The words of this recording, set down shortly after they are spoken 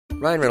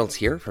Ryan Reynolds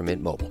here from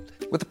Mint Mobile.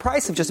 With the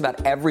price of just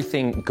about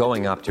everything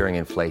going up during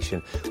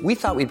inflation, we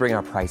thought we'd bring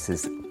our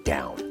prices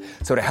down.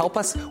 So to help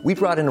us, we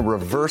brought in a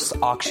reverse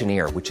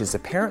auctioneer, which is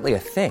apparently a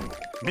thing.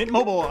 Mint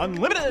Mobile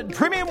Unlimited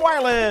Premium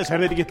Wireless. How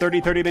to get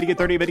 30, 30, bit to get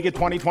 30, bit to get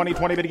 20, 20,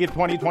 20, bit to get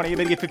 20, 20,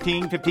 bit to get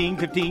 15, 15,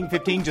 15,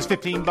 15, just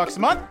 $15 a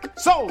month?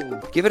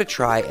 Sold! Give it a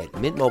try at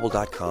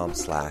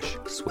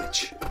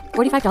mintmobile.com/switch.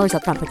 $45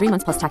 up front for 3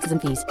 months plus taxes and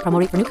fees. Promo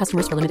rate for new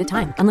customers for limited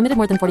time. Unlimited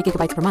more than 40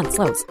 gigabytes per month.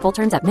 Slows full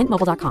terms at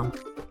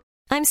mintmobile.com.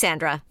 I'm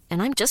Sandra,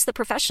 and I'm just the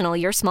professional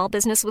your small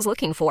business was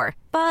looking for.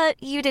 But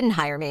you didn't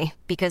hire me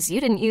because you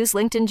didn't use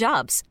LinkedIn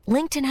Jobs.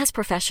 LinkedIn has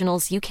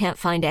professionals you can't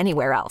find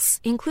anywhere else,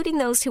 including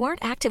those who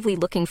aren't actively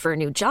looking for a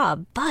new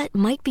job, but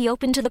might be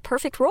open to the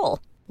perfect role,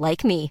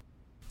 like me.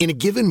 In a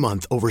given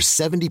month, over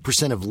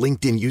 70% of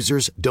LinkedIn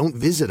users don't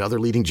visit other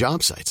leading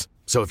job sites.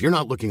 So if you're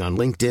not looking on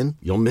LinkedIn,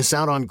 you'll miss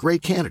out on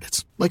great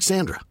candidates like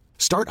Sandra.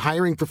 Start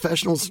hiring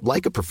professionals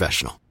like a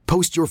professional.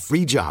 Post your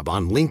free job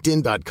on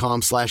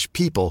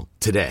linkedin.com/people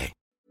today.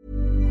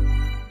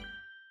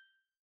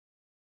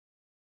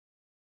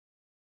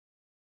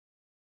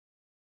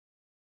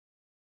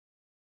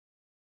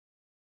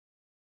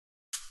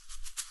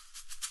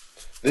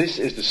 This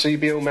is the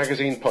CBL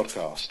Magazine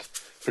podcast,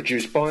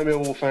 produced by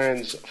Millwall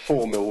fans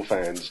for Millwall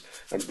fans,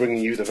 and bringing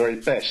you the very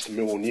best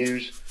Millwall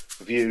news,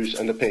 views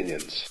and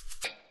opinions.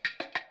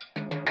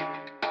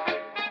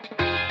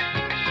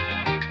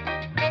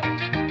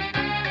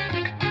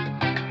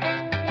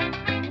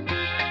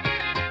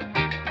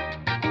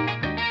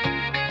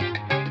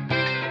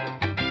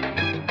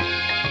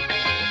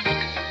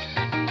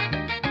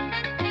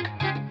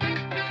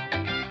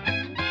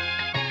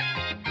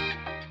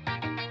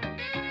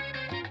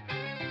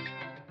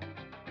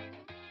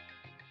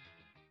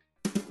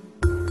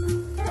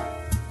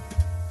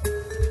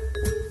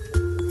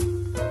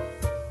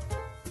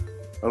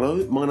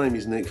 Hello, my name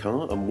is Nick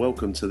Hart and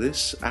welcome to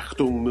this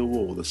Achtung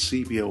Millwall, the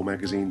CBL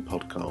Magazine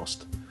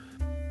podcast.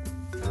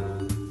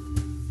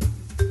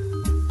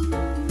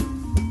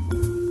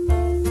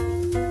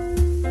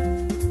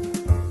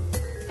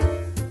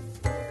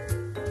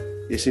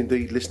 Yes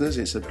indeed listeners,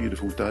 it's a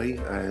beautiful day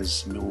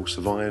as Millwall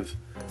survive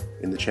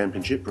in the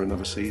Championship for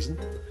another season.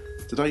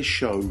 Today's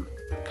show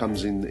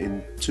comes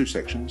in two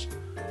sections.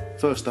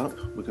 First up,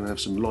 we're going to have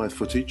some live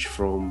footage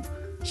from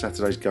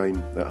Saturday's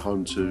game at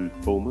home to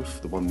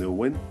Bournemouth, the 1-0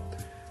 win,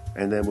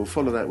 and then we'll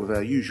follow that with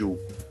our usual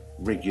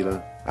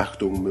regular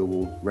Achtung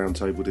Millwall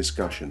roundtable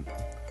discussion.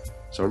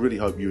 So I really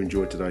hope you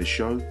enjoyed today's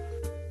show.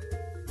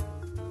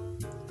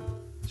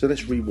 So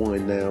let's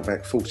rewind now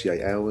back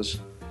 48 hours,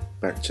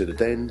 back to the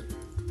Den,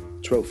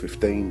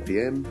 12:15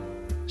 PM,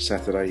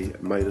 Saturday,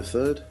 May the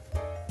 3rd.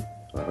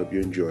 I hope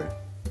you enjoy.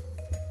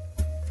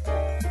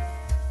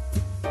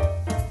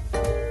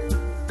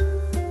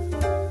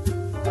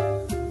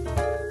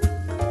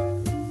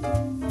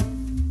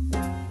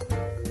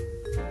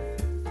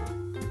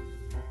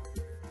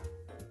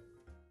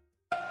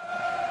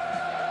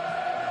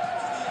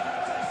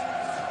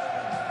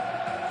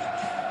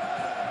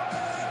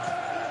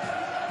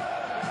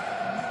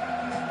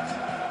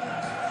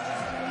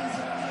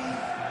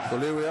 Well,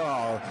 here we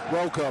are.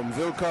 Welcome,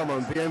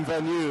 willkommen,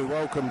 bienvenue.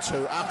 Welcome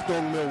to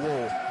Achtung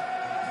Millwall.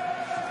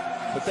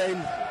 But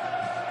then,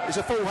 it's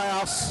a full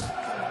house.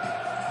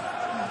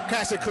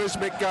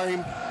 Cataclysmic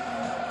game.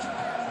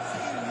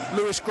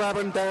 Lewis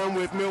Grabban down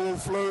with Millwall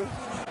flu.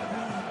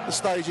 The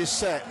stage is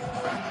set.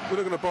 We're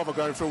not going to bother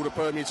going through all the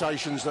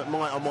permutations that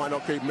might or might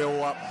not keep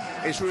Millwall up.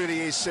 It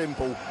really is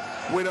simple.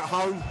 Win at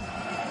home,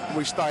 and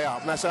we stay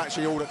up. And that's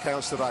actually all that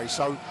counts today.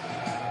 So,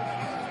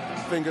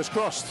 fingers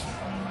crossed.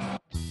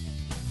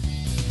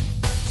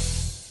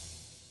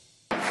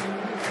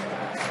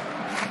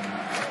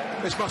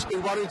 This must be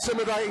one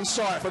intimidating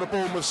sight for the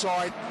Bournemouth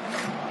side.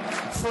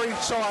 Three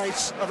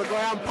sides of the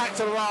ground packed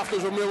to the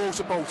rafters with Millwall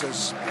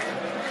supporters.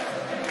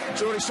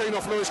 It's already seen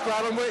off Lewis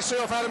Grabban, will it see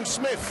off Adam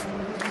Smith?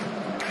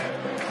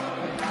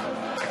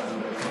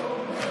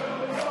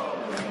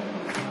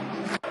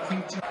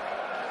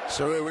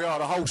 So here we are,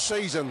 the whole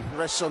season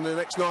rests on the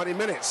next 90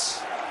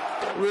 minutes.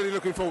 Really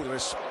looking forward to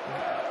this.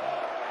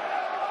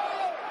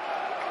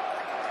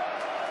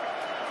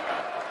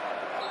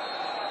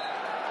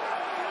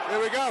 Here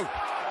we go.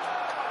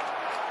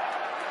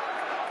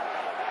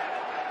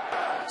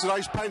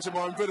 Today's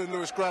pantomime villain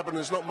Lewis Grabban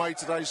has not made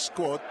today's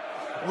squad.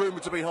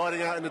 Rumoured to be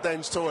hiding out in the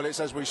Den's toilets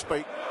as we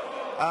speak.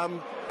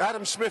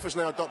 Adam Smith has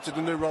now adopted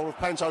the new role of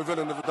panto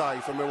villain of the day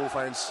for Millwall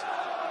fans.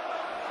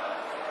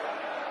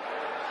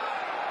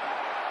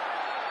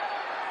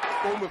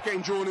 Bournemouth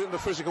getting drawn into the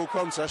physical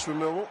contest with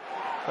Millwall.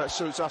 That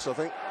suits us, I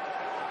think,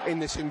 in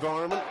this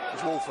environment.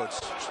 It's Walford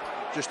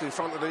just in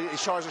front of he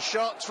tries a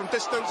shot from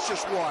distance,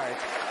 just wide.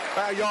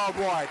 About a yard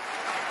wide.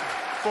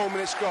 4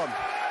 minutes gone.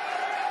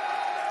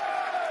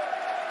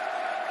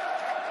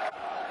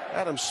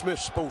 Adam Smith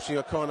sporting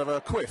a kind of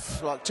a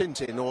quiff like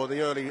Tintin or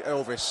the early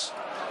Elvis.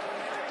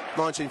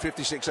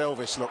 1956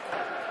 Elvis look.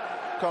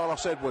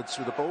 Carlos Edwards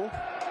with the ball.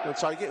 He'll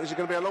take it. Is it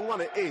going to be a long one?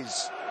 It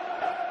is.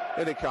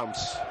 In it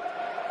comes.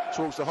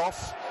 Towards the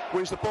Hoff.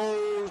 Wins the ball.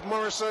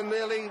 Morrison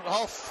nearly.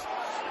 Hoff.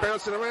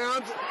 Bouncing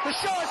around. The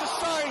shot is a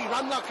save.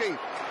 Unlucky.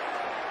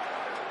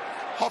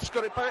 Hoff's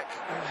got it back.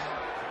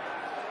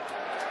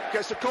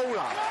 Gets the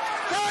corner.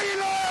 There you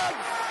learn!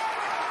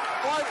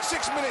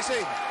 6 minutes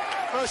in.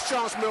 First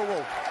chance,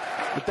 Millwall.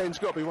 The Den's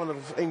got to be one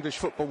of English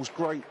football's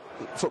great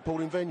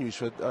footballing venues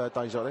for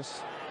days like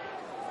this.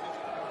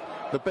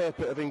 The bear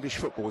pit of English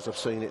football, as I've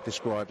seen it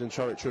described, and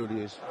so it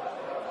truly is.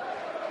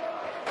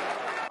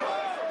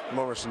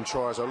 Morrison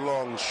tries a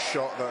long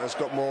shot that has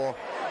got more...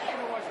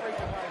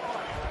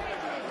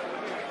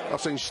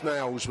 I've seen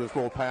snails with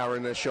more power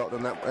in their shot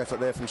than that effort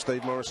there from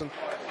Steve Morrison.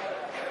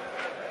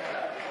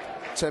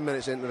 10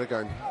 minutes into the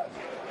game.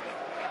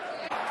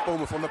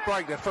 Bournemouth on the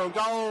break, they're thrown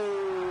goal.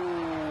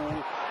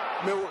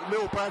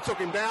 Millwall took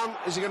him down.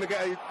 Is he going to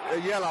get a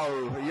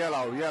yellow?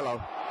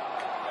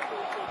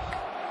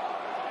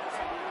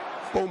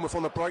 Bournemouth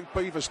on the break.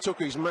 Beavers took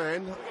his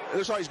man. It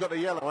looks like he's got the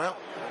yellow out.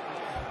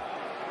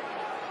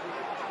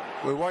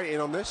 We're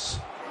waiting on this.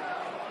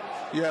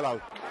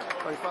 Yellow.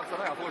 They fucked it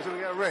out. I thought he was going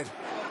to get a red.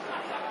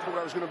 I thought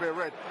that was going to be a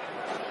red.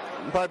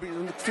 Maybe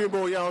a few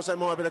more yards, that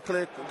might have been a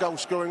clear goal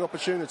scoring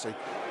opportunity.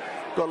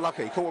 Got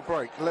lucky. Caught a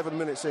break. 11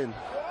 minutes in.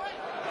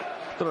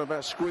 Don't know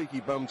about squeaky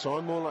bum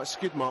time, more like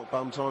skid mark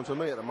bum time for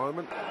me at the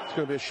moment. It's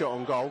going to be a shot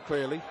on goal,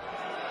 clearly.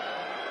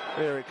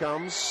 Here it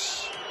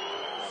comes.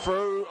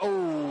 Through.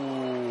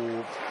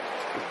 Oh.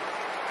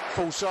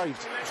 Full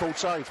saved.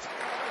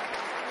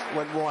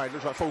 Went wide.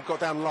 Looks like Full got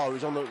down low.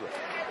 He's on the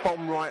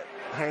bottom right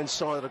hand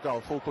side of the goal.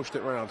 Full pushed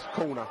it round.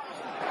 Corner.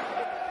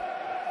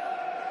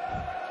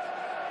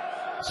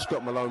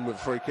 Scott Malone with a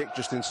free kick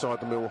just inside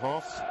the middle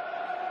half.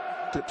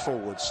 Clipped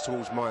forwards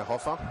towards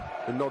Meyerhofer,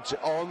 who nods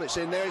it on. It's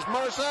in there. It's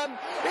Morrison.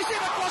 It's in the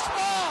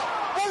crossbar.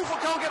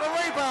 Wolford can't get the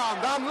rebound.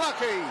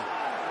 Unlucky.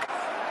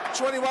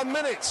 21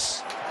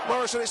 minutes.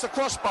 Morrison, it's the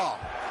crossbar.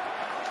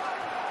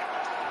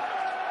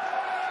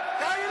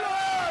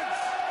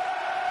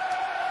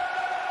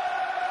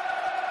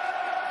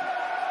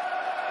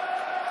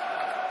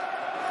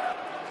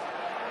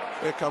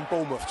 Here come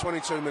Bournemouth,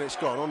 22 minutes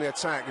gone. On the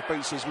attack, he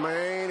beats his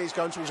man. He's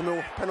going towards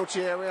the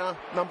penalty area,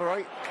 number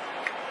 8.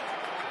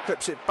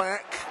 Clips it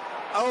back.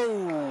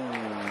 Oh,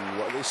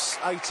 this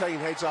 18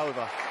 heads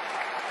over.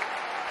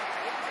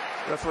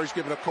 Referee's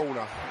given a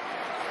corner.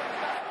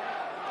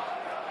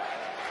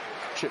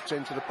 Chipped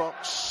into the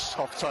box.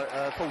 Full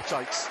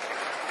takes.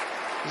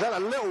 He's had a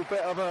little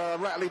bit of a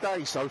rattly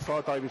day so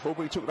far, day before,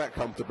 but he took that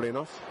comfortably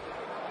enough.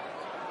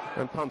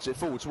 And punts it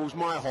forward towards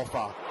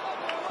Meyerhofer.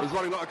 He's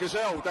running like a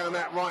gazelle down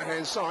that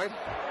right-hand side.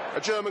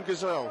 A German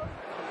gazelle.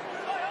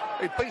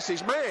 He beats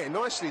his man.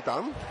 Nicely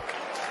done.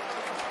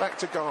 Back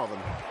to Garvin.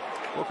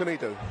 What can he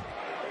do?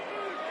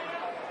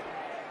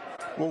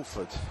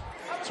 Wolford.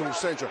 Towards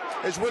centre.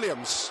 There's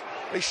Williams.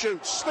 He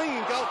shoots.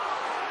 Stinging goal.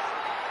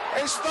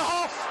 It's the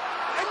Hoff.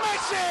 He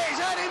misses.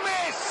 How did he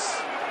miss?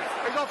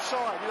 He's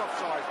offside.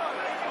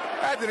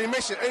 How did he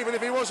miss it, even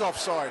if he was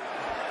offside?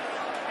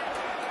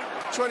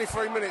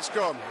 23 minutes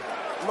gone.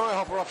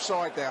 Meyerhofer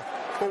offside there.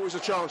 Thought was a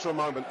chance for a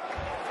moment.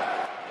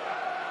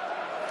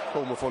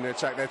 Bournemouth on the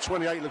attack there.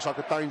 28 looks like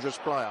a dangerous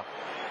player.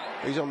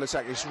 He's on the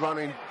attack. He's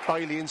running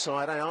Bailey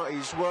inside out.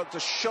 He's worked a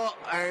shot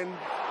and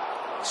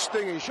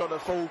stinging shot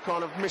that Full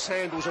kind of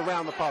mishandles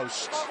around the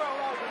post.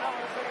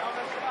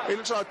 He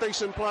looks like a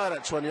decent player,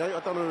 that 28. I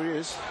don't know who he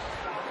is.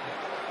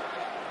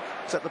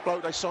 Is that the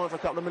bloke they signed for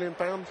 £2 million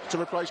to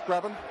replace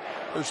Graben,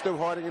 who's still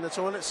hiding in the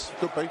toilets?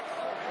 Could be.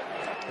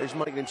 He's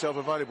making himself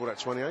available, that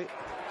 28.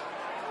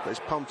 But he's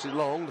pumped it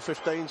long. The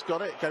 15's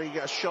got it. Can he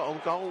get a shot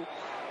on goal?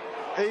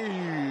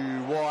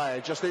 Ew,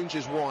 wide. Just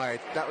inches wide.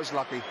 That was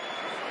lucky.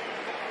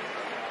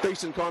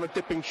 Decent kind of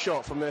dipping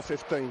shot from their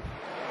 15.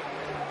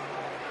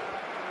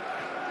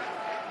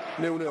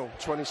 0-0,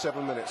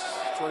 27 minutes,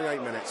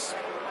 28 minutes.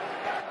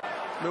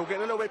 Mill getting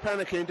a little bit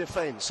panicky in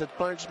defence.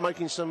 They're just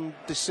making some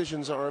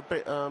decisions that are a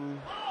bit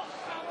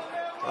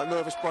like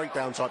nervous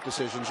breakdown type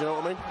decisions, you know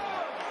what I mean?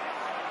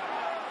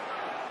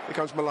 Here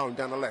comes Malone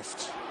down the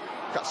left.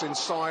 Cuts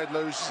inside,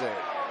 loses it.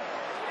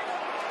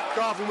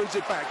 Garvin wins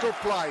it back. Good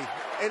play.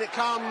 In it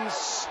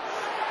comes.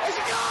 It's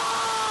a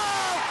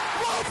goal!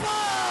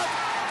 Wolford!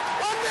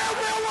 1-0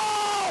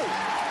 Millwall!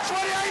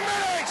 28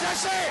 minutes,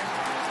 that's it!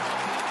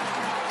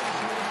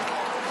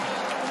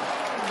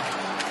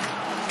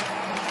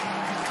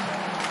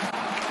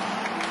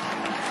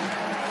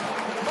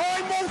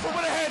 Owen Wolford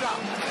with a header.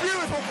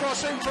 Beautiful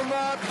crossing from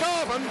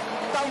Garvin.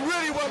 Done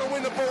really well to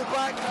win the ball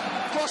back.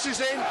 Crosses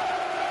in.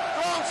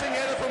 Glancing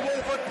header from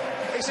Wolford.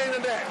 It's in the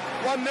net.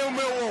 1-0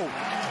 Millwall.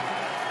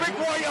 Big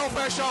weight off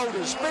our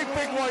shoulders. Big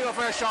weight off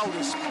our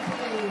shoulders.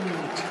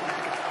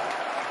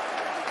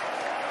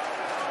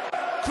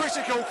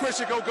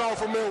 Critical goal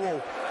from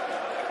Millwall.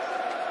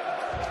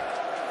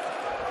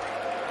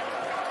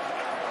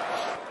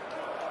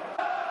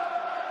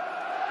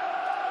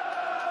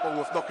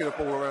 Bournemouth knocking the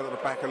ball around at the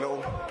back a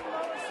little.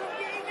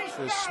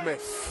 There's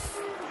Smith.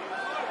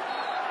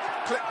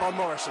 Clipped by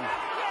Morrison.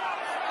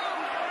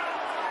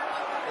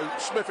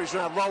 Smith is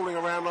now rolling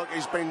around like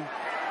he's been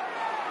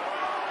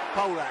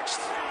poleaxed.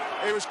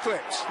 He was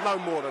clipped. No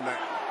more than that.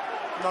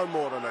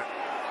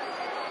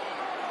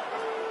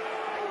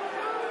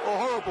 or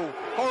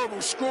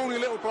horrible, scrawny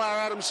little player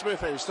Adam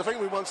Smith is. To think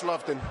we once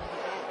loved him.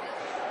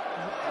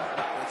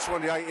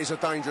 28 is a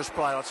dangerous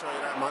player, I'll tell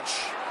you that much.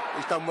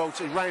 He's done well.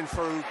 He ran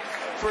through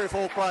 3 or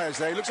 4 players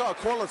there. He looks like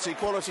a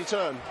quality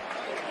turn.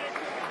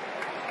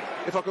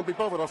 If I can be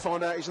bothered, I'll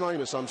find out his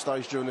name at some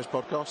stage during this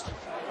podcast.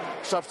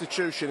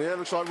 Substitution here.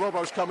 Looks like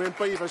Robbo's come in.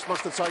 Beavers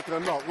must have taken a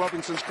knock.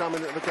 Robinson's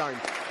coming into the game.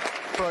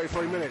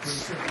 33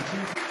 minutes.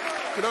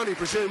 Can only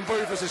presume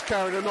Beavers has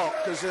carried a knock,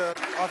 because I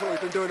thought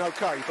we'd been doing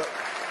okay, but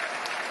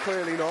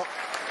clearly not.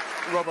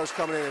 Robbo's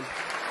coming in.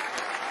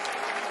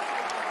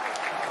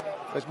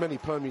 There's many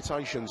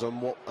permutations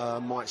on what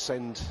might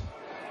send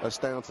us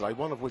down today,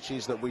 one of which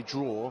is that we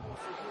draw.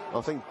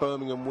 I think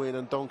Birmingham win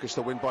and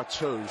Doncaster win by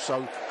 2,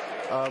 so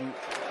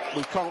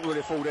we can't really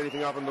afford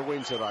anything other than the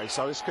win today,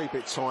 so let's keep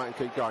it tight and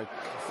keep going.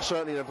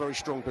 Certainly in a very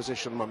strong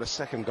position. The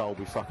second goal will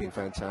be fucking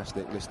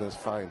fantastic, listeners,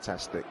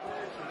 fantastic.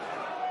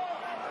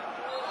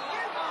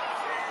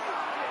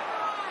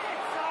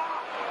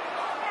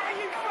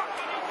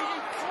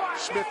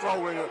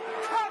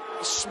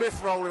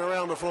 Smith rolling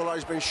around the floor like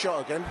he's been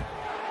shot again.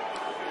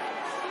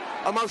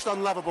 A most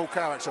unlovable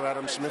character,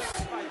 Adam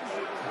Smith.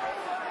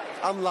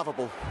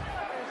 Unlovable.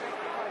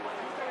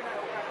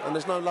 And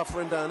there's no love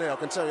for him down there, I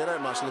can tell you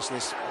that much,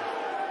 listeners.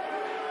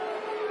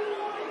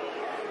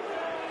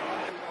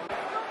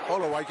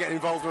 Holloway getting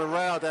involved in a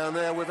row down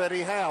there with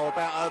Eddie Howe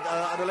about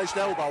an alleged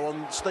elbow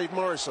on Steve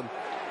Morrison.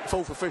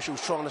 4th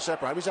officials trying to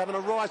separate him. He's having a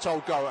right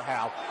old go at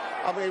Howe.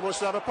 I mean, he wants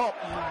to have a pop.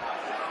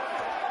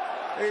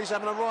 He's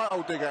having a right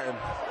old dig at him.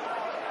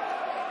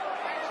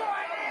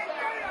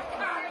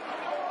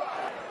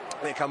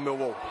 Here come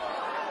Millwall.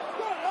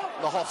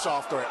 The Hoff's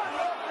after it.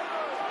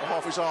 The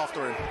Hoff is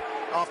after him.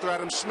 After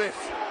Adam Smith.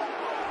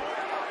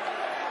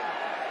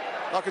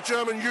 Like a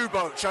German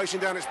U-boat chasing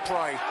down its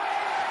prey.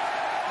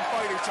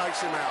 Bailey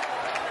takes him out.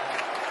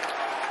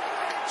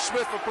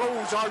 Smith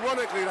applauds,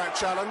 ironically, that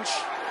challenge.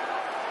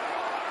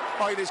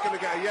 Bailey's going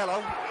to get a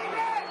yellow.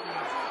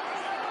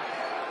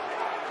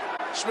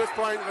 Smith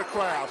playing to the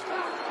crowd.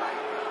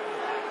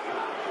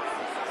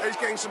 He's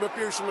getting some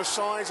abuse from the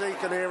sides. He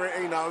can hear it,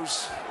 he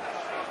knows.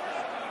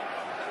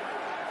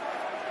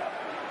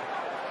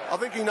 I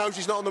think he knows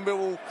he's not on the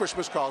Millwall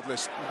Christmas card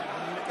list.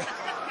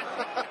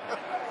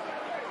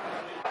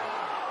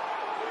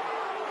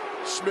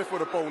 Smith with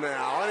the ball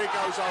now, and it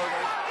goes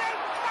over.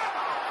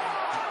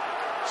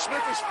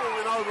 Smith is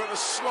falling over at the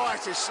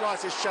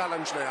slightest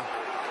challenge now.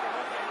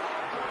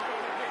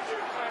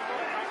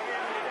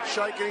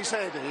 Shaking his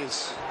head, he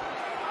is.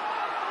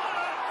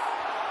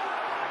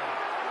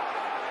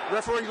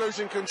 Referee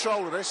losing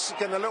control of this,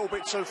 getting a little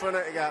bit too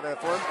frenetic out there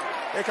for him.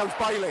 Here comes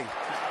Bailey,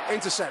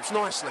 intercepts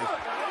nicely.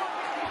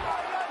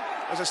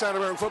 As I say in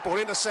American football,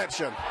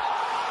 interception.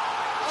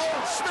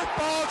 Oh, Smith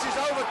barges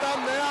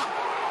overdone there.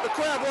 The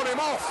crowd want him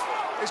off.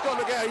 He's got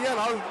to get a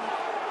yellow.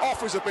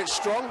 Off is a bit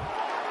strong.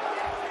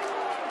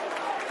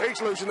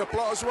 He's losing the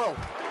plot as well.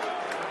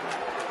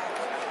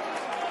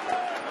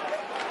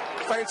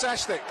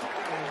 Fantastic.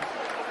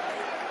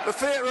 The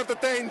theatre of the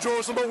den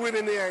draws them all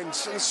in the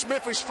end, and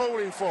Smith is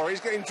falling for it. He's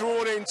getting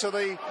drawn into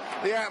the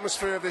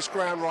atmosphere of this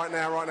ground right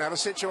now, the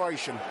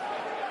situation.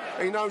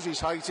 He knows he's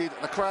hated,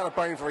 the crowd are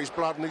baying for his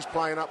blood, and he's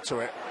playing up to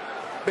it.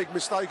 Big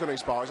mistake on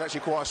his part. He's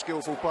actually quite a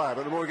skillful player,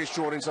 but the more he gets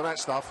drawn into that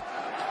stuff,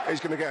 he's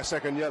going to get a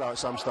second yellow at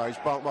some stage,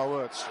 mark my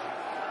words.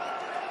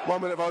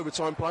 1 minute of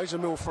overtime plays, a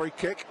Mill free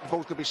kick. The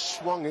ball's going to be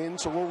swung in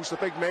towards the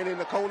big men in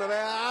the corner there.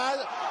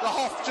 The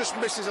Hoff just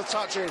misses a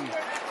touch in.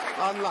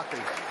 Unlucky.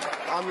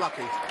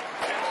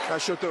 That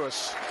should do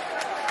us.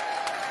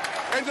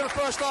 End of the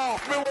first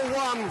half. Millwall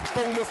 1,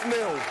 Bournemouth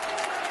 0.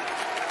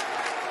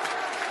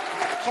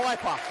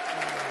 Hyper.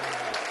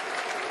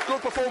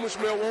 Good performance,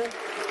 Millwall.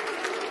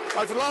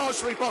 They've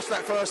largely bossed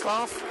that first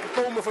half.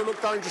 Bournemouth have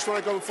looked dangerous when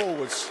they've gone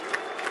forwards.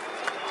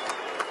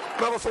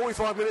 Another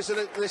 45 minutes of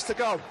this to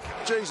go.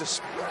 Jesus.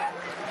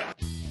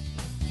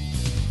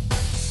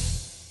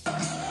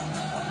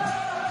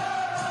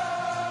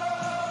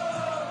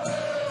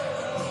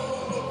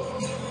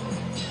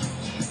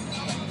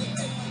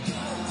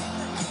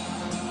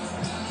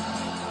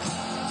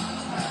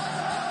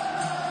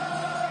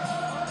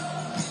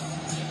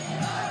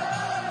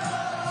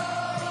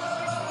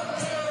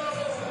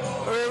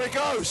 Here we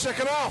go,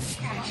 second half.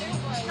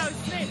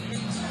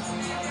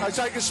 They're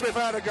taking Smith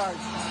out of the game.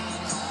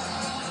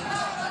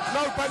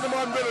 No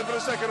pantomime villain for the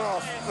second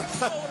half.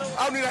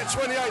 Only that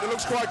 28 that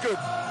looks quite good.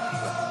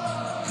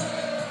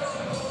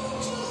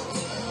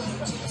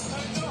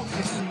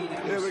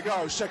 Here we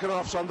go, second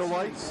half's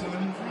underway.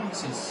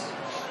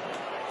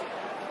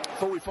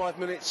 45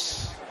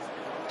 minutes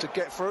to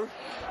get through.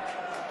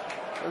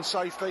 And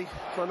safety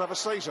for another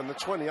season. The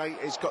 28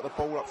 has got the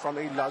ball up front,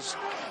 he does.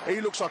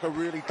 He looks like a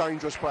really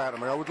dangerous player to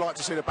me. I would like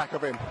to see the back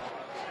of him.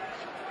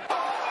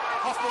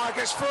 Hoffmeyer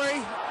gets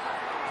free.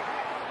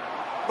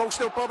 Ball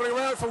still bobbling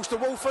around, falls to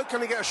Wolford.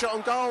 Can he get a shot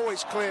on goal?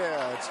 It's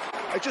cleared.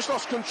 They just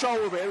lost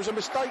control of it. It was a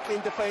mistake in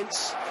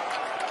defence.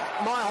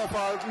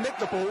 Meyerhofer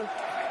nicked the ball,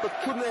 but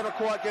couldn't ever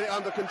quite get it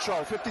under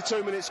control.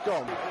 52 minutes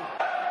gone.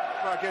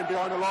 Right, again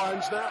behind the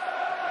Lions now.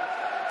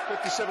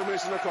 57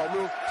 minutes in the goal.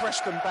 We'll press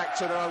them back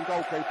to their own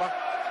goalkeeper,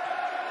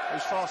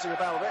 who's farsing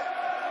about a bit.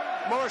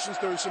 Morrison's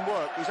doing some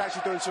work. He's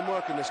actually doing some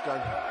work in this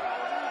game.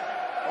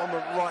 On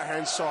the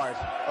right-hand side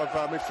of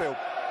midfield.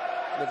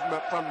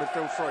 The front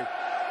midfield three.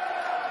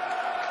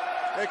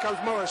 Here comes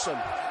Morrison.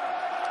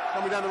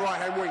 Coming down the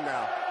right-hand wing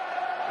now.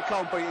 He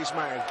can't beat his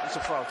man. It's a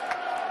throw.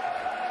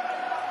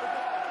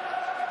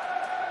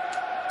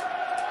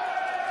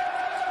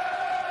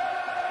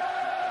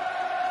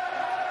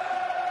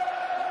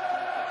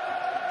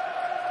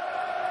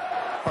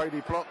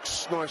 Bailey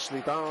blocks,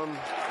 nicely done.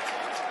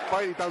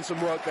 Bailey done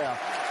some work there.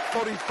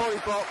 Body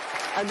block,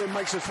 and then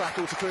makes a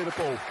tackle to clear the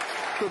ball.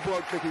 Good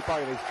work, Nicky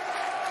Bailey.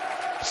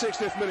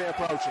 60th minute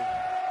approaching.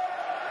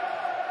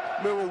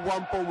 Millwall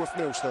 1, Bournemouth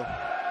 0 still.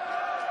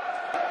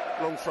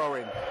 Long throw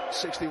in,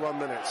 61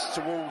 minutes.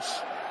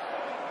 Towards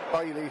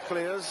Bailey,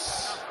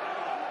 clears.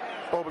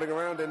 Bobbling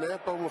around in there.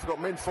 Bournemouth got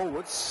men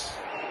forwards.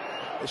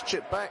 It's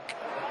chipped back.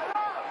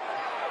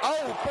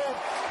 Oh,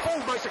 Ball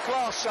makes a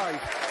class save.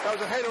 That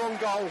was a header on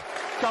goal,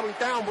 coming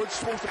downwards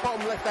towards the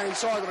bottom left-hand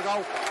side of the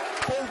goal.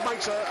 Ball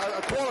makes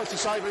a quality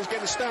save and he's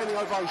getting a standing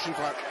ovation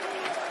for it.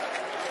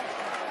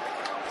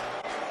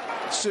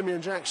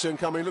 Simeon Jackson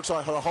coming, looks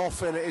like the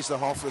half, and it is the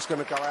half that's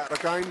going to go out of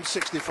the game.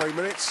 63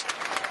 minutes.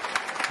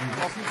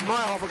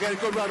 My half again,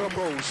 good round of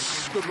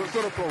applause.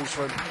 Good applause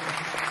for him.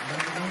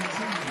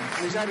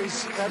 He's had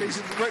his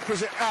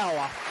requisite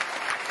hour.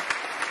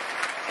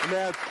 And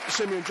now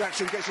Simeon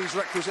Jackson gets his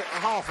requisite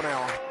half an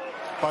hour.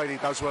 Bailey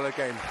does well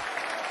again.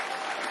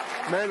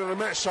 Man of the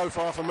match so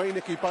far for me,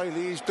 Nicky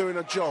Bailey. He's doing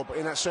a job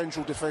in that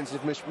central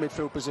defensive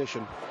midfield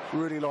position.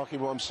 Really liking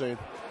what I'm seeing.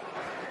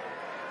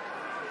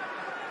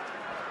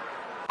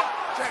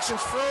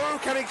 Jackson's through.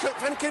 Can he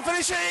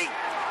finish it?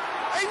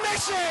 He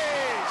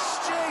misses!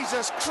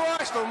 Jesus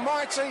Christ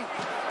almighty.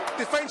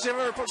 Defensive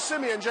error puts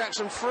Simeon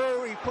Jackson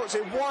through. He puts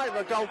it wide of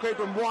the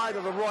goalkeeper and wide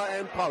of the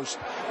right-hand post.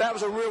 That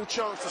was a real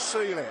chance to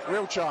seal it.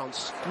 Real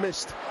chance.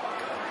 Missed.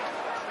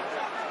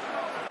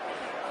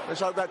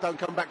 Let's hope that don't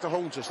come back to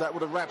haunt us. That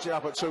would have wrapped it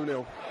up at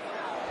 2-0.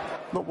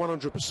 Not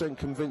 100%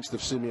 convinced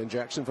of Simeon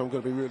Jackson, if I'm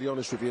going to be really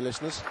honest with you,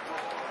 listeners.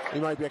 He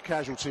may be a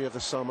casualty of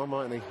the summer,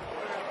 mightn't he?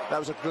 That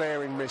was a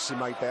glaring miss he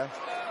made there.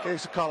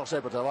 Here's to Carlos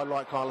Edwards. I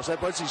like Carlos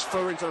Edwards. He's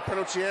through into the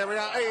penalty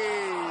area.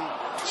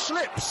 He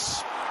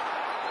slips.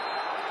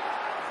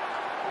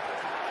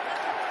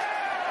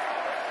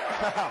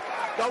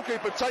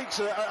 Goalkeeper takes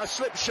a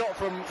slip shot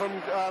from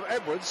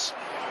Edwards,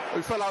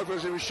 who fell over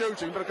as he was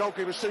shooting, but the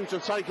goalkeeper seems to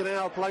have taken it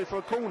out of play for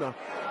a corner.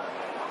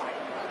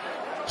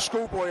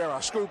 Schoolboy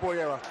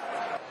error.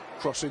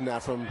 Crossing now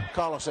from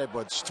Carlos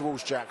Edwards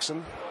towards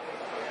Jackson.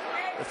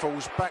 It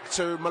falls back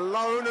to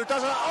Malone, who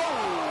does a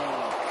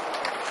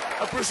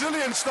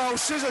Brazilian-style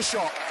scissor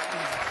shot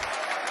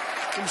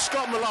from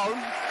Scott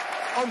Malone,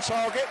 on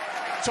target,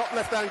 top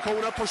left-hand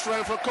corner, pushed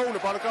around for a corner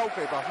by the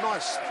goalkeeper.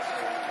 Nice.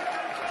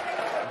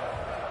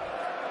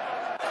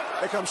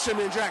 Here comes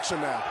Simeon Jackson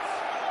now.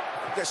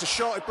 Gets a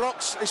shot, he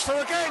blocks, he's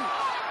through again.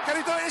 Can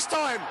he do it this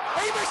time?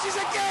 He misses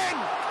again!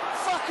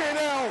 Fucking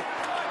hell!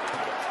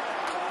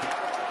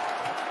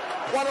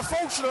 Well, a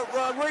fortunate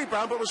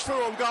rebound, but was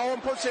through on goal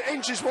and puts it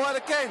inches wide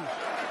again.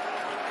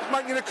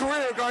 Making a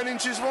career of going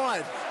inches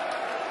wide.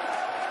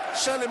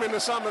 Sell him in the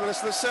summer,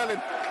 listeners, sell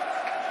him.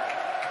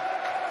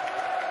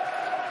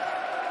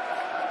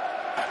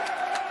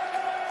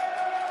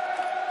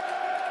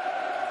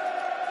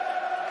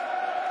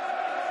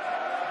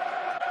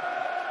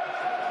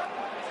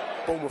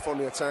 Bournemouth on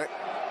the attack.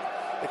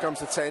 Here comes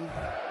the 10.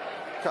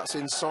 Cuts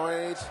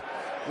inside.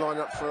 Line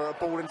up for a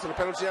ball into the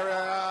penalty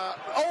area.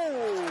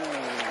 Oh!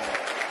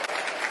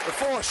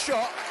 Before a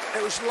shot,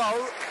 it was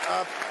low.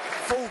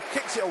 Full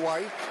kicked it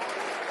away.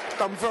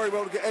 Done very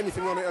well to get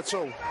anything on it at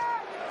all.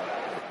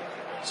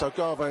 So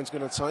Garvan's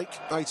going to take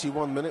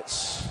 81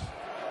 minutes.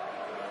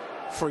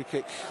 Free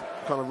kick,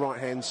 kind of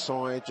right-hand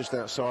side, just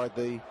outside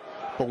the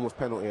Bournemouth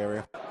penalty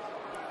area.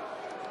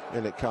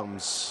 In it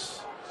comes.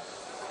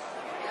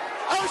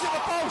 Oh, it's at the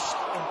post!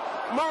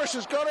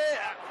 Morrison's got it.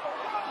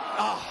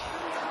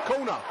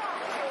 Corner.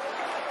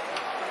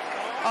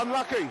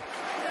 Unlucky.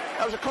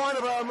 That was a kind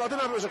of, I don't know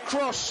if it was a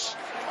cross.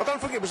 I don't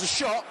think it was a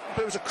shot,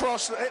 but it was a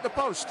cross that hit the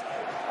post.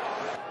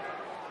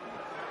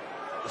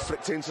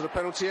 Flicked into the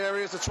penalty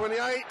area, it's the 28.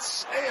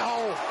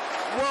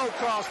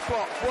 World-class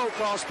block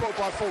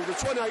by Ford. The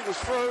 28 was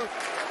through.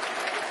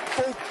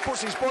 Ford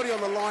puts his body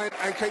on the line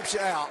and keeps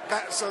it out.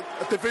 That's a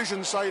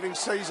division-saving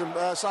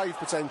save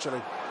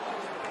potentially.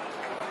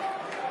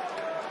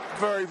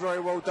 Very, very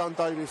well done,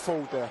 David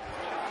Ford there.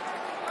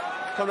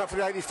 Coming up for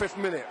the 85th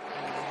minute.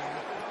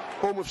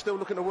 Bournemouth still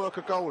looking to work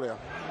a goal here.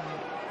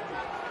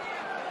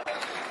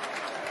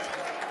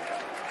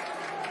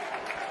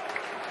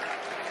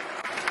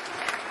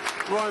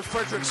 Ryan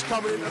Fredericks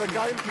coming into the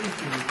game.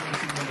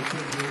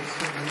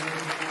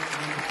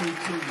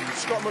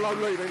 Scott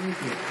Malone leaving.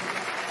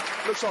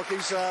 Looks like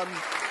he's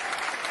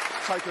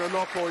taken a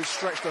knock or he's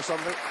stretched or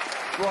something.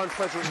 Ryan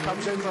Fredericks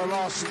comes in for the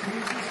last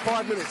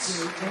 5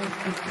 minutes.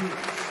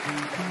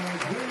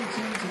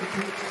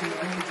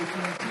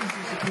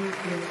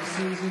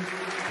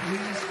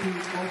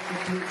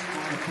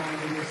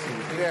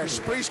 Yes,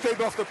 please keep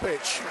off the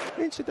pitch.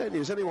 Incidentally,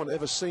 has anyone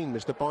ever seen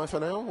Mr.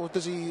 Byfanel? Or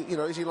does he,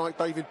 is he like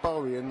David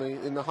Bowie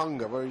in the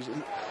Hunger, where he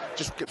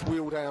just gets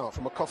wheeled out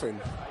from a coffin?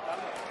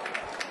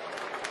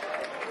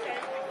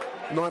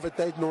 Neither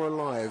dead nor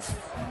alive.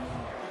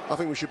 I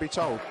think we should be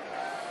told.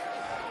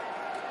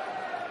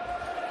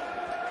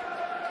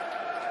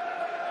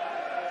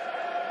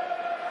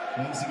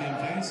 Once again,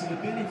 fans, for the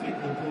benefit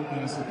of all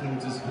our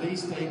supporters,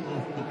 please stay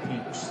off the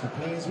pitch. The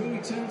players will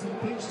return to the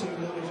pitch to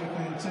acknowledge your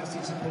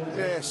fantastic support.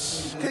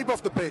 Yes, keep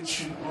off the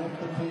pitch. Off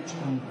the pitch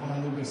on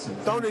final whistle.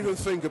 Don't even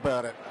think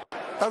about it.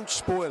 Don't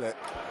spoil it.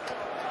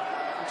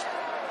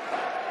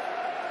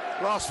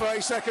 Last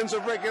 30 seconds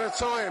of regular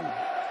time.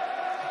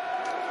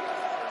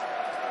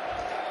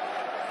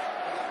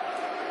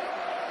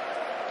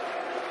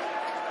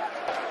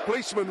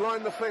 Policemen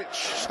line the pitch,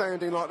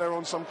 standing like they're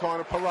on some kind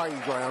of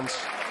parade grounds.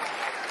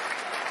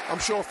 I'm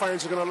sure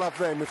fans are going to love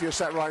them if you're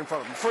sat right in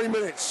front of them. 3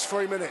 minutes,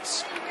 3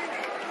 minutes.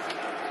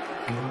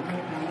 3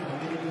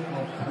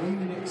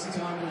 minutes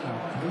time now.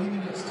 3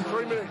 minutes time.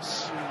 3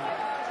 minutes.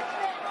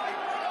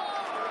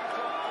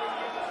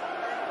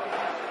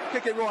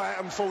 Kick it right at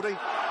them, 40.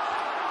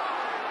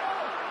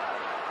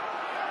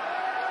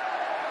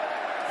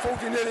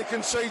 40 nearly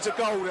concedes a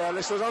goal there,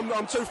 listeners.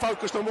 I'm too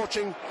focused on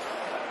watching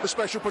the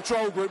special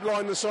patrol group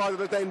line the side of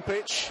the Den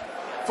pitch.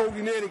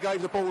 40 nearly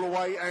gave the ball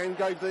away and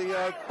gave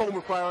the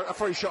Bournemouth player a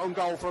free shot on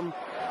goal from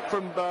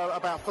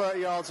about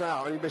 30 yards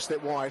out, and he missed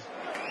it wide.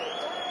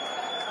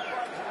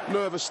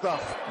 Nervous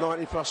stuff.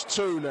 90 plus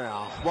 2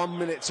 now. 1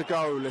 minute to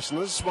go,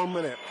 listeners. 1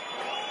 minute.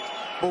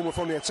 Bournemouth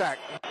on the attack.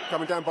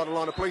 Coming down by the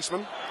line of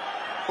policemen.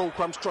 Ball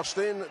comes crossed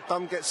in.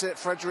 Dunn gets it.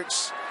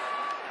 Fredericks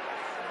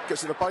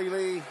gets it to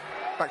Bailey.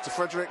 Back to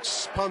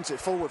Fredericks. Punt it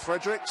forward,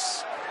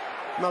 Fredericks.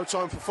 No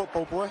time for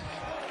football, boy.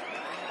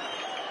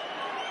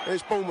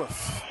 Here's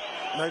Bournemouth.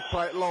 They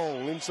play it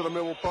long into the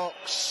Millwall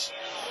box.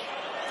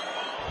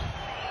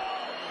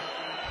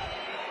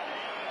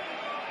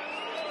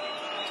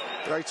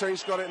 The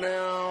 18's got it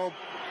now.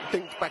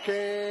 Dinked back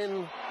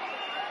in.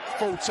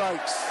 Full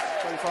takes.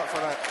 25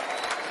 for that.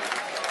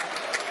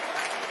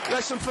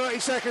 Less than 30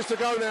 seconds to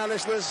go now,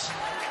 listeners.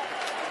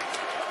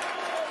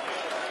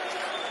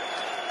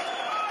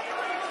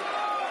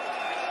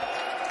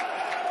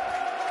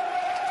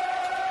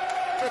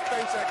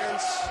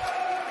 Seconds.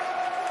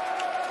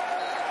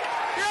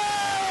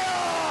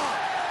 Yeah!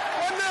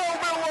 1-0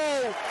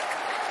 Millwall.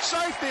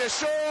 Safety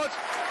assured.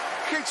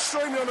 Kids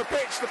streaming on the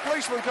pitch. The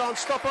policeman can't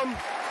stop them.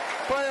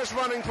 Players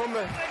running from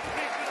the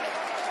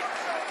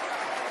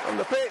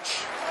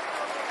pitch.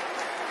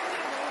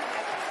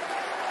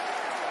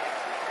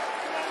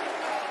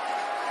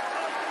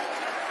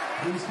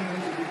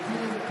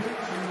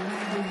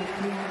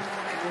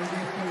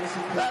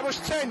 That was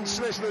tense,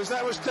 listeners.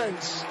 That was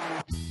tense.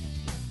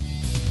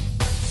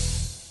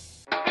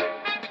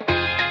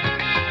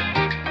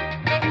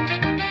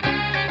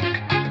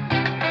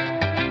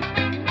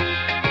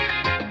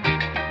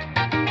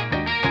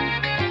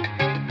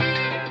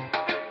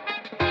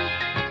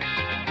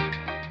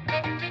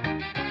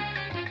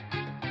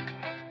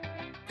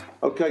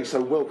 Okay,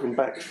 so welcome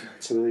back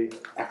to the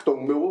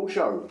Achtung Millwall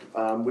show.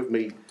 With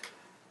me,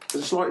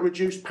 there's a slightly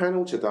reduced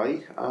panel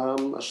today,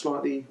 a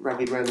slightly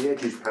ragged round the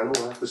edges panel,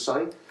 I have to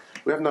say.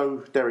 We have no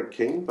Derek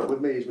King, but with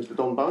me is Mr.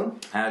 Don Bone.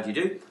 How do you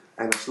do?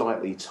 And a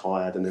slightly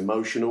tired and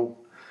emotional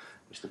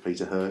Mr.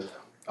 Peter Hurd.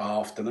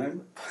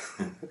 Afternoon.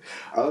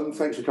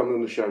 Thanks for coming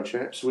on the show,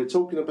 chaps. We're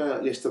talking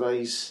about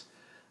yesterday's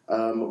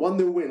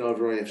 1-0 win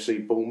over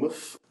AFC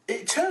Bournemouth.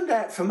 It turned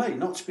out for me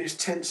not to be as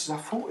tense as I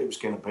thought it was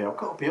going to be. I've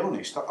got to be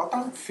honest. I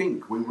don't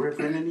think we were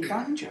ever in any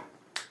danger.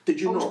 Did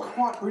you not? I was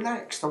quite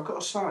relaxed, I've got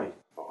to say.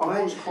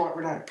 I was quite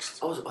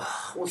relaxed. I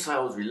wouldn't say I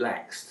was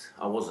relaxed.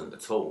 I wasn't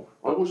at all.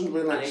 I wasn't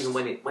relaxed. And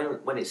even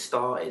when it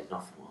started, I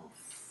thought, oh,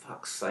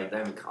 fuck's sake, they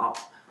haven't come up.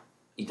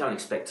 You don't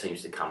expect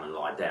teams to come and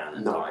lie down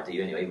and die, do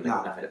you? Anyway, even if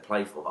they've nothing to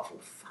play for. But I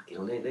thought, fucking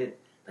hell,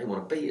 they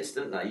want to beat us,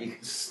 don't they? You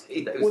can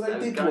see those. Well,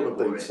 they did want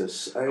to beat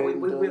us. And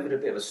we had a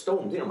bit of a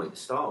storm, didn't we, to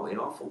start with? I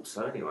thought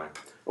so, anyway.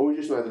 Well, we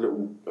just had a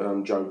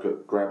little joke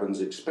at Graben's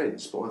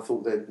expense, but I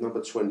thought their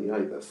number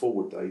 28, that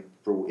forward they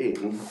brought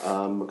in,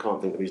 I can't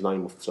think of his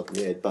name off the top of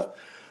my head, but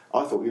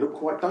I thought he looked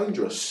quite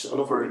dangerous.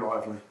 And very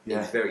lively. Yeah.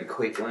 He was very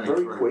quick, wasn't he?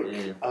 Very quick.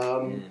 Yeah.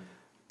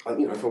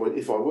 And, if I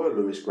were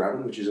Lewis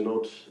Graben, which is an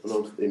odd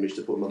image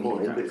to put in my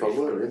mind, but if I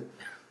were him,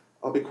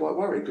 I'd be quite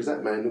worried because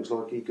that man looks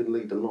like he can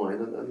lead the line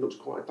and looks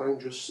quite a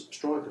dangerous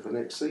striker for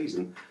next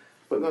season.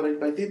 But no,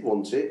 they did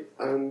want it,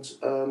 and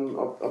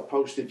I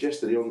posted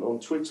yesterday on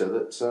Twitter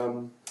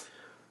that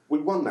we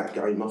won that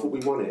game. I thought we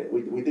won it.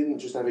 We didn't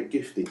just have it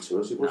gifted to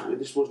us.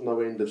 This was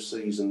no end of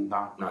season.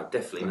 No,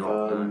 definitely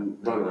not. Run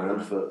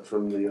around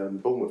from the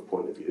Bournemouth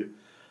point of view.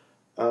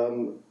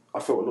 I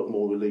felt a lot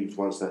more relieved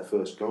once that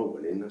first goal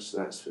went in.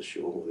 That's for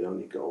sure. Or the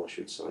only goal, I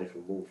should say,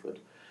 from Walford.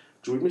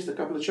 Because we missed a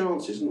couple of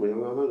chances, didn't we? I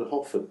know that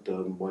Hotford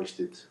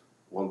wasted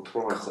one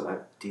prior to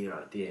that. Dear,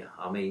 oh dear.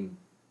 I mean,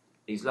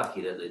 he's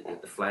lucky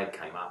that the flag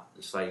came up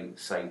and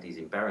saved his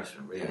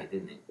embarrassment, really,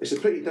 didn't it? It's a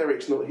pity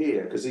Derek's not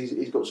here because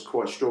he's got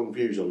quite strong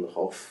views on the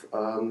Hoff.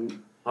 I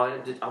mean,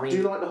 do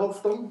you like the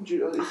Hoff, Dom?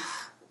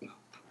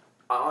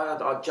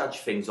 I judge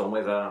things on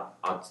whether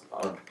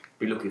I'd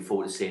be looking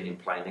forward to seeing him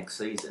play next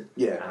season.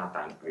 Yeah. And I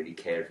don't really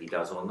care if he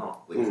does or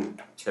not, which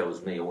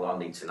tells me all I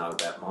need to know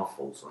about my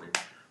thoughts on him.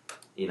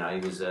 You know, he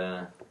was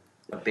a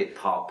bit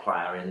part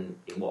player in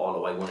what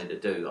Holloway wanted to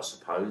do, I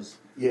suppose.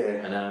 Yeah.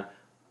 And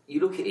you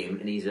look at him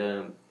and he's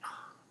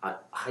I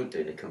hate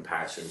doing the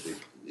comparisons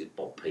with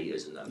Bob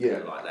Peters and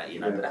people like that, you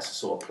know, but that's the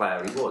sort of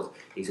player he was.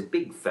 He's a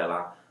big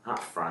fella up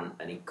front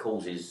and he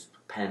causes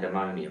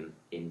pandemonium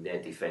in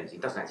their defence. He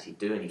doesn't actually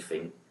do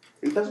anything.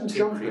 He doesn't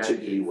jump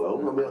particularly well.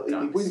 I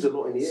mean, he wins a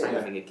lot in the air.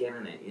 Same thing again,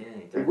 isn't it?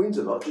 Yeah, he wins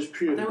a lot, just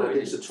purely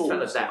against the tall.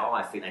 Fellas that high,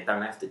 I think they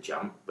don't have to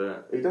jump,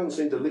 but he doesn't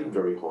seem to leap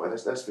very high.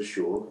 That's for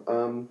sure.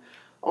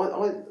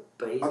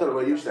 I don't know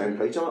where you stand,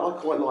 Peter. I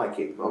quite like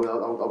him. I mean,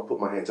 I'll put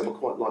my hands up. I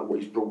quite like what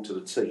he's brought to the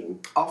team.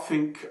 I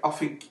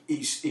think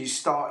he's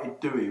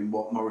started doing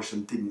what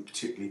Morrison didn't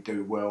particularly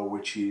do well,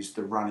 which is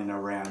the running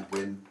around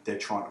when they're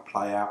trying to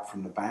play out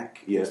from the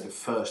back. Yeah. He's the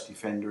first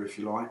defender, if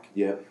you like.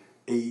 Yeah.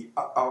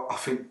 I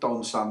think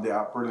Don summed it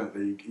up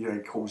brilliantly. You know, he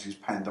causes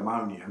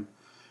pandemonium,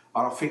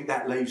 and I think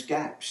that leaves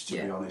gaps.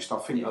 To be honest, I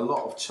think a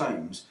lot of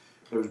teams.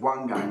 There was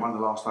one game, one of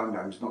the last home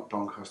games, not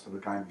Doncaster, the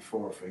game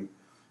before, I think,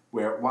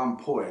 where at one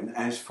point,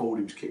 as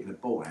Fordy was kicking the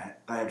ball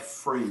out, they had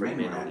three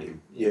men around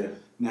him. Yeah.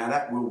 Now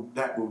that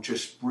will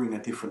just bring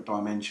a different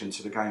dimension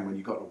to the game when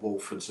you've got the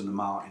Walfords and the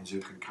Martins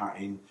who can cut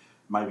in,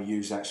 maybe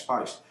use that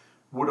space.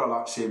 Would I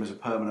like to see him as a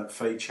permanent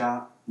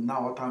feature?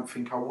 No, I don't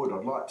think I would.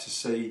 I'd like to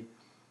see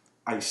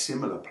a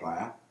similar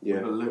player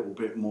with a little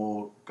bit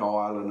more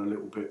guile and a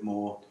little bit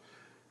more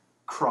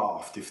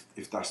craft,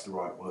 if that's the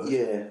right word.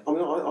 Yeah, I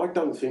mean, I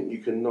don't think you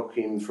can knock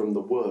him from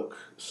the work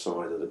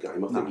side of the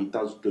game. I think he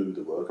does do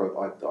the work.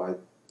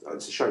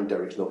 It's a shame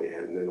Derek's not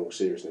here, in all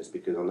seriousness,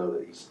 because I know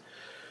that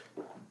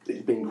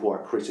he's been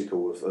quite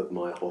critical of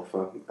Maya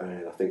Hoffa,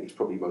 and I think he's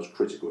probably most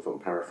critical, if I'm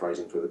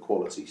paraphrasing, for the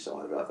quality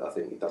side. I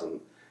think he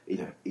doesn't.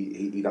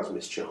 He does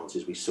miss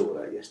chances. We saw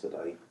that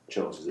yesterday.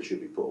 Chances that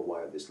should be put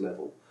away at this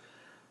level.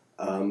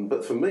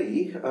 But for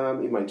me,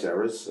 he makes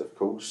errors, of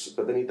course,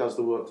 but then he does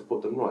the work to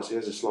put them right. So he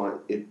has a slight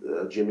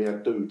Jimmy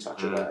Abdu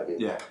touch of that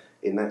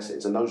in that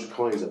sense. And those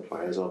kinds of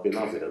players are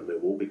beloved at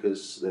Millwall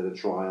because they're the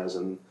triers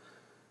and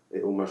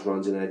it almost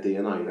runs in our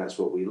DNA. That's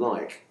what we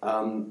like.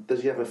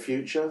 Does he have a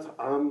future?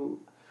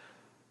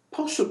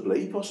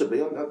 Possibly.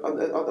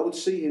 I would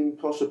see him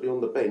possibly on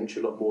the bench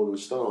a lot more than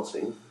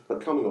starting,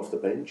 but coming off the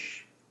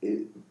bench,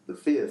 the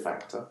fear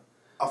factor.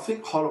 I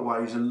think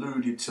Holloway's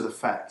alluded to the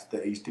fact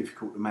that he's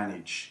difficult to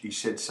manage. He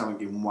said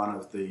something in one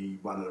of the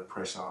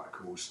press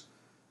articles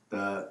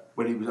that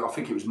when he was, I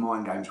think it was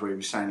Mind Games, where he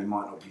was saying he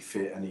might not be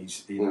fit, and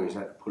he's had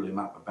to pull him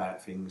up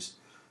about things.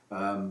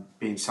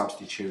 Being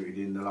substituted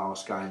in the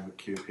last game at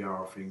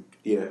QPR, I think.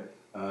 Yeah.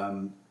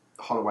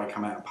 Holloway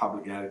came out and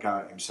publicly had a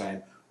go at him,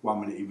 saying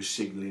 1 minute he was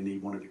signalling he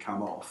wanted to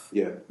come off.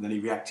 Yeah. And then he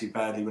reacted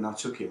badly when I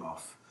took him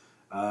off.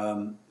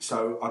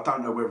 So I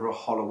don't know whether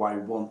Holloway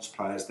wants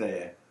players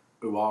there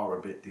who are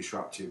a bit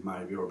disruptive,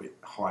 maybe, or a bit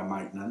high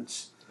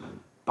maintenance.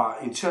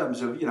 But in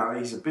terms of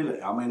his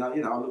ability, I mean,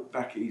 I look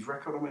back at his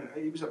record. I mean,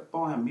 he was at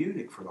Bayern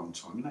Munich for a long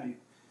time.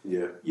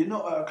 You're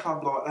not at a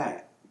club like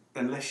that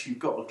unless you've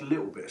got a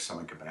little bit of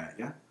something about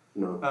you.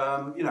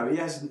 No. He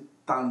hasn't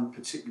done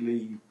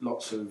particularly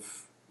lots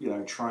of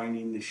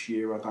training this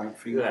year. I don't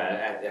think.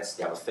 Yeah, that's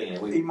the other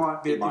thing. He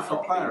might be a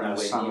different player in the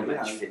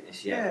summer.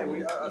 Fitness yet.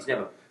 He's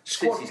never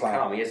since he's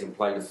come. He hasn't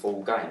played a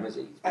full game, has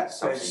he? He's been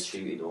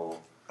substituted or.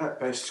 At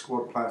best,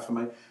 squad player for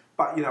me.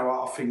 But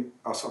I think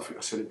I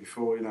said it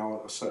before.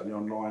 Certainly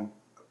online,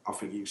 I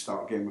think you can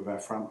start again with our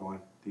front line,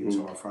 the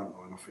entire front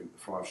line. I think the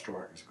 5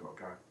 strikers have got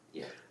to go.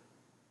 Yeah.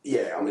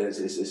 Yeah, I mean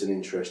it's an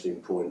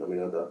interesting point. I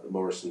mean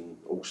Morrison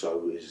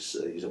also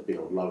he's been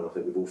on loan. I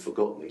think we've all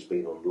forgotten he's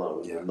been on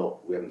loan. Yeah.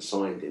 We haven't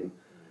signed him.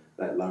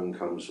 That loan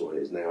comes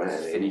it's now out.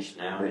 It's finished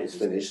now. It's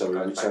finished, so he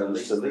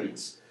returns to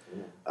Leeds.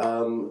 Yeah.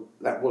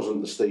 That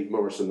wasn't the Steve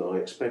Morrison that I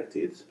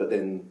expected, but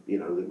then we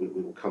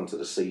will come to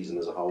the season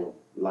as a whole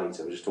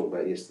later. We were just talking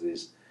about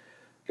yesterday's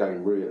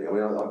game. Really, I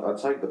mean, I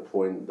take the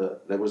point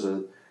that there was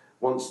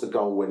once the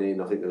goal went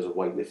in, I think there was a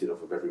weight lifted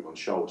off of everyone's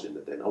shoulders in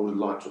the den. I would have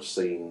liked to have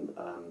seen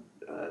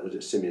was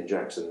it Simeon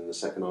Jackson in the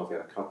second half? He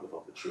had a couple of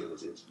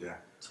opportunities. Yeah,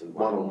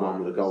 1-on-1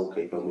 with the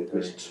goalkeeper, and we've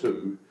missed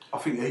 2. I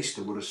think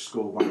Easter would have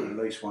scored at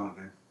least one of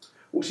them.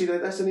 Well, see,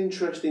 that's an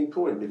interesting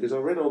point because I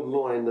read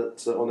online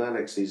that on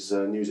Alex's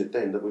News at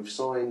Den that we've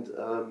signed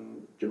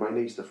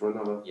Jermaine Easter for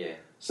another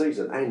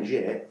season, and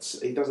yet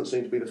he doesn't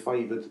seem to be the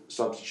favoured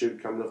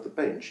substitute coming off the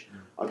bench.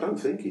 I don't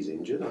think he's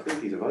injured. I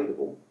think he's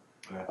available.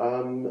 Yeah.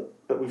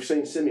 But we've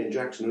seen Simeon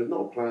Jackson, who's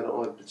not a player that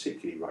I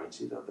particularly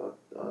rated.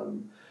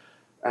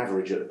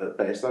 Average at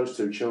best. Those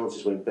 2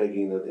 chances went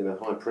begging in a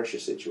high pressure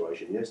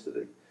situation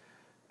yesterday,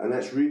 and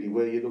that's really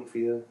where you look for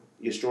your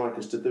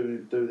strikers to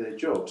do their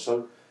job.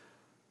 So.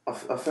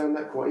 I found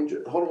that quite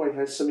interesting. Holloway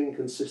has some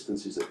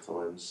inconsistencies at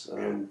times.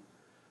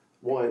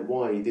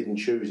 Why he didn't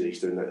choose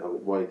Easter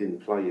and why he didn't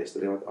play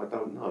yesterday, I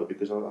don't know,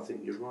 because I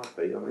think you're right,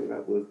 Pete. I think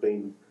that would have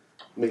been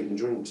meat and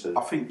drink to.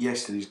 I think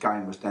yesterday's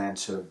game was down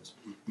to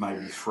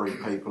maybe 3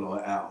 people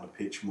out on the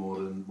pitch more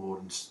than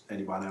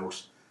anyone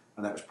else,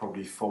 and that was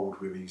probably Ford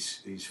with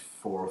his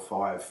 4 or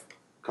 5.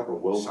 Couple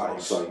of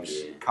world-class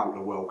saves. Couple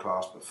of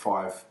world-class, but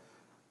 5,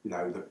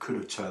 that could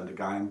have turned the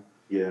game.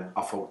 Yeah.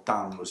 I thought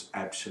Dunn was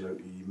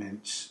absolutely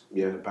immense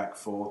in the back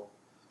 4.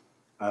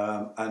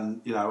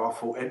 And I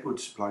thought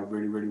Edwards played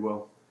really, really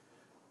well.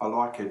 I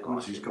like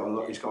Edwards. He's got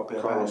a bit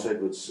of Carlos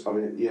Edwards. He's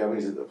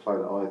a player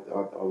that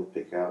I would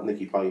pick out.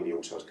 Nicky Bailey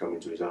also has come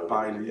into his own.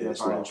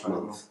 Last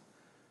month.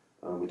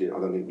 I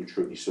don't think we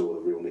truly saw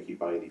the real Nicky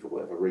Bailey for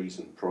whatever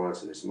reason prior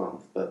to this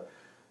month, but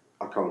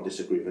I can't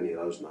disagree with any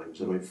of those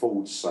names. I mean,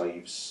 Ford's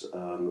saves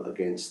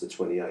against the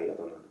 28. I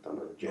don't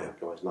know the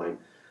guy's name.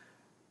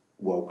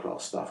 World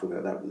class stuff.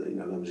 That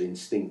was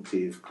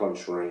instinctive,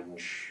 close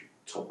range,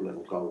 top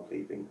level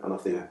goalkeeping, and I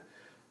think.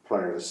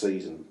 Player of the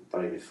season,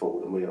 David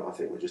Ford, and I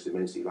think we're just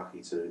immensely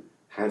lucky to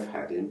have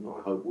had him.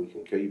 I hope we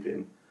can keep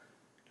him,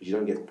 because you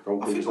don't get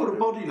goalkeepers. I think all the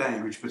body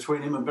language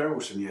between him and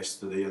Berylson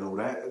yesterday and all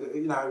that,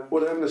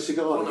 Well, they're having a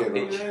cigar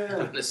together,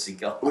 having a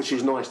cigar, which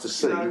is nice to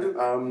see.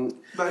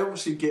 They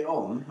obviously get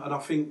on, and I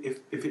think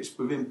if it's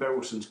within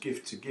Berylson's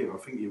gift to give, I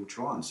think he'll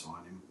try and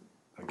sign him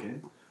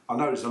again. I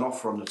know there's an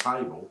offer on the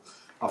table.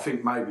 I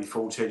think maybe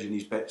Ford's hedging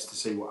his bets to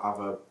see what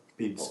other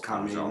bids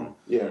come in.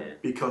 Yeah.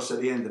 Because at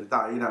the end of the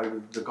day,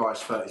 the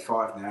guy's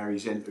 35 now,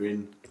 he's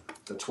entering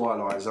the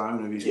twilight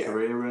zone of his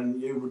career,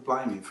 and you would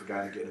blame him for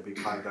going and getting a big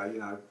payday,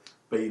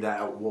 be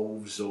that at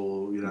Wolves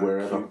or,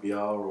 wherever.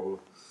 QPR or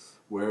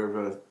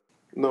wherever.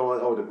 No,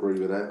 I would agree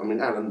with that. I mean,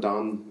 Alan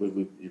Dunn,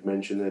 you've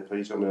mentioned there,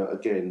 Peter. I mean,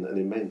 again, an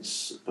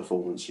immense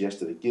performance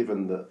yesterday,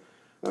 given that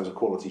there was a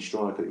quality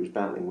striker that he was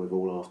battling with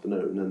all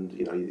afternoon, and,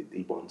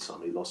 he won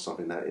some, he lost some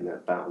in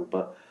that battle,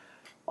 but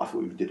I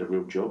thought he did a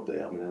real job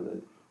there. I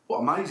mean, what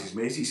amazes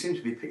me is he seems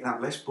to be picking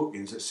up less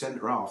bookings at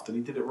centre half than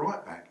he did at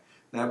right back.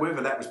 Now,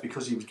 whether that was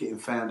because he was getting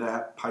found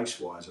out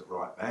pace-wise at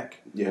right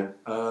back,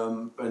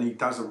 and he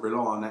doesn't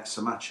rely on that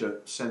so much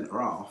at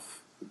centre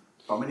half.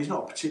 I mean, he's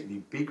not a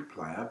particularly big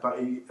player, but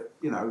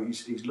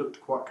he's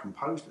looked quite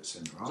composed at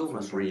centre half. He's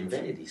almost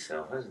reinvented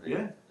himself, hasn't he?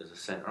 Yeah, as a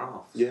centre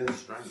half. Yeah,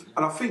 strange.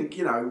 And I think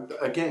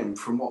again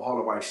from what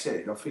Holloway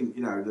said, I think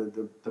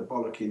the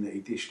bollocking that he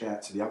dished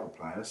out to the other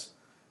players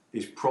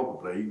is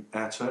probably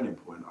our turning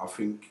point. I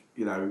think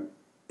he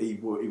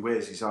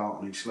wears his heart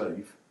on his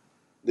sleeve.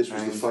 This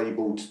was the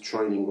fabled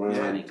training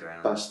ground.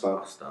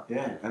 Basta.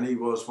 Yeah, and he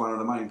was one of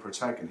the main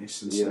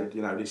protagonists and said,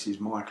 this is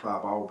my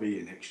club, I'll be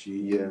here next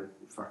year.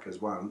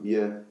 Fuckers won't.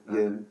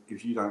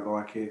 If you don't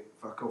like it,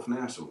 fuck off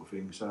now, sort of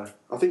thing. So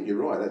I think you're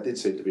right. That did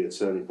seem to be a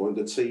turning point.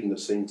 The team that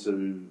seemed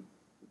to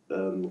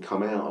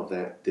come out of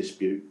that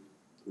dispute,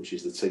 which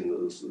is the team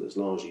that's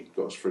largely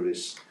got us through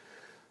this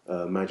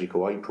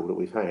magical April that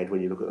we've had.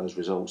 When you look at those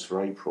results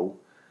for April,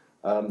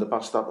 the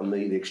bust up and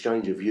the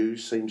exchange of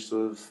views seems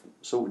to have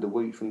sorted the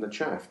wheat from the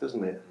chaff,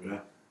 doesn't it? Yeah.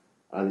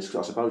 And I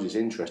suppose it's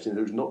interesting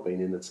who's not been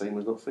in the team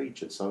has not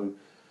featured. So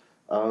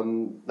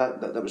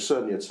that was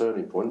certainly a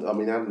turning point. I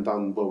mean, Alan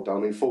Dunn, well done. I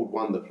mean, Ford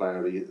won the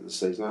player of the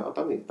season. I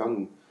don't think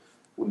Dunn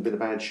wouldn't have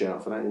been a bad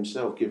shout for that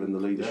himself, given the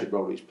leadership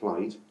role he's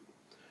played.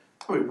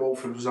 I mean,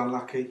 Walford was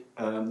unlucky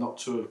not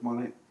to have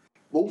won it.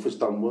 Walford's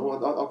done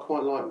well. I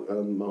quite like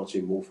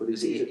Martin Walford.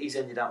 He's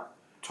ended up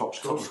top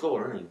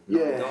scorer, isn't he?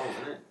 Yeah. Goals,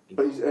 isn't it?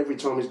 But every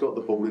time he's got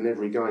the ball in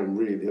every game,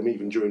 really. I mean,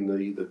 even during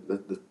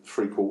the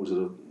 3/4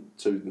 of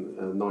the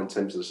 9/10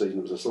 of the season,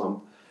 it was a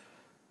slump.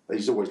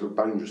 He's always looked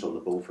dangerous on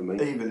the ball for me.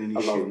 Even in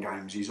his shit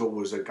games, he's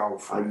always a goal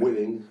threat. And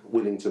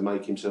willing to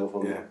make himself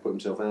put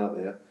himself out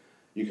there.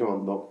 You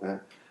can't knock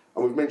that.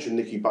 And we've mentioned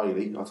Nicky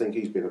Bailey. I think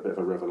he's been a bit of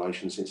a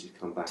revelation since he's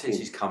come back.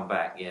 He's come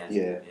back,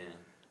 yeah.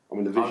 I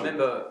mean, I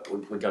remember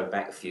we go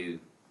back a few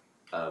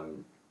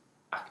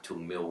back to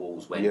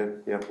Millwall's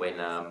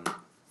when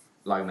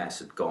Lomas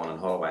had gone and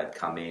Holloway had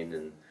come in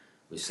and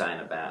was saying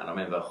about. And I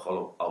remember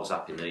I was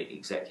up in the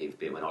executive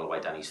bit when Holloway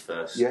done his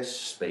first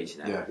speech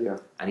now.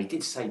 And he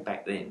did say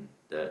back then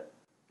that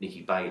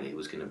Nicky Bailey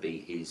was going to be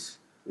his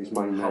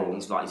main man.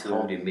 He's like his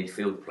holding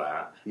midfield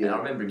player. And I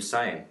remember him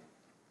saying,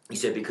 he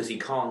said, because he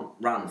can't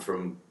run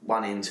from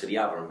one end to the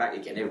other and back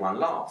again. Everyone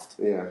laughed.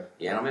 Yeah.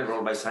 And I remember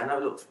always saying, no,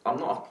 look, I'm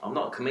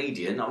not a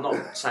comedian. I'm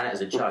not saying it as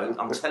a joke.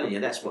 I'm telling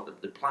you, that's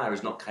what the player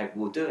is not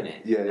capable of doing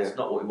it. That's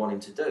not what we want him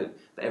to do.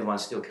 But everyone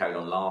still carried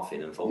on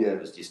laughing and thought it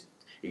was just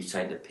he was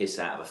taking the piss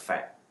out of a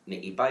fat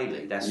Nicky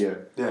Bailey. That's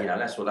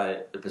that's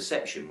what the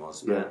perception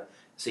was. But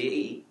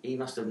see, he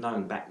must have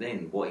known back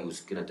then what he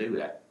was going to do with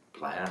that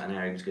player and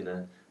how he was going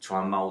to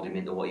try and mould him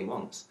into what he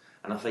wants.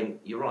 And I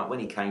think you're right. When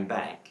he came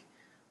back.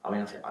 I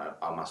mean, I think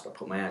I must have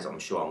put my hands up. I'm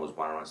sure I was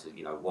wondering, I said,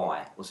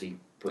 why? What's he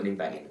putting him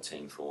back in the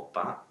team for?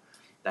 But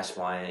that's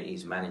why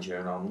he's a manager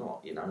and I'm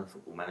not, a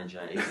football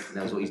manager. He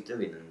knows what he's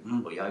doing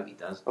and what you hope he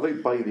does. I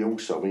think Bailey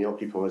also, he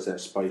occupies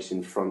that space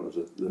in front of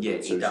the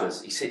he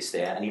does. He sits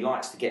there and he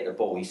likes to get the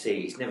ball. You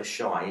see, he's never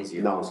shy, is he?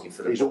 No, asking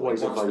for the he's ball.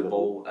 always he wants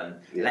available. the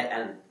ball.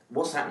 And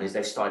what's happened is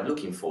they've started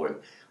looking for him.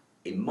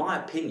 in my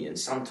opinion,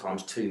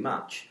 sometimes too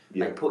much.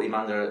 Yeah. They put him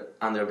under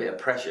a bit of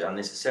pressure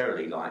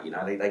unnecessarily. Like, you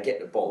know, they get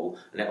the ball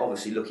and they're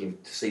obviously looking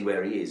to see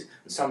where he is.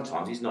 And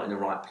sometimes he's not in the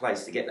right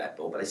place to get that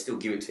ball, but they still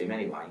give it to him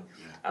anyway.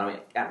 Yeah. And I mean,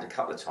 it happened a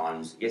couple of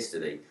times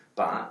yesterday,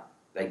 but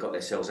they got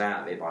themselves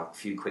out of it by a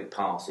few quick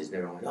passes. And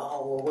they're like,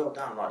 oh, well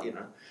done, like, you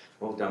know,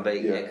 well done. But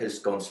it could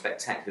have gone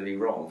spectacularly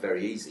wrong,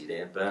 very easy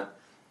there. But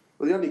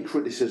well, the only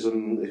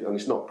criticism, and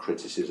it's not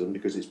criticism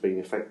because it's been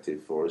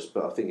effective for us,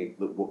 but I think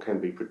what can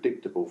be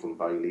predictable from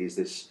Bailey is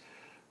this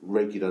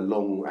regular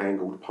long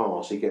angled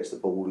pass. He gets the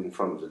ball in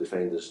front of the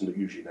defenders,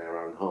 usually in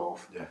our own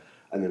half,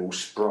 and then we'll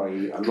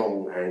spray a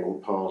long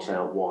angled pass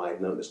out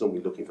wide. Now, it's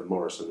normally looking for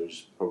Morrison,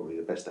 who's probably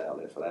the best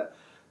outlet for that.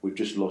 We've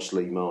just lost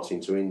Lee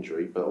Martin to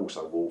injury, but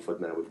also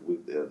Walford now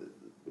we've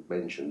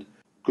mentioned.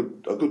 A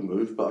good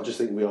move, but I just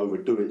think we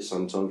overdo it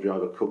sometimes. We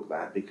overcook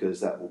that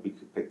because that will be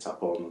picked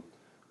up on.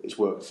 It's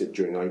worked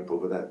during April,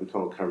 but that we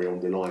can't carry on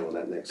relying on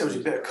that next There was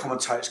season. a bit of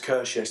commentator's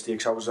curse yesterday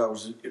because I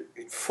was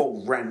in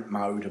full rant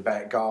mode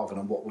about Garvin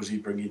and what was he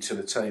bringing to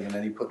the team, and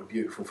then he put the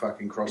beautiful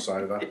fucking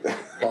crossover,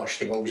 bosh,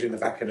 the ball's in the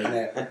back of the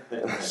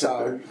net.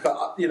 So,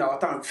 but you know, I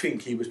don't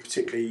think he was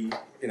particularly,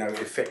 you know,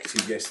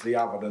 effective yesterday,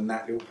 other than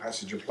that little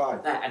passage of play.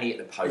 That, and he hit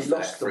the post for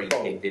that free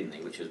kick, didn't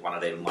he? Which was one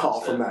of them.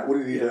 Apart from that, what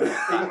did he do?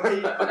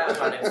 But that was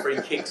one of them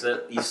free kicks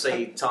that you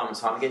see time and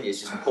time again.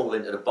 It's just pulled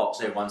into the box,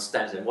 and everyone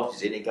stands there and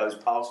watches it, and it goes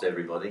past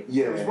everybody.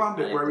 Yeah, there was one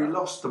bit where he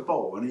lost the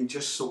ball and he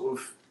just sort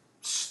of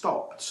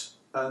stopped,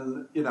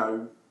 and you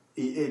know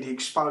he'd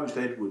exposed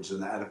Edwards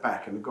and that at the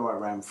back, and the guy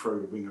ran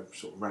through, the winger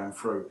sort of ran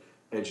through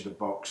edge of the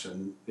box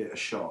and hit a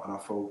shot, and I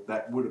thought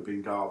that would have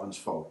been Garvin's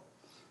fault,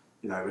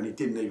 you know, and he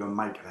didn't even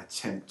make an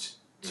attempt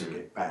to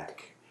get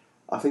back.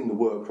 I think the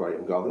work rate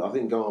on Garvin, I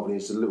think Garvin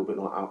is a little bit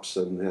like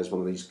Upson, has one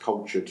of these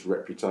cultured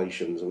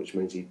reputations, which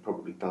means he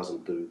probably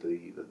doesn't do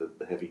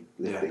the heavy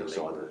lifting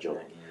side of the job.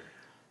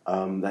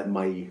 That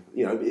may,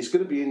 you know, it's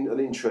going to be an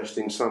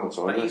interesting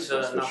summertime. But he's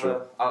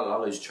another.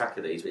 I'll lose track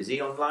of these. Is he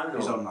on loan?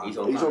 He's on loan. He's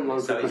on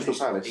loan for Crystal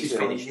Palace. He's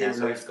finished now,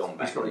 so he's gone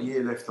back. He's got a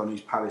year left on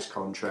his Palace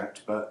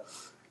contract, but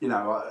you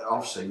know,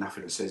 I've seen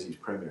nothing that says he's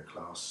Premier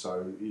class.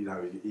 So you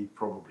know, he'd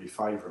probably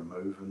favour a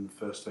move and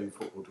first team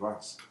football to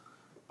us.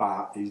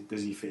 But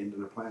does he fit into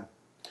the plan?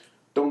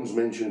 Don's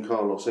mentioned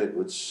Carlos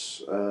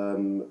Edwards.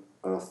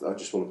 I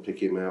just want to pick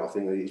him out. I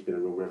think he's been a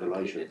real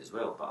revelation as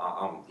well. But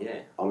I'm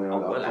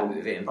well happy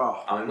with him.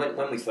 I mean,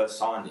 when we first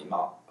signed him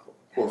up,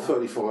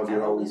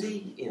 35-year-old. Is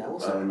he? You know,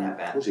 what's that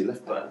about? Was he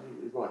left back?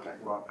 Right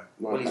back.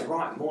 Well, he's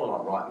more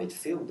like right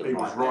midfield than he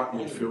was right back,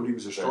 midfield. He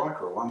was a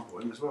striker at one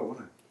point as well,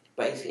 wasn't he?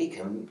 But he's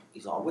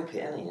like a whip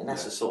it, isn't he? And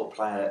that's the sort of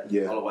player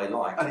that Holloway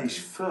likes. And his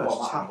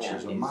first touch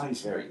is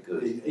amazing. Very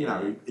good. You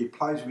know, he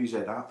plays with his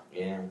head up.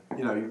 Yeah.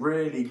 You know,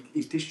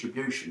 his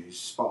distribution is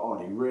spot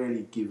on. He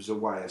rarely gives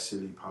away a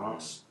silly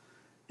pass.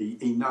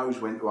 He knows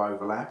when to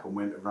overlap and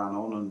when to run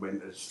on and when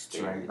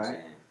to hang back.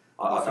 Yeah.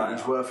 I think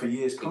he's worth a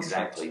year's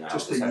contract. Exactly. No,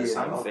 just a year.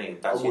 Same thing.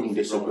 I wouldn't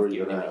disagree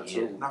with that at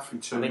all. Nothing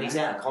too. I mean, he's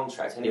out of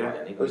contract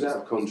anyway. He's out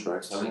of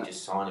contract. So we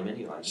just sign him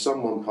anyway.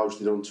 Someone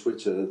posted on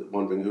Twitter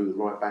wondering who the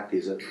right back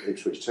is at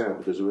Ipswich Town,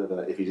 because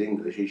if he's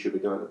English, he should be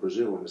going to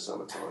Brazil in the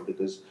summertime,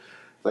 because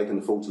if they can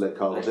afford to let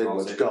Carlos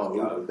Edwards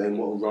go, then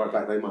what right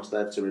back they must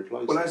have to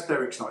replace him. Well, as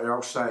Derek's not here,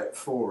 I'll say it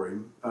for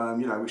him.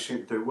 You know, we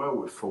seem to do well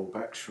with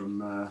fullbacks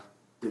from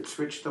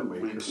Ipswich, don't we?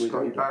 Because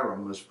Scotty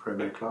Barron was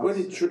Premier class. Where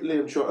did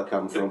Liam Trotter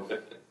come from?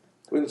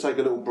 We're going to take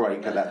a little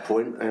break at that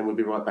point, and we'll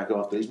be right back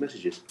after these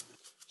messages.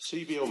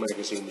 CBL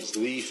Magazine is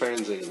the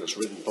fanzine that's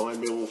written by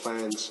Millwall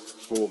fans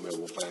for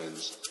Millwall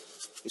fans.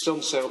 It's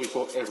on sale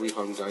before every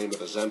home game at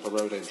the Zampa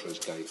Road entrance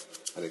gate,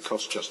 and it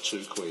costs just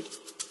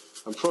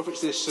 £2. And profits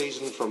this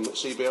season from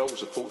CBL will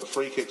support the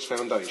Free Kicks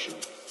Foundation.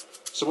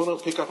 So why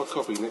not pick up a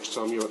copy next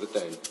time you're at the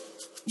Den?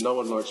 No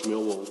one likes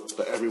Millwall,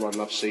 but everyone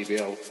loves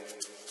CBL.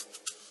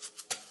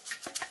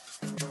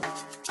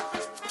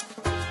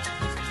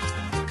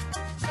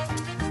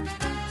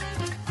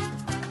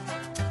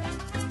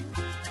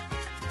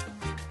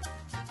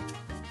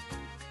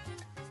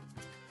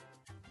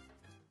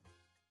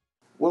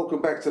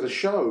 Welcome back to the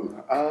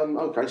show.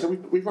 Okay, so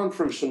we've run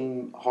through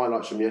some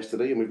highlights from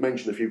yesterday, and we've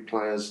mentioned a few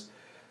players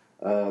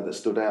that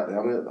stood out there.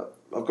 I mean,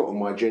 I've got on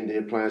my agenda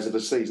here players of the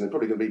season. They're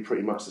probably going to be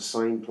pretty much the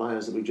same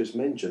players that we just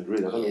mentioned,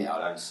 really. I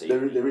don't see.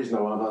 There is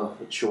no other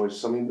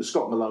choice. I mean,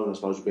 Scott Malone, I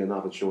suppose, would be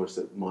another choice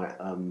that might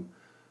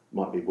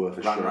be worth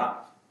a shot.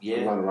 Runner-up,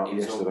 yeah. Runner-up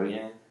yesterday.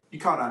 Yeah. You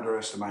can't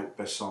underestimate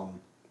Besson.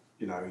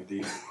 You know,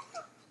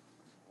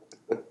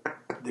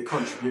 the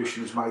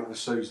contributions made the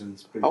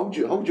season's been... Hold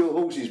your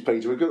horses,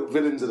 Peter. We've got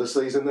villains of the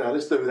season now.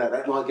 Let's do that.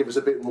 That might give us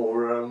a bit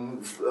more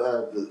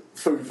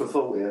food for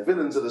thought here.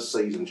 Villains of the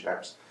season,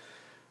 chaps.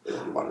 There's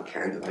only one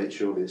candidate,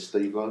 surely. It's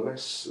Steve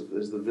Lomas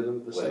as the villain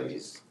of the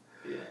season.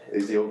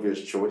 He's the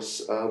obvious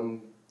choice. I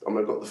mean,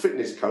 I've got the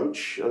fitness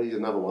coach. He's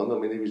another one. I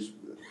mean, he was...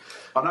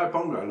 I know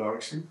Bongo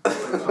likes him.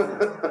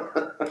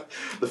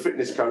 The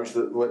fitness coach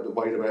that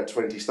weighed about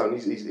 20 stone,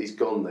 he's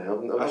gone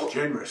now. That's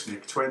generous,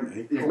 Nick,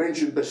 20. You've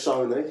mentioned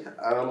Bessone.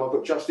 I've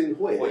got Justin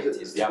Hoyt. Hoyt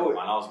is the other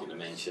one I was going to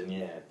mention,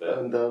 yeah. But...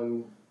 And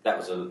That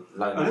was a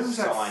low. And who was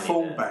that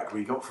fullback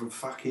we got from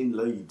fucking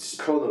Leeds?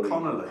 Paul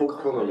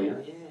Connolly.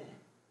 Yeah.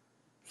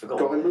 Guy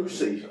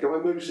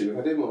Moosey. We've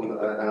had him on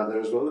out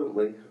there as well, haven't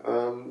we?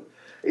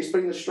 It's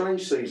been a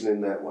strange season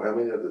in that way. I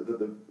mean,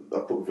 I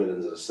put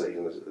villains of the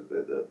season.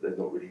 They're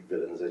not really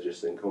villains. They're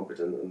just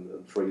incompetent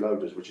and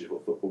freeloaders, which is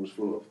what football's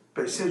full of.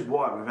 But it says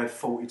why we've had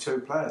 42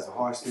 players, the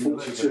highest in the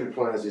league. 42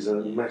 players is a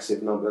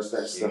massive number.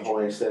 That's the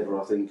highest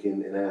ever, I think,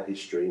 in our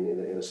history in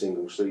a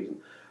single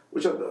season.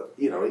 Which,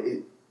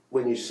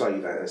 when you say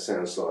that, it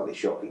sounds slightly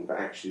shocking, but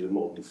actually the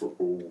modern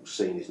football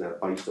scene is now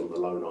based on the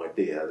loan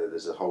idea that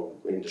there's a whole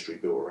industry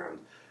built around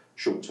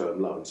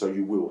short-term loans, so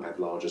you will have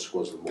larger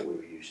squads than what we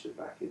were used to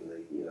back in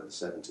the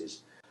 70s.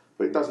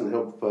 But it doesn't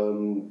help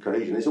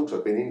cohesion. It's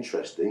also been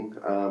interesting,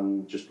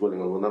 just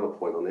dwelling on another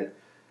point on it,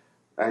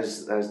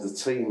 as the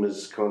team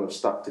has kind of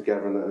stuck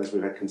together and as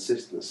we've had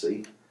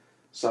consistency,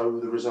 so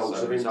the results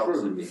have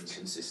improved. Have been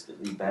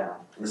consistently better.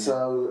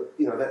 So,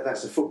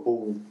 that's a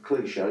football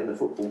cliche and a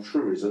football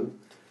truism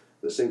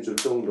that seems to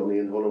have dawned on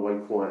Ian Holloway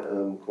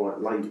quite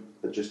late,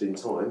 but just in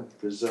time,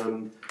 because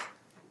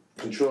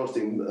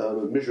contrasting a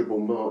miserable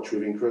March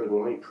with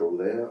incredible April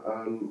there,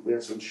 we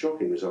had some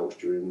shocking results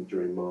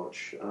during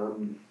March,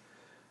 and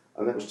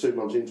that was 2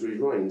 months into his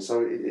reign.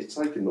 So it's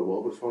taken a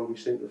while, but finally we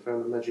seem to have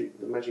found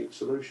the magic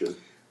solution.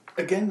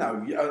 Again,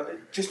 though,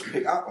 just to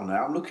pick up on that,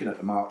 I'm looking at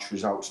the March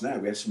results now.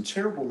 We had some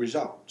terrible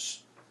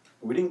results.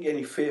 We didn't get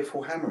any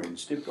fearful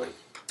hammerings, did we?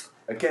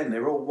 Again,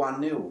 they're all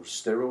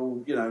 1-0s. They're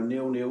all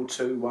 0-0,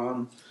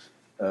 2-1,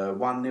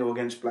 1-0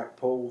 against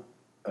Blackpool.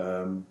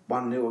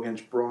 1-0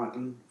 against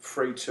Brighton,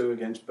 3-2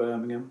 against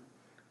Birmingham.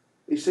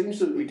 It seems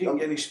that we didn't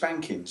get any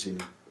spankings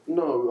in.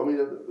 No, I mean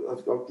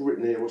I've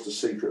written here what's the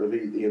secret of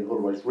Ian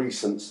Holloway's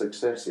recent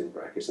success in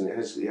brackets, and it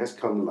has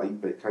come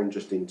late, but it came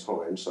just in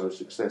time. So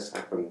success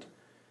happened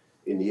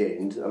in the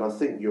end, and I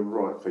think you're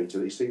right,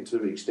 Peter. He seemed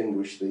to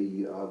extinguish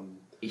the.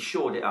 He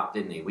shored it up,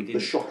 didn't he? We did the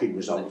shocking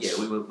results.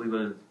 Yeah, we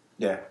were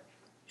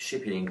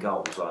shipping in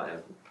goals like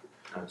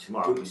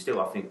tomorrow. We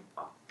still, I think,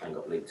 I ain't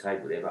got the league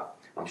table there, but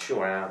I'm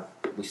sure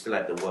we still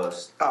had the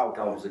worst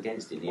goals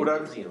against in the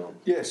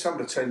end. Some of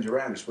the teams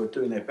around us were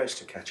doing their best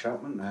to catch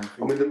up, weren't they?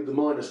 I mean, the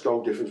minus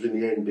goal difference in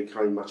the end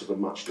became much of a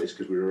muchness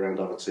because we were around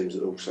other teams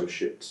that also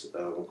shipped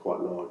quite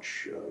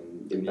large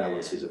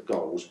imbalances of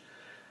goals.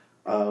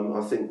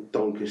 I think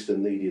Doncaster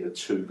needed a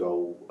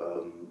 2-goal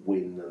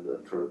win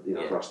and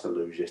for us to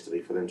lose yesterday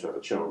for them to have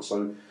a chance.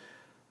 So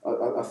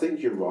I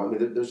think you're right. I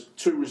mean, there's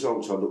 2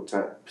 results I looked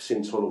at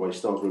since Holloway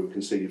started where we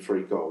conceded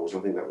 3 goals. I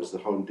think that was the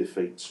home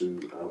defeat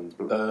to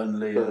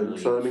Burnley.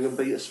 Birmingham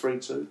beat us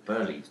 3-2.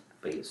 Burnley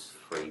beat us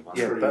 3-1.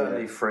 Yeah,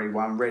 Burnley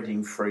 3-1,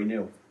 Reading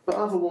 3-0. But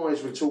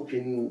otherwise, we're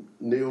talking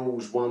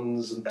nils,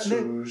 1s and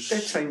 2s.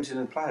 They're teams in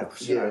the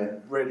playoffs. Yeah.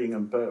 Reading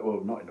and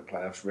not in the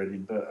playoffs,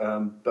 Reading,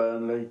 but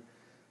Burnley.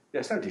 Yeah,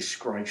 it's no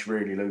disgrace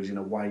really losing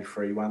away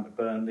 3-1 to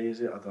Burnley,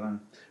 is it? I don't know.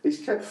 He's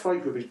kept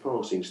faith with his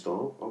passing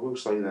style, I will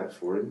say that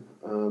for him.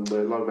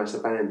 Where Lomas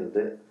abandoned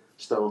it,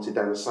 started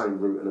down the same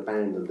route and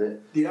abandoned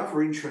it. The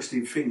other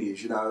interesting thing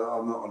is,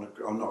 I'm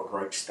not a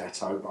great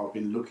stato, but I've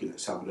been looking at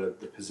some of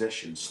the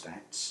possession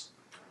stats.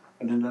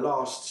 And in the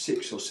last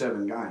 6 or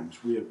 7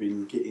 games, we have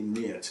been getting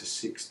near to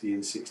 60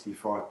 and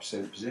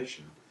 65%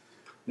 possession.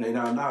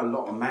 Now, I know a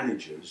lot of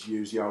managers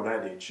use the old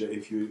adage that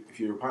if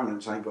your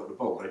opponents ain't got the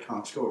ball, they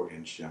can't score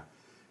against you.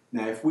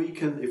 Now, if we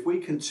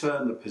can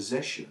turn the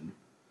possession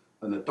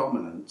and the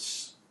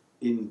dominance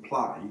in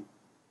play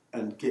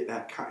and get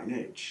that cutting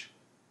edge,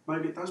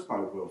 maybe it does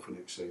bode well for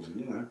next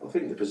season. I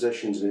think the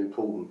possession's an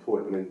important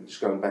point. I mean,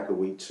 just going back a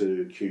week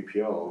to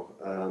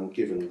QPR,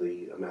 given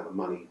the amount of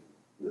money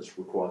that's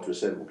required to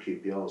assemble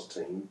QPR's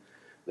team,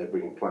 they're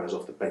bringing players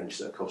off the bench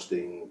that are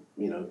costing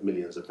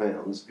millions of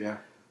pounds. Yeah.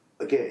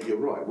 Again, you're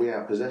right, we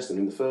outpossessed them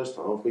in the first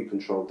half. We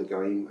controlled the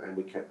game and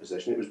we kept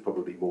possession. It was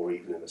probably more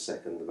even in the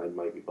second and they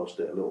maybe bossed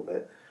it a little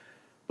bit.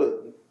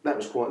 But that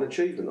was quite an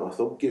achievement, I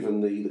thought,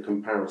 given the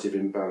comparative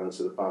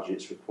imbalance of the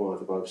budgets required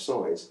for both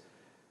sides.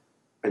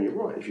 And you're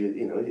right,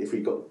 if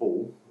we got the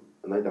ball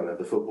and they don't have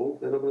the football,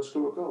 they're not going to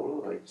score a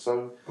goal, are they?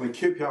 So, I mean,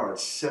 QPR had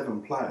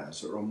 7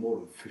 players that are on more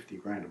than 50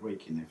 grand a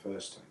week in their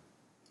first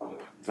team.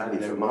 Value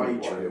for their money.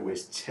 Wage bill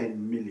was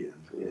 10 million,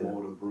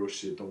 more than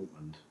Borussia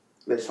Dortmund.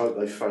 Let's hope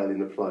they fail in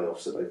the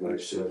playoffs that they've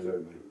managed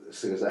to. As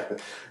soon as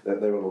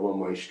they're on a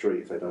one-way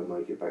street if they don't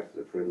make it back to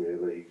the Premier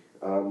League.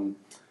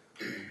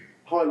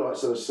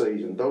 Highlights of the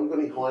season. Don't got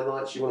any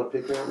highlights you want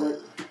to pick out, mate?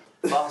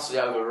 Vastly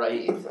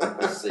overrated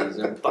this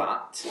season,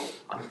 but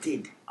I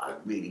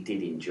really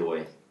did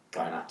enjoy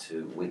going up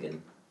to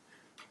Wigan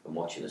and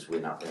watching us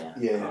win up there.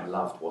 Yeah. I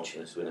loved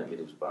watching us win at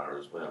Middlesbrough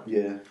as well.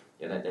 Yeah.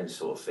 Them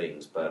sort of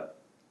things. But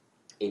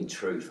in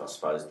truth, I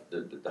suppose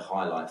the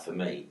highlight for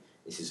me,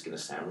 this is going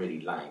to sound really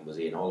lame, was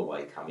Ian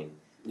Holloway coming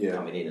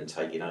in and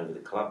taking over the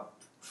club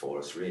for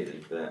us,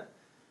 really. But,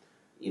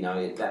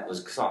 that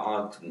was because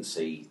I couldn't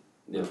see,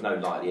 there was no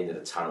light at the end of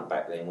the tunnel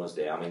back then, was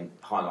there? I mean,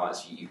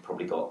 highlights you've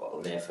probably got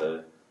on there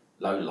for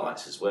low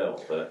lights as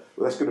well. But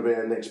that's going to be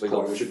our next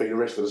point, which should be the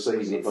rest of the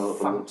season. We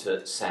thumped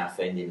at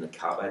Southend in the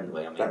cup, hadn't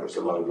we? I mean, that was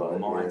a low light.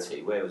 Mighty.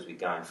 Yeah. Where was we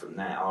going from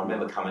that? I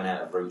remember coming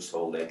out of Roots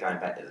Hall there, going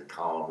back to the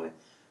car, and went,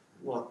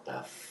 what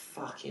the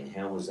fucking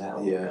hell was that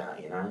all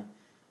about? You know,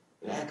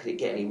 how could it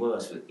get any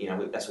worse? You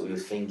know, that's what we were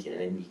thinking,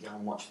 and then you go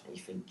and watch it, and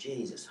you think,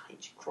 Jesus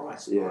H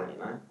Christ, right, you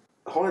know.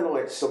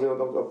 Highlights. I mean,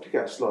 I'll pick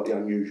out a slightly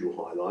unusual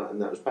highlight, and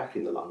that was back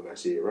in the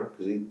Lomas era,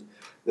 because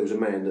there was a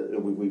man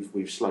that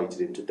we've slated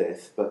him to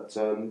death. But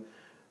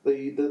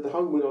the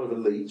home win over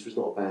Leeds was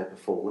not a bad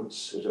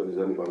performance. It was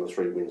only one of the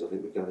 3 wins I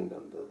think we gained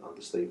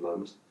under Steve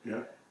Lomas.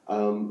 Yeah.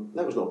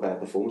 That was not a bad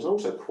performance. I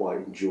also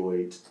quite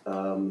enjoyed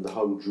the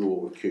home draw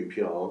with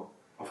QPR.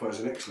 I thought it was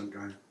an excellent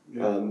game.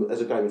 Yeah. As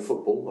a game of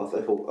football,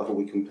 I thought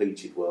we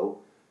competed well.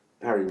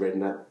 Harry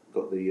Redknapp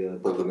got the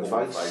ball in the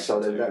face, so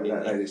that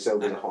in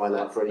itself was a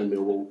highlight for any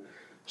Millwall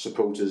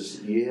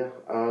supporters' year.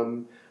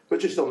 But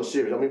just on the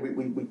serious, I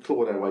mean, we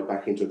clawed our way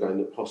back into a game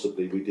that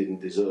possibly we didn't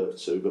deserve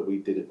to, but we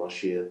did it by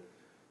sheer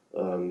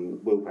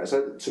willpower.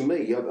 So to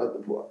me,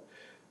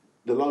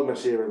 the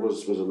Lomas era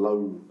was a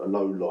low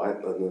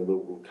light, and then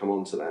we'll come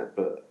on to that.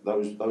 But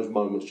those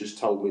moments just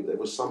told me there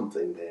was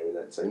something there in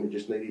that team. It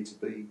just needed to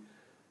be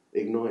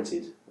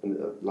ignited, and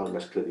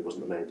Lomas clearly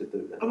wasn't the man to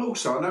do that. And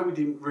also, I know we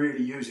didn't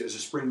really use it as a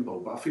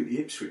springboard, but I think the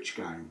Ipswich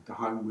game, the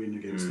home win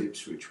against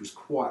Ipswich, was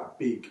quite a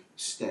big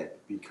step,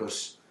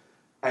 because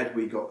had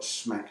we got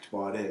smacked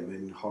by them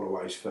in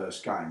Holloway's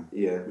first game,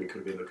 we could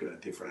have been looking at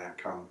a different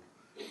outcome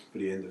for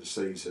the end of the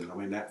season. I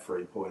mean, that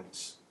 3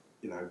 points,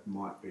 you know,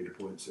 might be the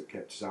points that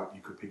kept us up.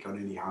 You could pick on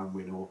any home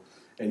win or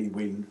any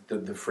win,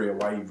 the 3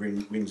 away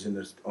wins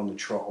on the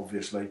trot,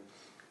 obviously.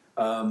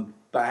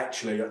 But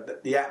actually,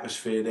 the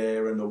atmosphere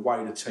there and the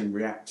way the team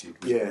reacted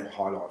was a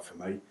highlight for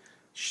me.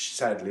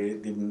 Sadly,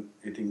 it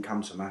didn't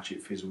come to much.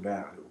 It fizzled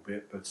out a little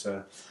bit.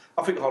 But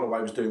I think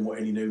Holloway was doing what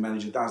any new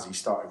manager does. He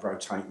started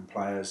rotating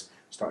players,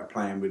 started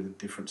playing with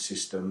different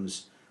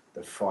systems,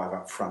 the 5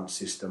 up front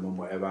system and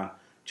whatever,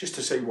 just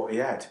to see what he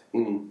had.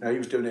 Now, he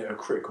was doing it at a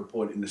critical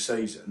point in the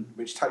season,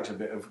 which takes a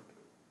bit of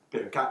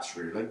guts,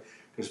 really,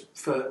 because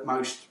for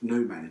most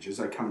new managers,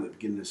 they come at the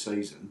beginning of the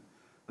season.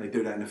 They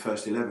do that in the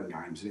first 11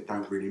 games, and it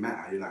don't really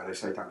matter. You know, they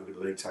say don't look at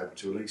the league table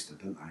till Easter,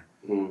 don't they?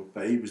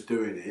 But he was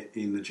doing it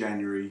in the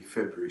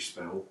January-February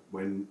spell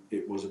when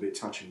it was a bit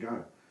touch and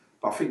go.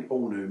 But I think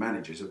all new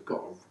managers have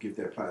got to give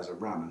their players a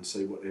run and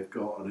see what they've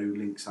got and who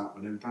links up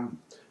and who don't.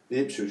 The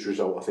Ipswich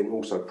result, I think,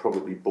 also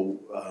probably bought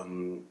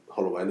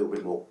Holloway a little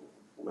bit more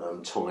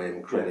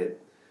time,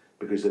 credit,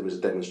 because there was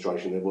a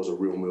demonstration, there was a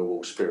real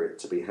Millwall spirit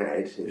to be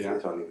had,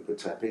 if only we could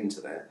tap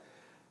into that.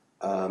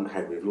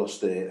 Had we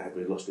lost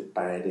it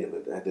badly,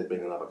 had there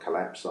been another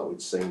collapse like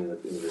we'd seen in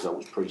the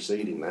results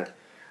preceding that,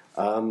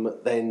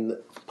 then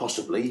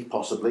possibly,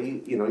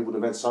 you know, he would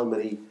have had so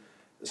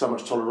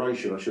much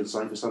toleration, I should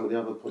say, for some of the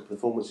other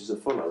performances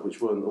that followed,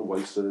 which weren't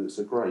always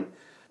so great.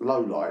 Low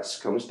lights,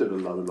 come on, let's do the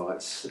low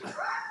lights.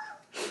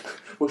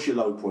 What's your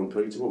low point,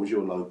 Peter? What was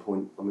your low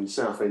point? I mean,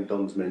 Southend,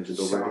 Don's mentioned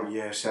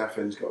already.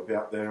 Southend's got to be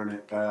up there, isn't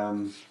it?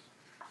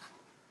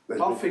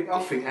 I think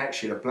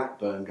actually the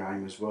Blackburn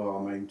game as well.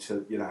 I mean,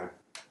 it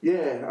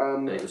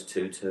was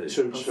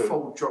 2-2.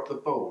 Ford dropped the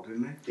ball,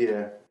 didn't he?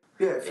 Yeah.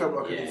 Yeah, it felt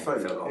like a defeat. It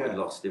felt like we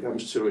lost, didn't we?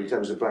 That was 2-2. That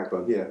was a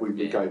Blackburn. Yeah, we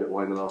gave it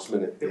away in the last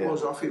minute. It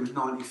was. I think it was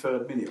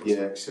 93rd minute or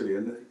something silly.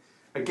 And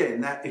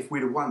again, that if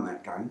we'd have won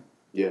that game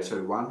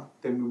 2-1,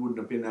 then we wouldn't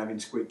have been having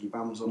squeaky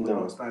bums on the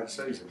last day of the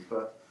season.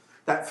 But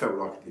that felt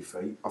like a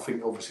defeat. I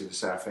think obviously the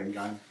Southend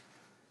game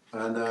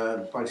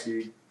and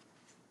basically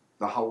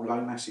the whole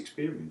Lomas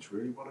experience.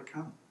 Really, what a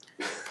cunt.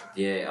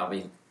 Yeah, I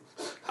mean,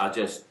 I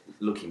just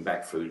looking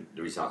back through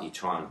the result, you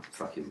try and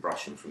fucking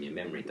brush them from your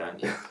memory,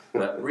 don't you?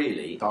 But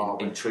really,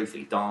 in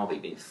truthfully, Derby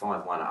being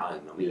 5-1 at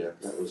home. I mean,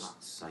 that was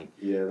insane.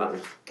 Yeah,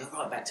 but go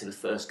right back to the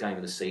first game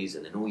of the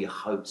season, and all your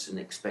hopes and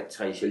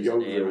expectations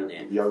are there and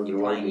there. You're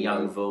playing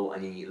Yeovil,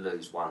 and you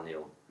lose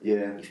 1-0. Yeah,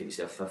 you think to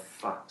yourself, for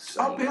fuck's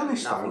sake, I'll be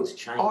honest though,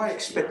 changed, I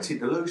expected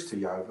to lose to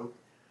Yeovil.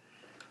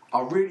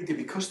 I really did,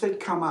 because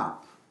they'd come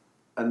up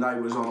and they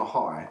was on a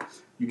high.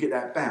 You get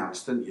that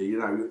bounce, don't you? You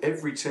know,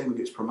 every team that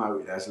gets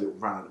promoted has a little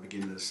run at the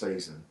beginning of the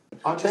season.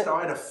 I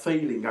had a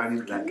feeling going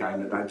into that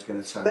game that they was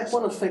going to turn. That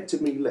one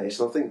affected me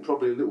less. I think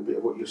probably a little bit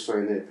of what you're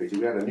saying there, Peter.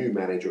 We had a new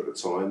manager at the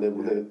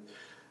time.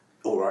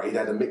 All right, he'd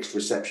had a mixed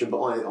reception,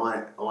 but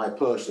I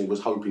personally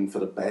was hoping for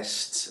the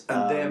best.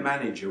 And their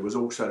manager was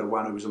also the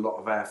one who was a lot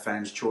of our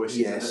fans' choices.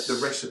 Yes.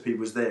 The recipe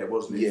was there,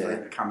 wasn't it, for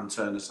him to come and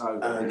turn us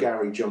over.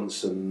 Gary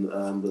Johnson,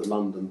 the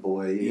London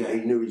boy,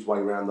 he knew his way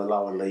around the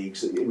lower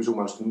leagues. It was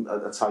almost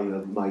a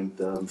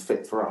tailor-made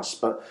fit for us.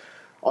 But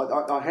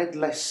I had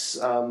less,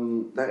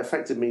 that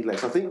affected me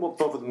less. I think what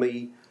bothered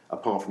me,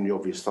 apart from the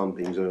obvious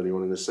thumpings early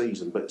on in the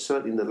season, but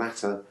certainly in the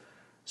latter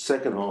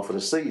second half of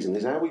the season,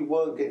 is how we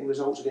weren't getting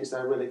results against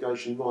our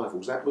relegation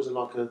rivals. That was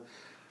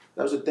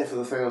a death of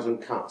a thousand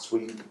cuts.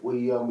 We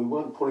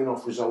weren't pulling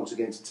off results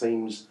against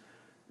teams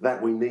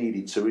that we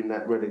needed to in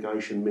that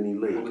relegation mini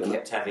league. Well, we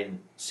kept having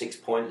 6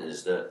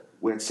 pointers that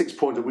we had 6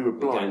 pointers. We were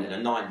blind.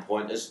 And 9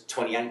 pointers,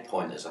 28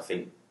 pointers. I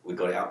think we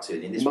got it up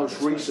to. In this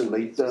most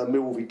recently,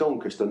 Millwall v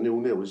Doncaster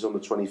 0-0 is on the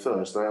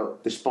 21st. Now,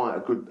 despite a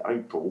good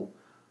April,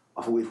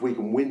 I thought if we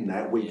can win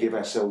that, we give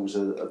ourselves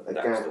a that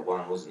gap. was the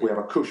one, wasn't it? We have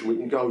a cushion. We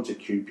can go to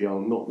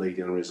QPR not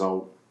needing a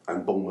result,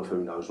 and Bournemouth,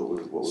 who knows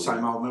what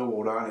Same old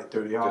Millwall, don't it?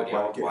 Do the hard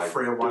way, get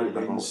 3 away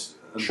wins.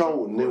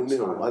 Charlton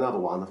 0-0, another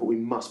one. I thought we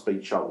must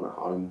beat Charlton at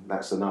home.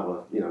 That's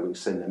another. We can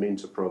send them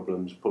into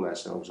problems, pull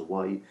ourselves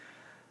away,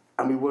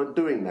 and we weren't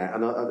doing that.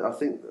 And I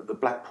think the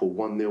Blackpool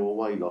 1-0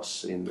 away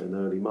loss in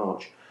early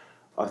March.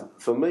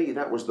 For me,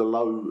 that was the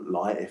low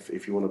light,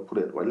 if you want to put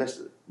it that way.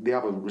 The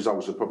other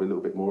results are probably a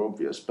little bit more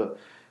obvious, but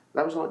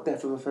that was like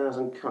death of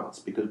 1,000 cuts,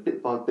 because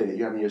bit by bit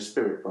you're having your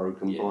spirit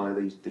broken by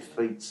these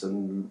defeats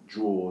and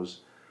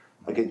draws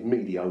against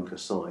mediocre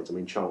sides. I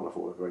mean, Charlton, I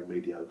thought, were a very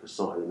mediocre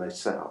side, and they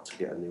set up to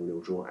get a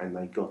 0-0 draw, and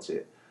they got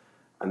it.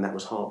 And that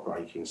was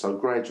heartbreaking. So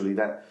gradually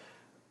that,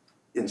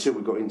 until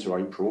we got into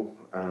April,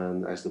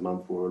 and as the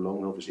month wore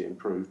along, obviously it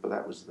improved, but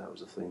that was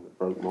the thing that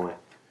broke my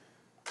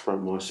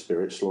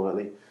spirit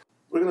slightly.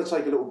 We're going to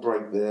take a little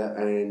break there,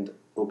 and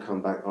we'll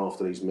come back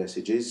after these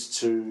messages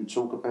to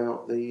talk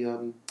about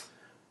the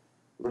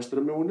rest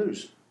of the Millwall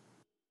news.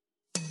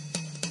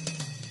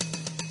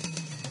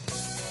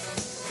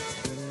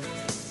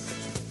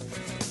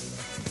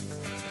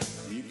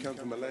 You come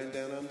from a land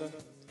down under?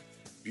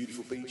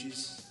 Beautiful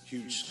beaches,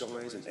 huge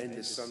skies and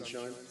endless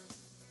sunshine?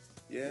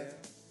 Yeah?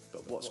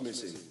 But what's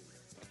missing?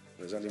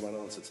 There's only one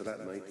answer to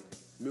that, mate.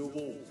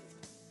 Millwall.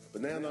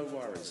 But now no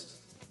worries.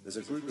 There's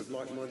a group of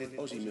like-minded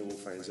Aussie Millwall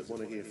fans that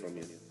want to hear from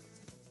you.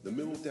 The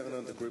Millwall Down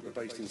Under group are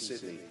based in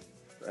Sydney,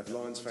 but have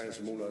Lions fans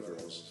from all over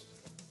Oz.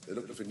 They're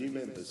looking for new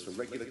members for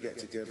regular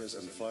get-togethers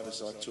and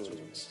five-a-side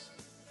tournaments,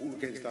 all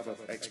against other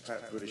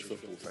expat British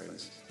football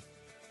fans.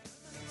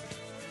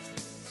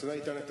 So now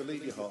you don't have to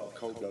leave your heart at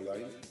Coldblow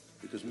Lane,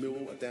 because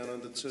Millwall are down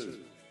under too.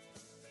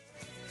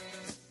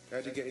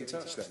 How do you get in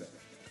touch then?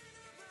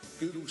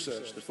 Google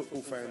search the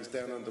Football Fans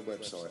Down Under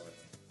website,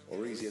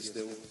 or easier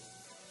still,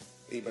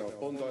 email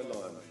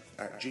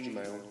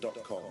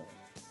bondylion@gmail.com.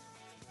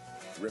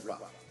 Rip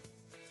up.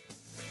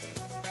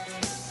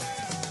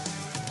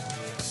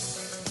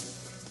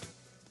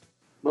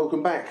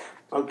 Welcome back.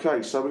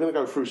 Okay, so we're going to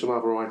go through some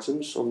other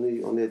items on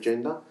the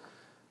agenda.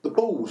 The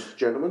Board,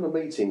 gentlemen, are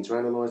meeting to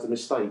analyse the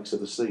mistakes of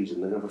the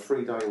season. They have a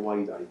 3-day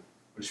away day.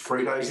 It's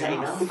 3 days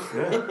enough.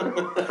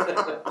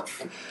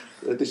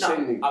 They're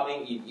descending. No, I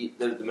mean,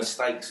 the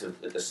mistakes of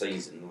the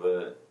season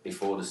were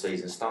before the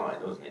season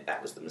started, wasn't it?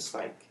 That was the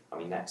mistake. I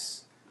mean,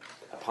 that's,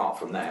 apart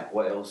from that,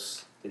 what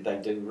else did they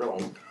do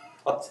wrong?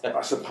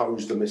 I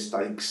suppose the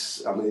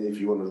mistakes, I mean, if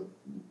you want to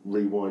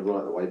rewind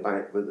right the way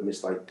back, but the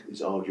mistake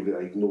is arguably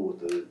they ignored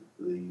the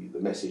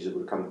message that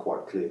would have come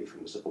quite clearly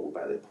from the support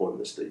about the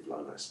appointment of Steve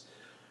Lomas.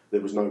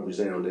 There was no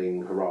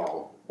resounding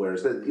hurrah,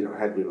 whereas,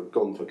 had we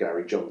gone for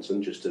Gary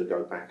Johnson, just to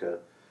go back to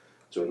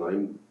a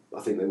name,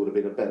 I think there would have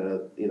been a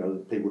better,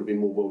 people would have been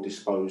more well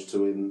disposed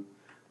to him,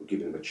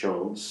 giving him a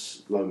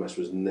chance. Lomas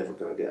was never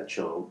going to get a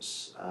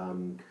chance.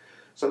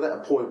 So that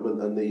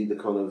appointment and the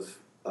kind of,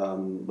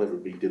 whether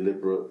it be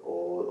deliberate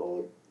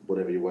or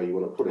whatever way you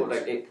want to put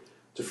it,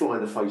 to fly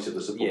in the face of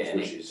the supporters'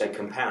 wishes. They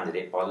compounded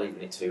it by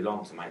leaving it too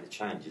long to make the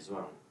change as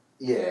well.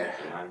 Yeah.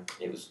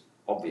 It was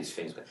obvious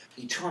things. But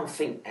you try and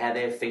think how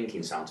they're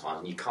thinking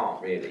sometimes, and you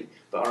can't really.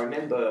 But I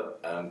remember,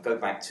 go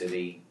back to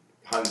the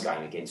home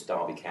game against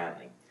Derby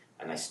County,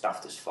 and they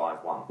stuffed us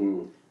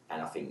 5-1.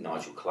 And I think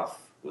Nigel Clough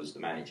was the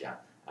manager.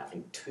 I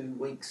think 2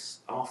 weeks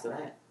after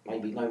that,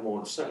 maybe no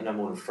more, certainly no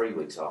more than 3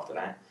 weeks after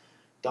that,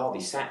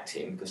 Derby sacked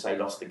him because they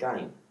lost the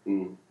game.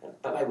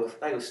 But they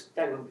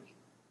were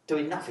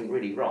doing nothing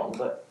really wrong,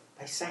 but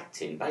they sacked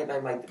him. They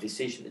made the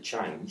decision to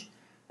change,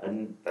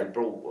 and they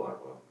brought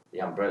the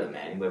umbrella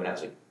man, whether that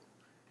was a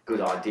good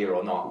idea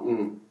or not.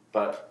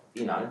 But,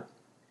 and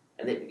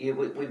we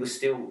were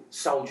still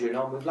soldiering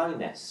on with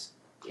Lomas.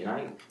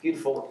 You'd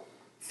thought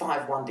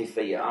 5-1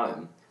 defeat at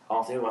home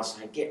after everyone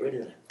saying, get rid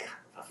of them.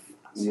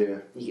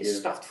 You get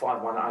stuffed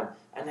 5-1 at home,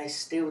 and they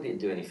still didn't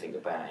do anything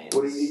about it.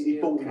 Well, he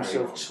bought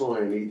himself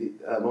time.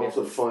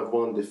 After the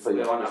 5-1 defeat, we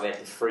had the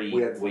 3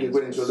 wins. We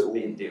went into a little.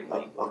 Didn't we?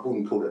 I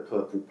wouldn't call it a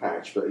purple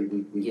patch, but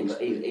even we.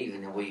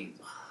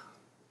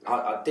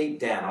 Deep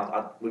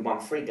down, we won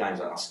 3 games,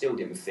 and I still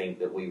didn't think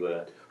that we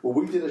were. Well,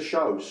 we did a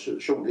show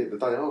shortly the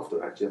day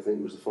after. Actually, I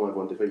think it was the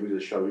 5-1 defeat. We did a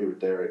show here with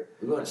Derek.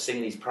 We weren't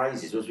singing his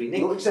praises, was we,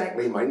 Nick? Not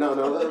exactly, mate. No.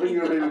 I think you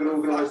were going to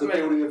organise the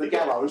building of the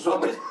gallows.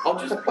 I'll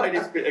just play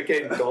this bit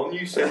again, Don.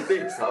 You said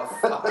this.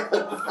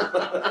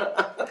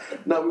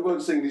 No, we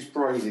weren't singing his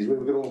praises. We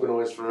were going to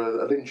organise for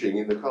a lynching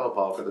in the car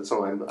park at the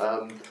time.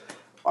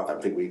 I don't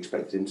think we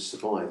expected him to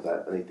survive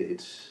that, and he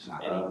did.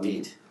 And he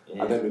did.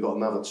 Yeah. And then we got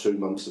another 2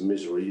 months of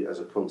misery as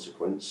a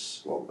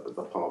consequence, well,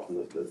 apart from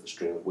the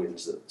string of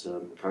wins that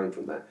came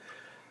from that.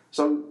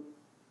 So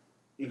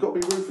you've got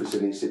to be ruthless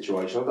in these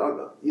situations.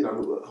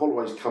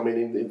 Holloway's come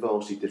in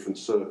vastly different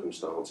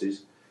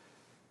circumstances.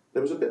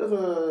 There was a bit of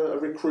a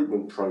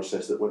recruitment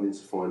process that went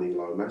into finding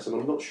Lomas, and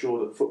I'm not sure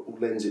that football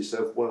lends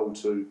itself well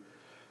to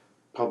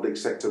public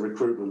sector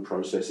recruitment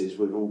processes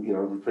with all,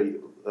 repeat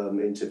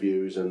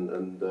interviews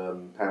and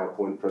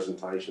PowerPoint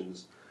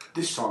presentations.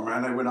 This time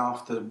around, they went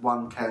after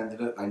one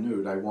candidate they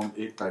knew they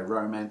wanted, they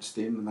romanced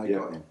him, and they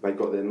got him. They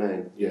got their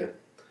man, yeah.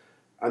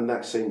 And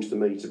that seems to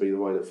me to be the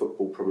way that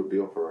football probably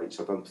operates.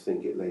 I don't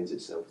think it lends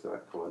itself to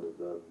that kind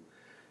of,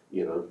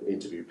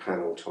 interview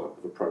panel type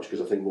of approach,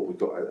 because I think what we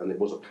got, and it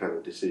was a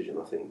panel decision,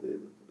 I think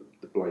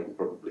the blame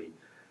probably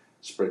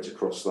spreads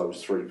across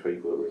those three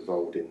people that were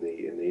involved in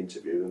the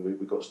interview, and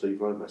we got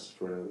Steve Lomas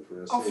for our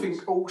I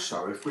think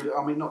also,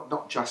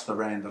 not just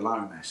around the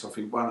Lomas. I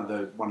think one of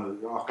the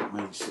I don't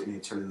mean sitting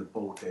here telling the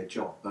board their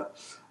job, but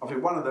I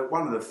think one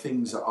of the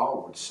things that I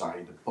would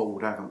say the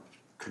board haven't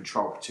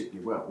controlled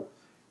particularly well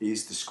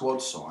is the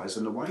squad size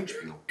and the wage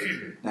bill.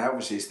 Now,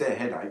 obviously, it's their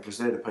headache because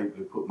they're the people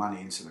who put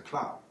money into the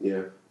club.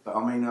 Yeah. But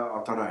I mean,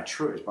 I don't know how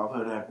true it is, but I've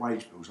heard our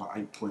wage bill's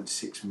like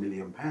 £8.6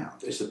 million.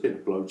 It's a bit of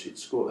a bloated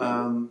squad.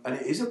 And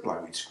it is a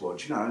bloated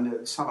squad,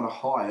 and some of the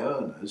high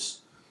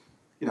earners,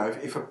 I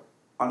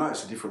know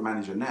it's a different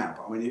manager now,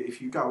 but I mean,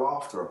 if you go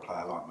after a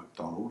player like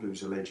McDonald,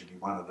 who's allegedly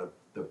one of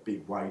the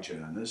big wage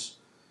earners,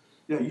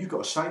 you've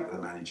got to say to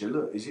the manager,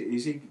 look, is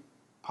he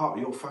part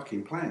of your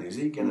fucking plan? Is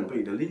he going to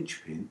be the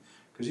linchpin?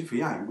 Because if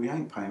he ain't, we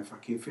ain't paying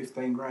fucking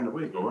 15 grand a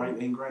week or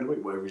 18 grand a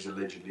week, whatever he's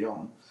allegedly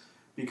on.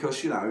 Because,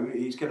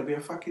 he's going to be a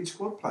fucking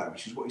squad player,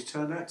 which is what he's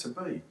turned out to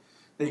be.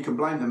 Now, you can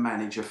blame the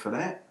manager for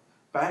that,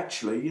 but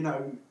actually,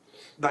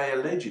 they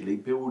allegedly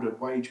build a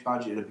wage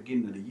budget at the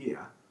beginning of the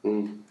year.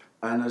 And,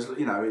 as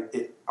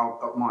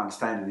my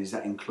understanding is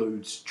that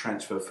includes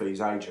transfer fees,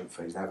 agent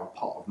fees. They have a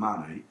pot of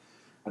money.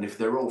 And if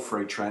they're all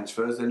free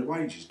transfers, then the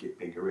wages get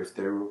bigger. If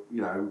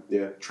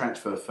they're,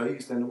 transfer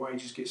fees, then the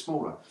wages get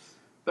smaller.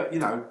 But,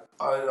 I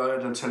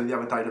heard them tell you the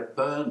other day that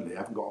Burnley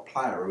haven't got a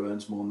player who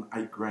earns more than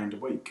 £8 grand a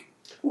week.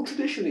 Well,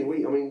 traditionally,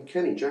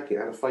 Kenny Jackett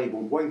had a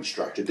fabled wage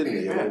structure, didn't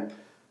he? Yeah.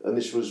 And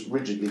this was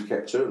rigidly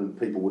kept to, and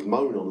people would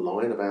moan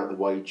online about the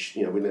wage.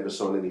 We never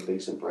signed any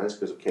decent players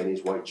because of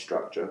Kenny's wage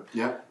structure.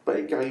 Yeah. But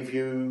it gave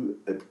you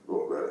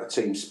a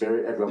team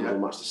spirit. Everyone was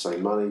on much the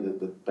same money.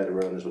 The better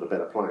earners were the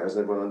better players,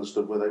 and everyone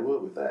understood where they were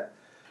with that.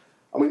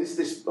 I mean,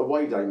 this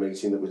away day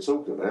meeting that we're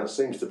talking about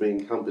seems to be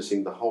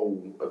encompassing the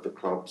whole of the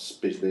club's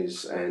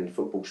business and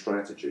football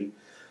strategy.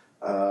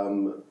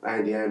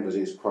 Andy Ambers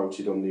is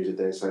quoted on News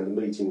Today saying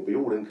the meeting will be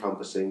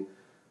all-encompassing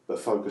but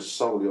focused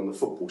solely on the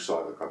football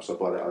side of the club. So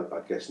by that,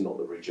 I guess not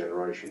the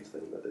regeneration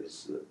thing that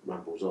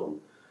rumbles on.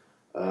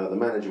 The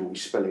manager will be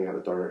spelling out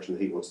the direction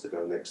he wants to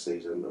go next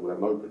season, and we'll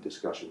have an open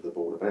discussion with the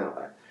board about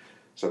that.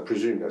 So I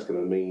presume that's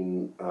going to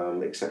mean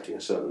accepting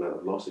a certain amount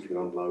of loss if you can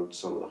unload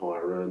some of the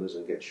higher earners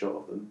and get shot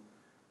of them,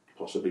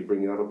 possibly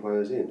bringing other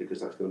players in, because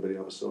that's going to be the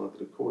other side of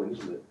the coin,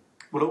 isn't it?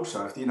 Well,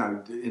 also, if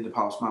in the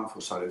past month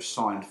or so, they've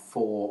signed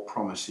 4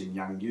 promising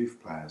young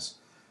youth players.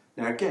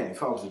 Now, again,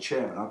 if I was the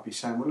chairman, I'd be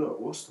saying, well, look,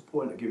 what's the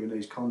point of giving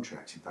these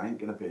contracts if they ain't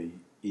going to be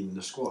in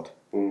the squad?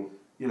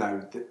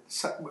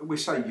 We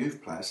say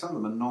youth players, some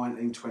of them are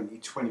 19, 20,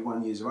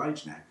 21 years of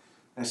age now.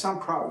 Now, some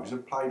pros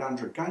have played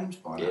 100 games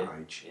by that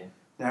age. Yeah.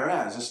 Now,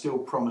 ours are still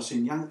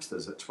promising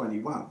youngsters at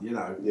 21,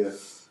 Yeah.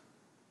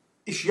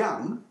 It's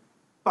young,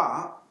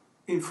 but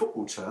in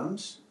football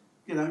terms,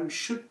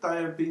 should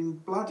they have been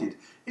blooded?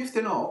 If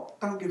they're not,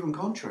 don't give them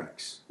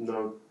contracts.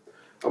 No.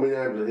 I mean,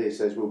 Ambler here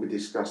says we'll be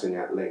discussing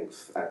at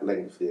length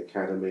the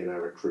academy and our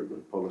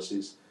recruitment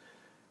policies.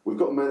 We've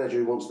got a manager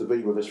who wants to be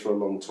with us for a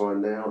long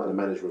time now, and a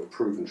manager with a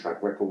proven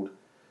track record.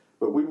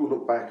 But we will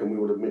look back and we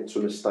will admit to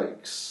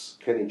mistakes.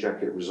 Kenny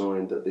Jackett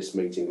resigned at this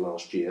meeting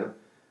last year,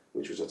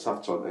 which was a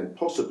tough time, and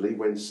possibly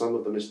when some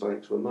of the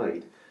mistakes were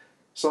made.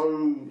 So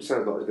it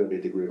sounds like there's going to be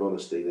a degree of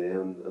honesty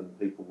there, and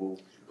people will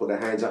put their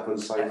hands up and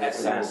say... That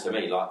sounds to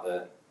me like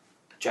the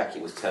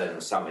Jackett was telling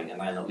them something and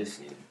they're not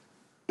listening.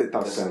 It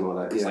does sound like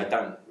that, because they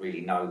don't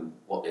really know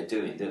what they're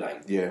doing, do they?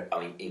 Yeah. I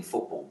mean, in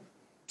football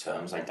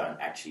terms, they don't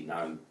actually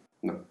know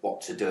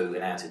what to do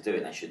and how to do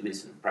it. They should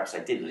listen. Perhaps they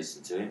didn't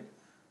listen to him,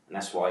 and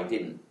that's why he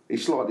didn't. He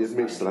slightly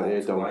admits to that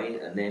here, Dom.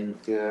 And then...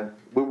 Yeah.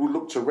 We will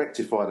look to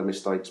rectify the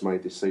mistakes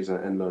made this season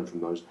and learn from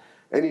those.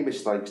 Any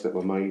mistakes that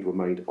were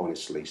made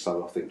honestly.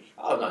 So I think...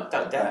 Oh, no,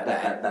 don't doubt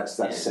that. That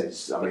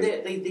says... But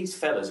these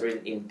fellas are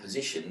in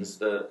positions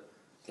that...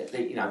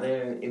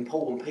 they're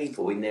important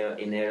people in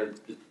their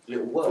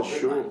little world.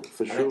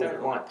 For sure. And they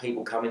don't like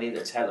people coming in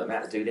to tell them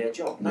how to do their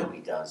job. Nobody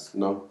does.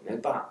 No.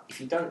 But if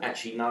you don't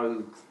actually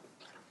know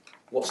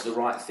what's the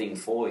right thing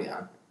for you,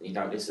 and you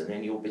don't listen,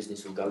 then your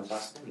business will go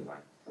bust anyway.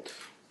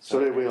 So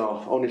there we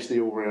are. Honesty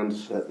all round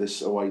at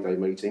this away day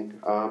meeting.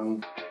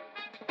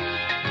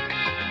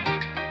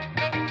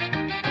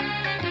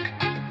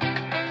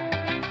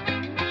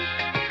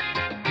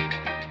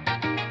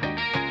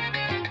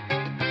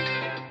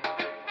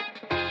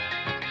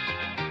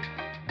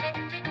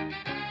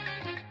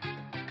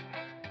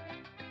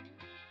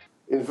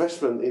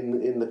 Investment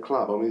in the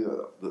club. I mean,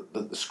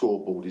 the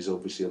scoreboard is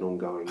obviously an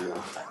ongoing.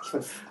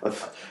 The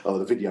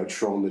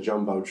Videotron, the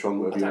Jumbotron,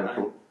 whatever you want to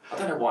call it. I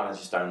don't know why I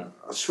just don't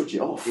switch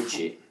it off.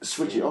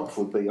 Switch it off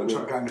would be. Looks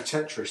like a game of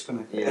Tetris,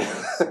 doesn't it? Yeah,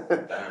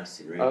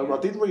 embarrassing, really. I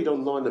did read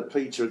online that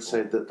Peter had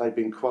said that they've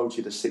been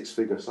quoted a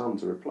 6-figure sum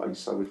to replace.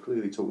 So we're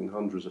clearly talking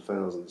hundreds of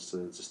thousands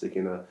to stick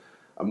in a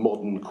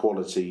modern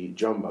quality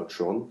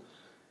jumbotron.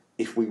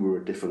 If we were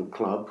a different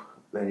club,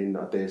 then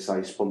I dare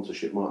say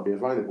sponsorship might be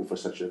available for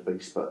such a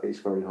beast. But it's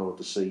very hard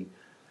to see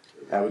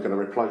how we're going to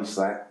replace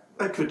that.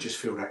 They could just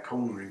fill that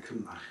corner in,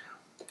 couldn't they?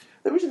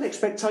 There is an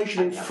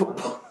expectation in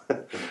football.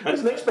 There's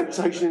an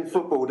expectation in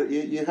football that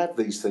you have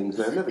these things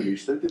now. Never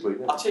used to, did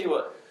we? I'll tell you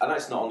what, I know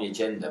it's not on the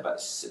agenda, but a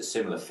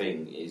similar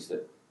thing is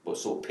that what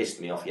sort of pissed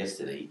me off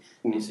yesterday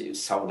is it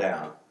was sold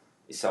out.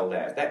 It's sold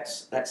out.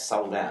 If that's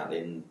sold out,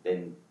 then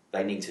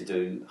they need to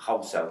do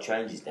wholesale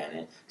changes down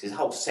there. Because there's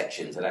whole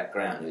sections of that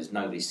ground, there's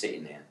nobody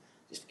sitting there,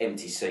 just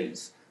empty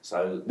seats.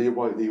 So the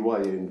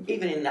away end.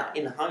 Even in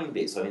the home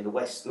bits, I'm in the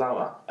west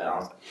lower.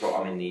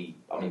 I'm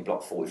in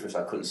block 43, so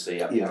I couldn't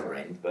see up the other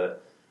end.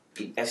 But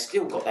they've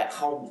still got that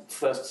whole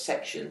first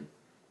section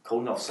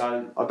called off.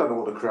 So I don't know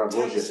what the crowd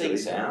was yesterday.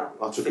 Seats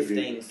out.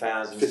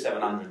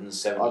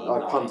 15,770.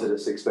 I punted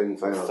at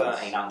 16,000.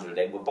 1,300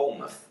 then were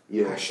Bournemouth.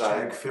 Yeah.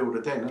 Hashtag filled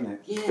a den, isn't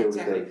it? Yeah,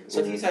 exactly.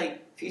 So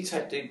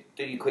if you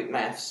do your quick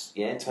maths,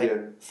 take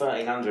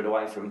 1,300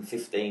 away from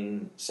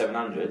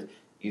 15,700,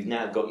 you've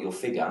now got your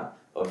figure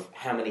of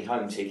how many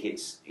home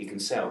tickets you can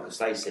sell, because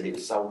they said it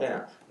was sold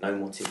out, no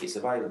more tickets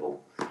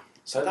available.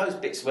 So those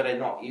bits where they're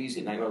not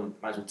using, they might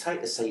as well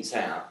take the seats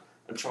out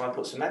and try and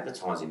put some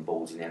advertising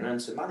boards in there and earn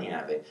some money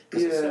out of it.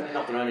 Because they're certainly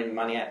not going to earn any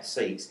money out of the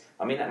seats.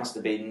 I mean, that must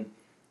have been,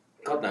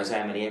 God knows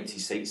how many empty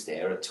seats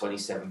there at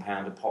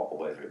 £27 a pop or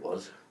whatever it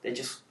was. They're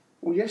just...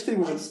 Well, yesterday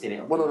was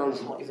one of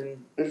those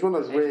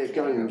rare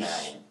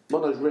games.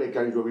 One of those rare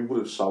games where we would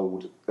have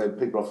sold.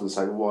 People often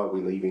say, well, why are we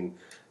leaving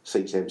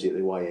seats empty at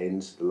the away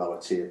end, the lower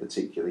tier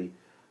particularly?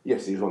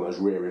 Yes, it was one of those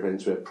rare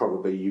events where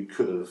probably you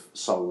could have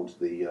sold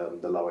the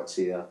lower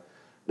tier.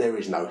 There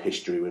is no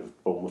history with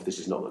Bournemouth. This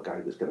is not a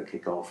game that's going to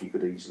kick off. You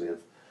could easily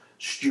have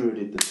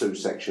stewarded the two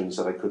sections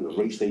so they couldn't have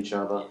reached each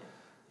other.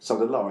 So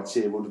the lower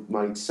tier would have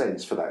made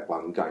sense for that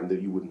one game,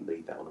 that you wouldn't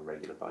need that on a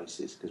regular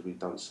basis because we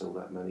don't sell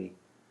that many.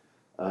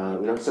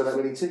 We don't sell that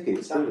many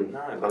tickets, do we?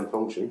 No,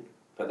 unfortunately.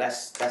 But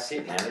that's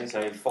it now.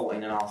 So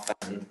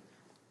 14,500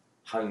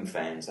 home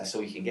fans. That's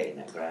all you can get in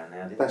that ground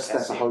now.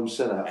 That's a home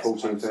sellout.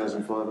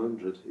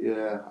 14,500.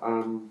 Yeah.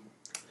 And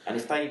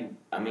if they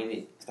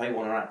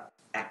want to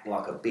act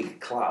like a big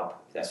club,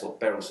 that's what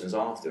Berylson's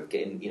after, of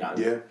getting, like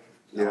you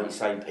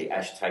say, Pete,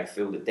 hashtag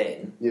fill the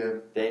den. Yeah.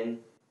 Then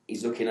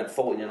he's looking at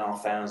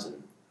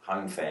 14,500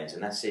 home fans,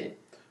 and that's it.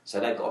 So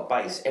they've got to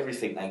base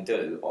everything they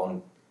do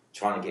on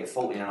trying to get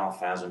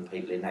 14,500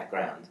 people in that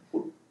ground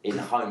in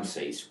the home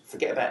seats.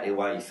 Forget about the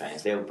away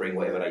fans; they'll bring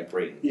whatever they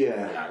bring.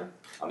 Yeah.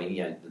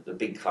 The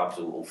big clubs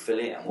will fill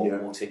it and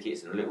want more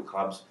tickets, and the little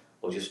clubs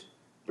will just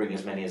bring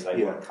as many as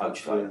they want.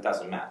 Coach, it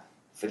doesn't matter.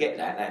 Forget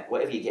that.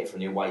 Whatever you get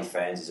from the away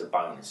fans is a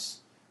bonus.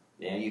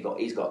 He's got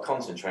to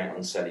concentrate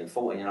on selling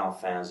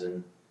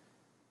 14,500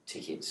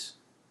 tickets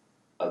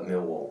at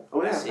Millwall.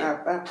 Well,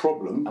 our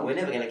problem, and we're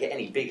never going to get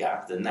any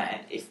bigger than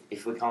that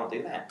if we can't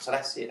do that. So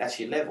that's it. That's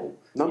your level.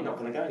 You're not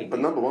going to go any bigger.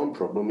 But number one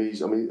problem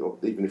is,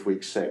 even if we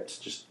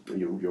accept, just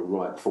you're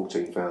right,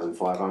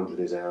 14,500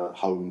 is our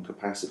home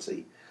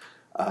capacity.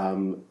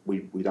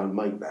 We don't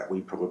make that. We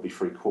probably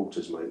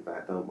 3/4 make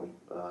that, don't we?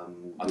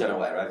 I don't know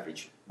what our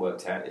average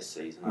worked out this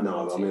season.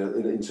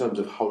 In terms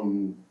of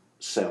home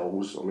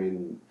sales,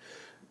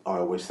 I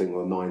always think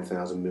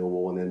 9,000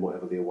 Millwall, and then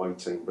whatever the away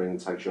team bring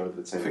takes you over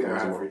the 10,000. I think our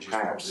average is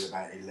probably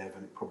about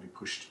 11. It probably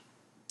pushed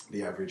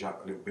the average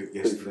up a little bit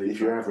yesterday. If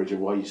your average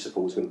away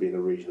support is going to be in the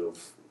region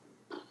of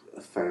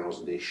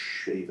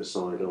 1,000-ish either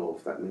side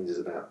of, that means there's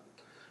about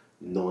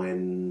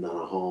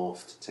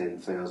 9,500 to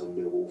 10,000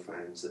 Millwall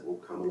fans that will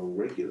come along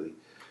regularly.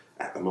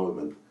 At the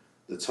moment,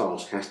 the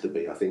task has to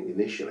be, I think,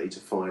 initially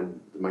to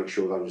make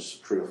sure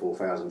those 3,000 or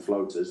 4,000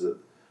 floaters that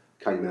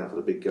came out for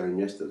the big game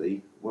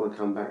yesterday want to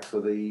come back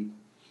for the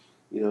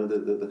kind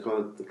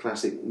of the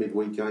classic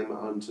midweek game at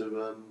home to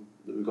that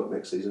we've got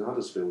next season,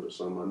 Huddersfield or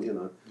someone.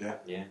 Yeah.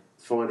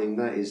 Finding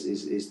that is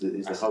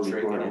the holy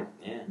grail.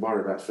 Yeah.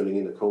 Worry about filling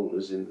in the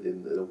corners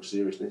in all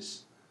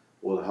seriousness.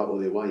 Or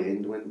the away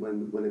end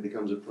when it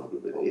becomes a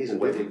problem. It isn't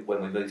when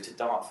we move to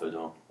Dartford,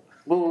 or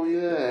well,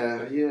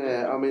 yeah.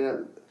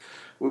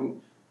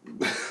 We'll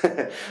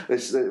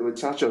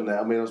touch on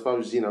that. I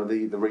suppose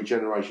the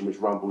regeneration which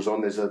rumbles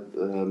on. There's a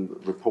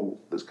report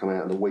that's come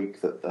out in the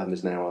week that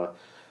there's now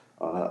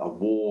a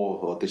war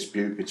or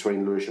dispute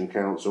between Lewisham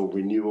Council,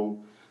 Renewal,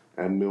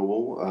 and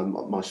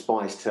Millwall. My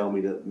spies tell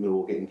me that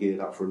Millwall are getting geared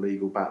up for a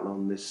legal battle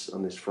on this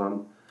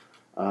front.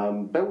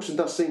 Berylson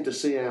does seem to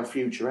see our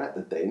future at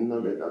the Den.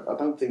 I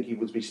don't think he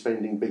would be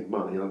spending big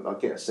money. I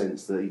get a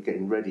sense that he's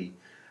getting ready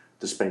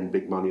to spend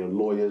big money on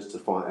lawyers to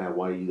fight our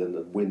way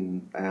and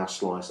win our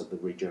slice of the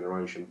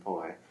regeneration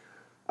pie,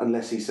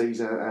 unless he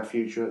sees our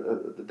future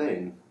at the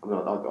Den.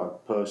 I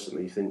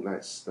personally think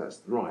that's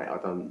right.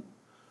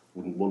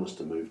 Wouldn't want us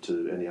to move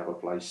to any other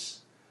place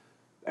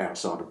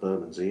outside of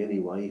Bermondsey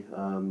anyway.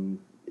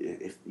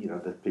 if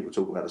the people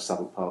talk about the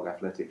Southwark Park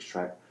Athletics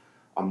track,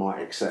 I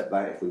might accept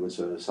that if we were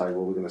to say,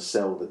 well, we're going to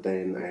sell the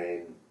Den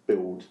and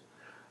build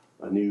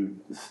a new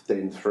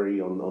Den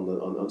 3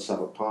 on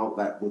Southwark Park.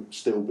 That would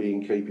still be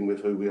in keeping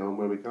with who we are and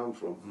where we come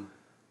from.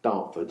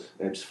 Dartford,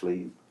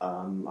 Ebbsfleet,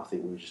 I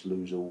think we just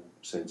lose all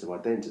sense of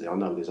identity. I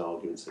know there's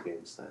arguments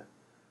against that,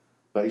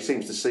 but he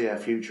seems to see our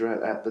future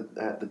at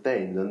the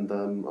Den, and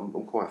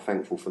I'm quite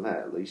thankful for that,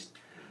 at least.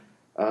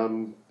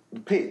 The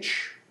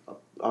pitch,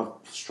 I've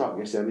struck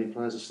yesterday how many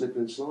players are slipping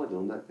and sliding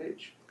on that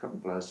pitch. A couple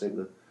of players seem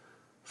to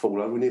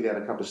fall over. We nearly had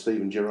a couple of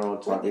Stephen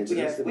Gerrard type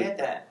incidents. We had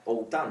that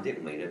all done,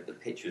 didn't we? The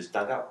pitch was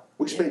dug up.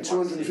 We spent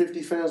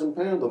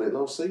 £250,000 on it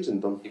last season,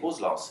 Dom. It was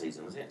last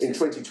season, was it? In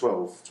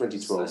 2012. So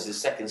it's the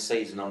second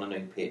season on a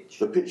new pitch.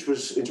 The pitch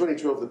was, in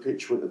 2012, the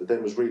pitch at the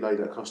Den was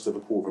relayed at a cost of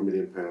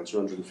 £250,000,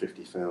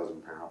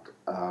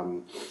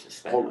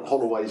 £250,000.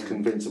 Holloway's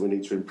convinced that we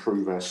need to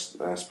improve our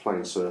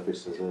playing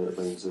surface as a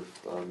means of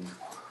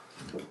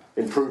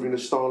improving the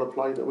style of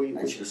play that we...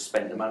 They should have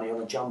spent the money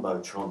on a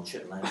Jumbotron,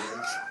 shouldn't they?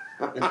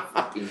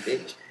 Fucking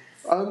pitch.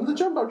 The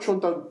Jumbotron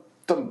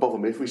doesn't bother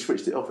me. If we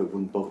switched it off, it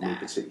wouldn't bother me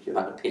particularly.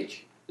 But the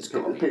pitch.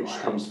 The pitch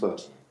comes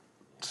first.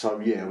 So,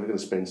 yeah, we're going to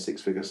spend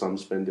six-figure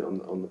sums, spend it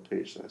on the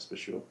pitch, that's for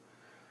sure.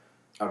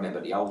 I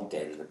remember the old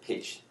Den, the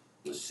pitch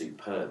was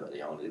superb at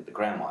the old... The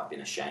ground might have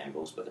been a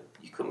shambles, but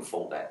you couldn't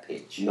fault that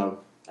pitch. No.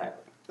 That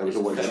was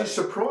always... Which is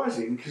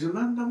surprising, because a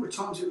number of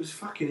times it was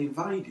fucking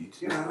invaded.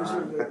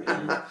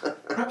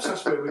 Perhaps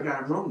that's where we're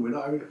going wrong. We're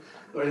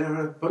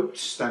not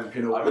boats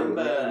stamping all I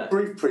remember...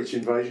 Brief pitch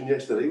invasion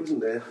yesterday,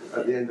 wasn't there,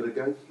 at the end of the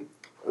game?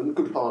 And a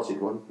good-hearted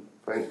one,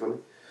 thankfully.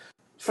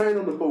 Fan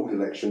on the board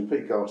election.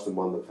 Pete Garston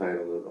won the fan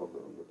on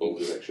the board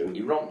election.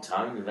 He romped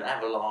home with an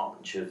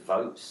avalanche of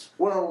votes.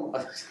 Well,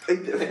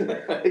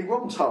 he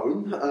romped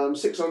home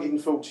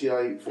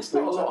 648 for It's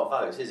Peter. not a lot of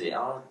votes, is it?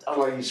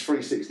 Plays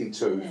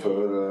 362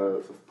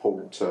 for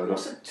Paul Turner.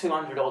 What's the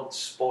 200 odd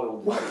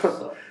spoiled votes?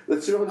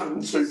 The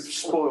 202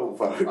 spoiled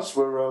votes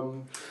were...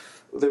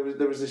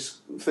 There was this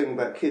thing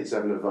about kids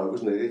having a vote,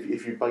 wasn't there?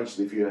 If you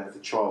had a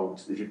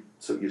child, if you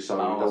took your son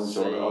and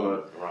daughter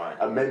on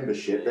a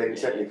membership, then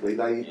technically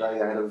they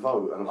had a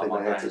vote, and I think my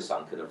they had to.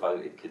 grandson could have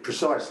voted.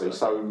 Precisely.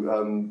 So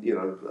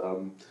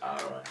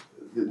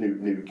the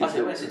new kids. I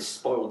think when I said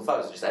spoiled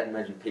votes, I just had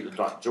imagined people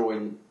like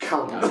drawing. Yeah,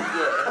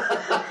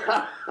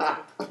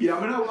 I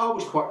mean, I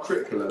was quite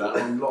critical of that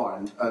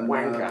online, and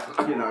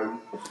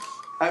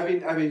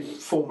Having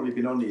formerly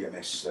been on the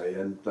MSC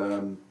and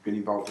been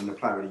involved in the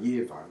Player of the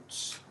Year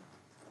votes,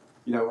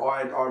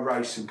 I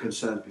raised some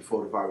concerns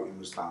before the voting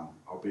was done.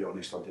 I'll be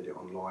honest, I did it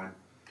online.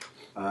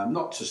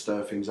 Not to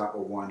stir things up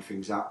or wind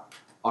things up.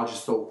 I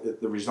just thought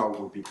that the result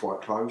would be quite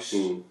close.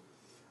 And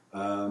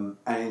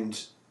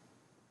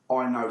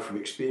I know from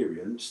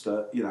experience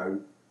that,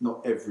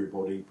 not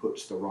everybody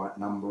puts the right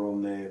number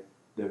on their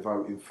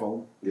voting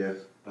form. Yeah.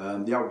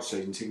 The old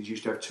season tickets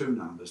used to have two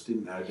numbers,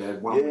 didn't they? They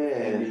had one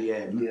NEM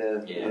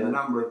and the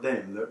number of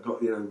them that got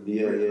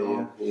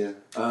written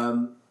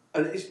on.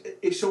 And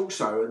it's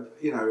also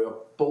a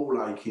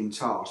ball aching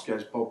task,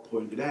 as Bob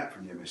pointed out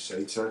from the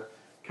MSC, to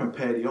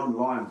compare the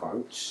online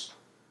votes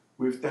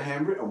with the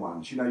handwritten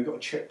ones. You've got to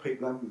check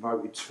people haven't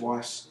voted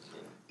twice.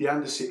 The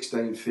under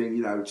 16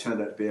 thing, turned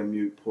out to be a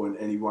moot point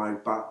anyway.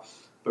 But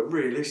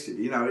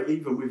realistically,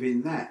 even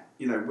within that,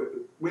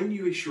 when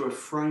you issue a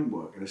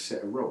framework and a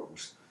set of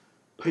rules,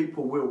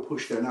 people will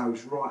push their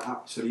nose right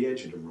up to the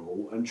edge of the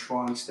rule and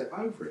try and step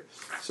over it.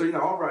 So,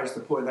 I raised the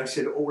point, they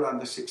said all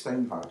under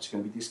 16 votes are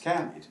going to be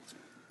discounted.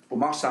 Well,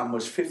 my son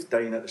was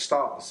 15 at the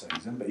start of the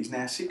season, but he's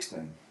now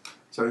 16.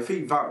 So if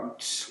he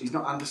votes, he's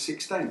not under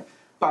 16.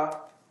 And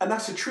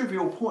that's a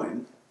trivial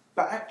point,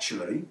 but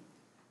actually,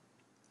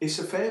 it's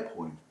a fair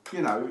point.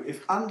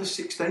 If under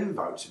 16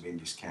 votes have been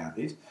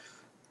discounted,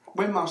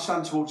 when my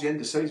son towards the end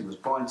of the season was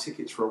buying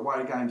tickets for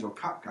away games or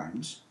cup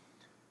games,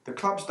 the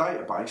club's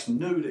database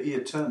knew that he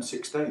had turned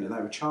 16 and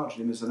they were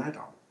charging him as an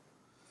adult.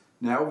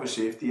 Now,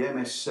 obviously, if the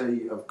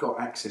MSC have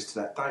got access to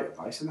that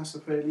database, then that's a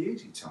fairly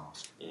easy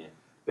task. Yeah.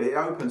 But it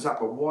opens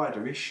up a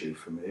wider issue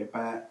for me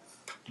about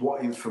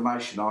what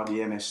information are the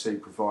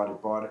MSC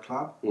provided by the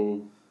club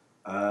in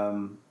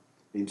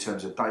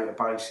terms of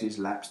databases,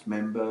 lapsed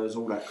members,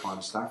 all that kind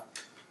of stuff.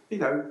 They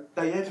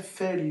had a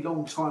fairly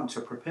long time to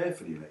prepare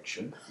for the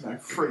election,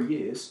 3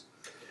 years.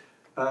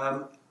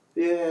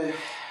 Yeah,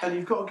 and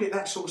you've got to get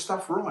that sort of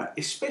stuff right,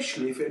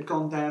 especially if it had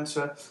gone down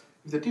to,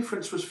 if the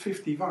difference was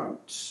 50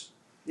 votes,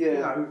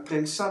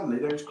 then suddenly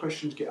those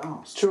questions get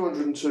asked.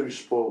 202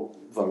 spoiled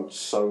votes,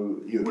 so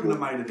you wouldn't have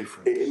made a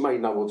difference. It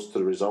made no odds to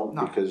the result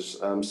because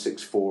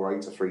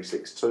 648 to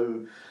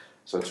 362,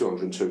 so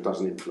 202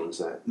 doesn't influence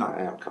that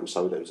outcome.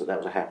 So that was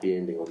a happy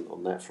ending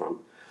on that front.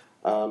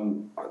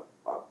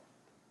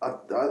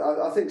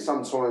 I think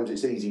sometimes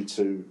it's easy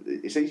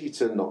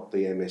to knock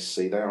the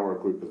MSC. They are a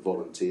group of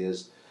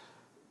volunteers.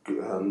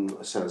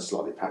 It sounds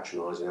slightly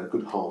patronising.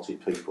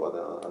 Good-hearted people,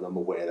 and I'm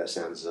aware that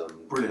sounds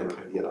brilliant.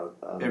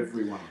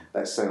 Everyone.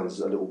 That sounds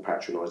a little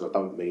patronising. I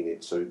don't mean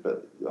it to,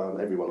 but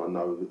everyone I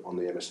know on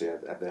the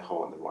MSC had their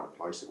heart in the right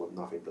place. They want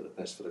nothing but the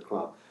best for the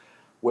club.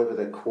 Whether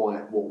they're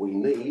quite what we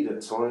need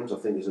at times, I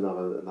think, is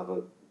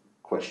another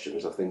question.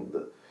 Is I think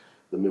that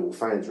the Mill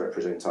fans'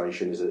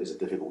 representation is a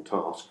difficult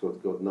task.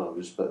 God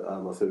knows, but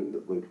I think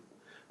that we're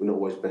not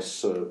always best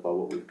served by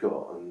what we've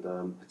got, and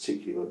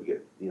particularly when we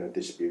get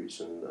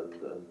disputes and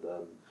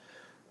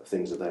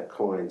things of that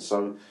kind.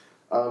 So.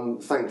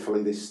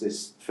 Thankfully,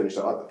 this finished.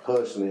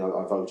 Personally,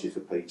 I voted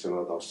for Peter, and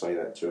I'll say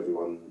that to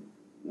everyone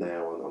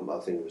now. And I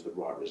think it was the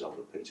right result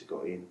that Peter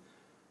got in.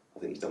 I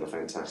think he's done a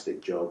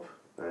fantastic job,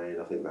 and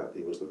I think that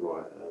it was the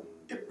right.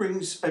 It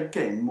brings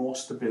again more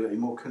stability,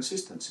 more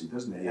consistency,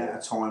 doesn't it? Yeah.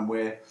 At a time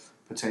where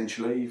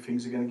potentially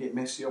things are going to get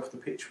messy off the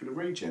pitch with the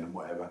regen and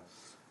whatever.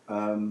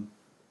 And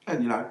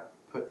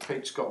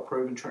Pete's got a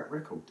proven track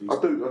record. I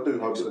do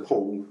hope that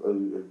Paul.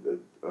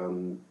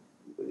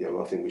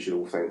 I think we should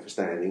all thank for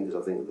standing, because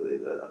I think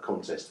that a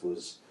contest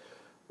was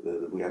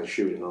we had a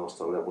shoe-in last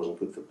time. That wasn't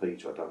good for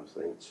Peter, I don't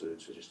think, to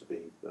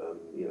be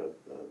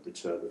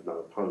returned with no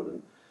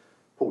opponent.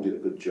 Paul did a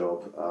good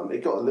job.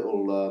 It got a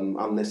little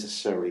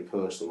unnecessarily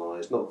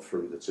personalised, not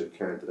through the two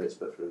candidates,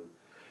 but through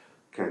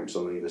camps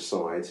on either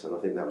side, and I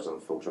think that was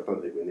unfortunate. I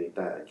don't think we need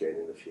that again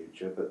in the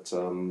future. But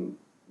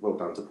well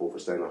done to Paul for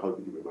staying. I hope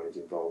he remains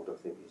involved. I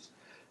think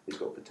he's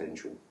got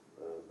potential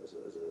as a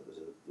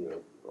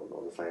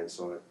on the fan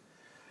side.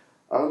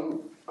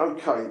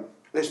 Okay,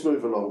 let's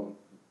move along.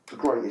 The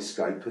Great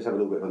Escape. Let's have a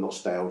little bit of a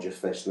nostalgia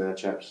fest now,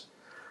 chaps.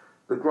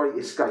 The Great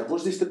Escape.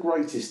 Was this the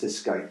greatest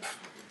escape?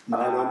 No.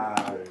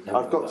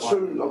 I've got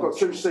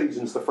two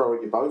seasons to throw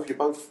at you both. You're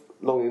both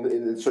long in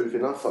the tooth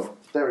enough.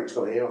 Derek's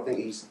not here. I think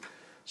he's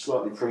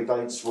slightly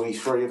predates we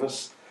three of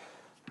us.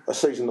 A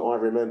season that I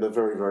remember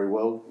very, very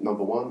well,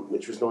 number one,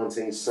 which was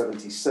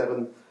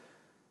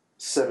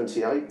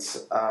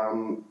 1977-78,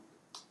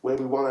 where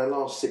we won our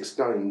last 6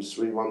 games.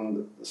 We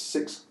won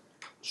 6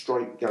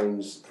 straight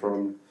games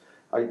from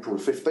April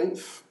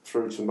 15th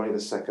through to May the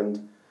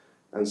 2nd,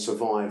 and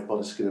survived by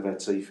the skin of our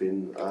teeth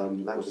in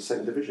that was the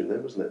second division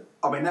then, wasn't it?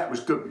 I mean, that was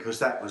good because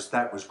that was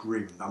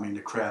grim. I mean,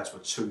 the crowds were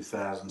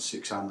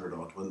 2,600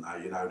 odd, weren't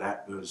they?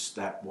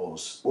 That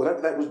was. Well,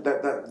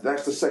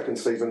 that's the second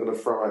season I'm going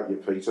to throw at you,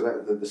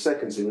 Peter. The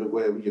second season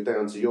where you're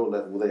down to your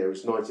level there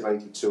is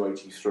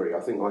 1982-83.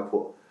 I think I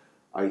put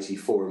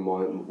 84 in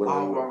mine.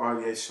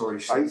 Yeah, sorry.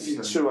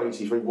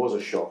 82-83 was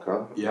a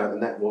shocker. Yeah,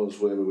 and that was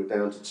where we were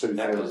down to 2000.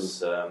 That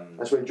was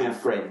that's when George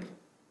friend,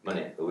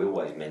 wasn't it? We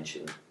always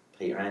mention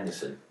Peter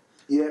Anderson.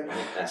 Yeah,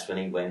 that's when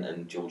he went,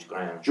 and George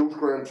Graham. George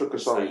Graham took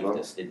us saved over.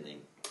 us, didn't he?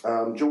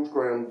 George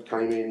Graham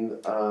came in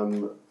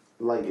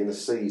late in the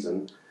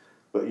season,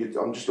 but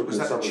I'm just looking. Was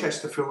at that the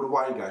Chesterfield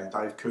away game?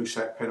 Dave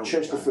Cusack penalty.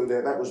 Chesterfield.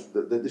 There. That was.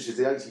 This is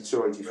the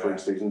 82-83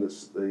 season.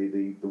 That's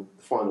the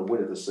final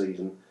win of the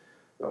season.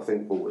 I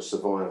think brought a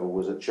survival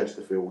was at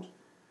Chesterfield.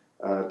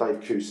 Dave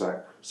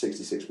Cusack,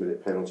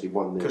 66-minute penalty,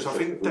 1-0. Because I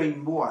think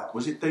Dean White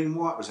was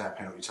our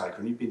penalty taker,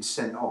 and he'd been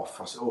sent off,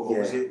 or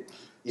was it?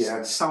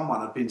 Yeah, someone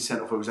had been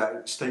sent off. Or was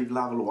that Steve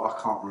Lovell? Or I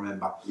can't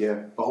remember.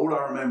 Yeah. But all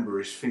I remember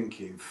is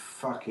thinking,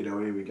 "Fucking hell,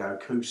 here we go."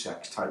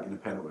 Cusack's taking the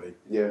penalty.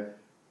 Yeah.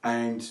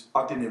 And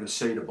I didn't even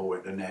see the ball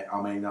at the net. I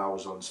mean, I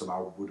was on some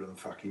old wooden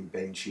fucking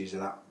benches,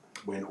 and up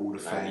went all the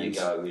fans.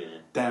 There you go,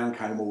 Down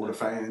came all the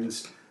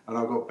fans. And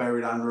I got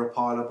buried under a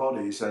pile of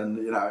bodies, and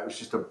it was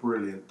just a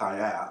brilliant day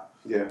out.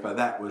 Yeah. But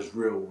that was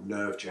real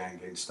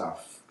nerve-jangling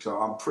stuff.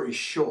 So I'm pretty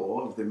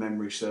sure, if the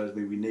memory serves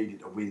me, we needed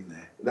to win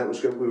there. That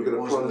was good. We were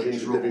going to plunge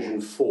into Division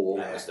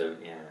 4.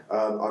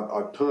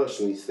 I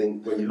personally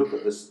think when you look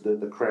at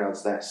the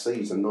crowds that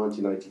season,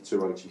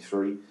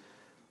 1982-83,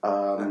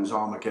 that was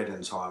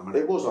Armageddon time. Wasn't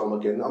it? It was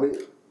Armageddon. I mean,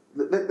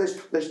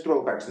 let's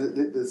dwell back.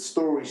 The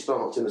story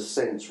starts in a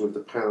sense with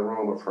the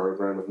Panorama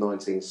programme of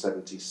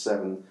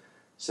 1977.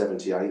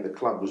 78, the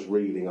club was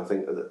reeling. I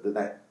think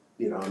that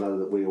I know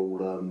that we all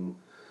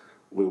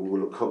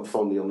look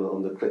fondly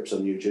on the clips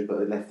on YouTube,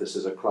 but it left us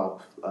as a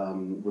club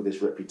with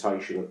this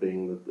reputation of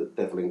being the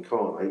devil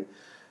incarnate.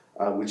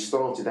 We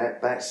started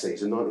that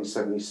season,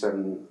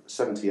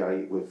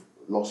 1977-78, with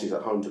losses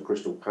at home to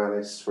Crystal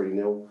Palace,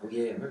 3-0. Oh,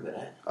 yeah, I remember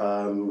that.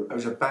 It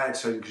was a bad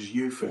season because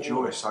You for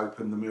Joyce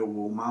opened the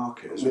Millwall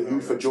market.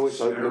 You for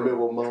Joyce opened the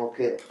Millwall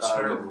market.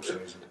 Terrible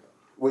season.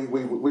 We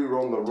were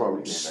on the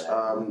ropes.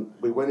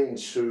 We went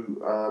into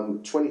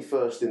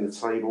 21st in the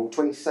table,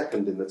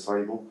 22nd in the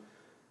table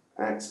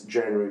at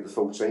January the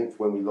 14th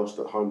when we lost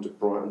at home to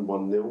Brighton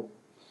 1-0.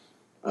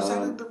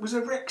 Was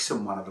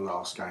Wrexham one of the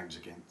last games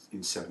again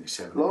in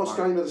 77? Last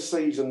game of the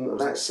season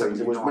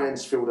season was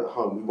Mansfield at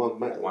home. We won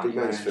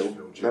Mansfield.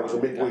 That was a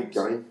midweek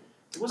game.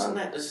 Wasn't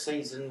that the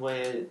season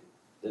where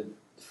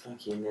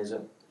there's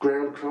a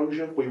ground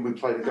closure? We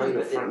played a game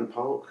at Fratton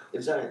Park. It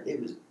was.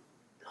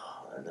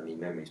 I mean,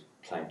 memory's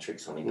playing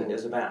tricks on me, but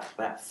there's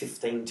about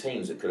 15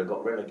 teams that could have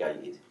got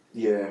relegated.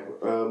 Yeah,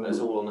 it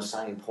was all on the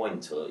same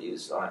point. It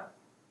was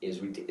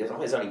ridiculous.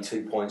 There's only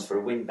 2 points for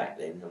a win back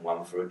then and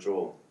 1 for a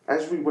draw.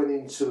 As we went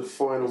into the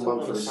final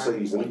month of the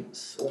season,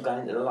 points, all going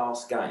into the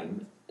last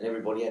game, and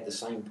everybody had the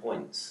same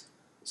points.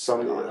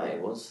 Something like that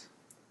it was.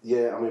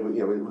 Yeah, I mean,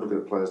 we're looking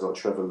at players like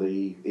Trevor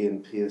Lee,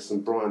 Ian Pearson,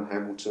 Brian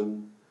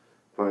Hamilton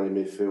playing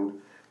in midfield.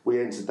 we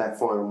entered that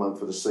final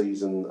month of the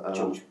season.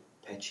 George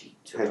Pecci.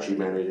 Pecci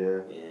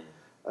manager. Yeah.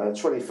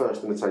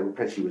 21st in the table,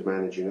 Pecci was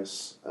managing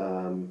us.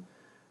 And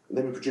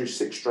then we produced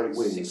 6 straight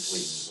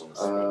wins.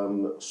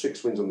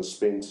 6 wins on the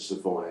spin to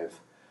survive.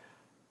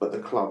 But the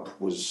club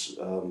was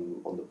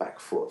on the back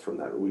foot from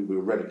that. We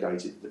were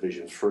relegated to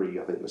Division 3,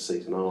 I think, the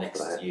season after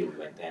that. Next year we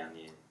went down,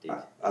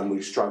 and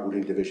we struggled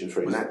in Division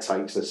 3. And that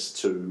takes us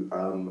to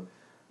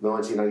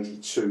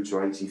 1982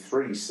 to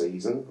 83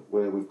 season,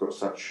 where we've got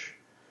such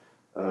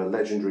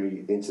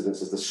legendary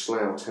incidents as the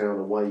Slough Town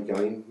away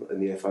game in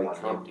the FA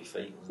Cup,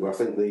 where I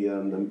think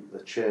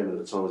the chairman at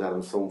the time was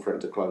Alan Thorne,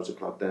 threatened to close the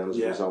club down as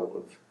a result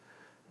of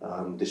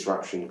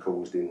disruption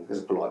caused in. There's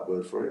a polite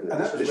word for it.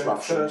 And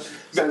disruption.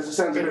 Sounds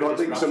a bit like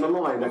Links on the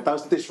Line. That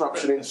does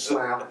disruption in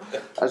Slough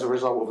as a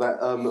result of that.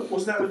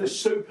 Wasn't that when the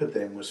Super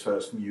Den was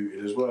first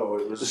muted as well?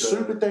 It was the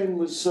Super Den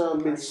was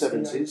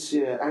mid-70s.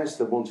 Yeah,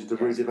 Asda wanted to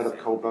redevelop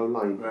Coldbow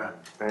Lane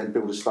and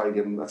build a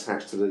stadium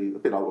attached to a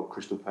bit like what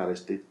Crystal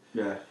Palace did.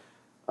 Yeah.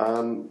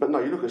 But no,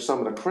 you look at some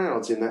of the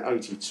crowds in that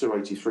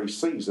 82-83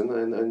 season,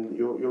 and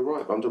you're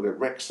right. I'm talking about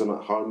Wrexham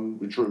at home.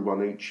 We drew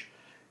 1 each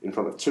in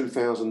front of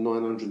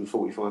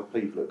 2,945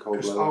 people at Coldblow.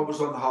 Because I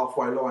was on the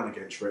halfway line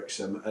against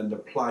Wrexham, and the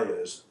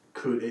players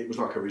could. It was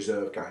like a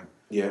reserve game.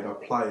 Yeah. The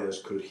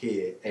players could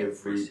hear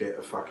every bit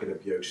of fucking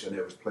abuse, and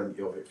there was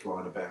plenty of it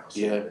flying about.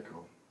 So yeah.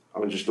 I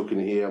mean, just looking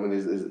here, I mean,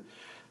 there's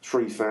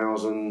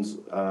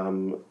 3,000,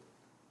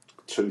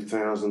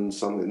 2,000,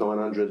 something,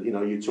 900. You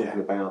know, you're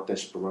talking about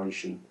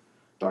desperation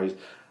days.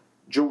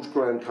 George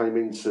Graham came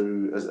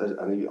into,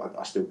 and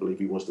I still believe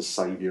he was the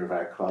saviour of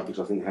our club, because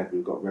I think had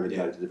we got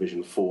relegated to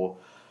Division 4,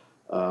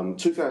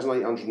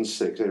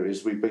 2,806, there it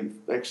is, we beat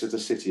Exeter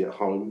City at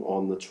home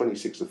on the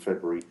 26th of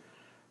February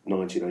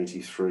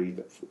 1983,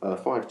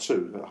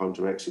 5-2 at home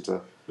to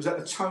Exeter. Was that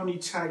the Tony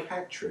Tagg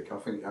hat-trick? I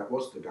think that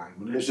was the game,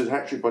 wasn't it? This is a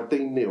hat-trick by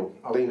Dean Neal.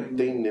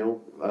 Dean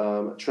Neal.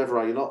 Trevor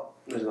Aylott,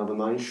 there's another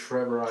name.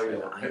 Trevor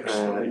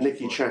Aylott.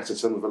 Nicky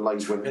Chatterton with a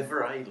late win.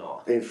 Trevor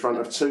Aylott. In front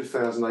of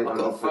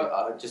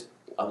 2,800.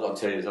 I've got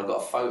to tell you this, I've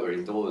got a photo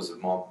indoors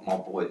of my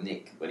boy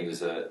Nick when he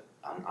was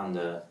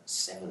under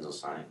 7s or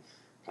something,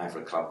 playing for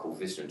a club called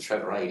Vista, and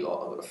Trevor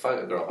Aylott. I've got a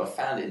photograph, I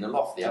found it in the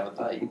loft the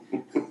other day,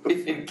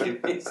 with him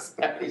giving his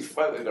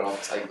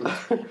photograph taken.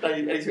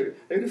 And he said,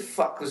 who the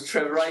fuck was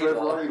Trevor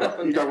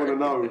Aylott? You don't want to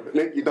know.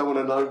 Nick, you don't want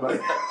to know,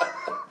 mate.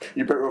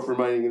 You're better off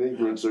remaining in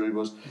ignorance who he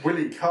was.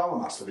 Sansom Carr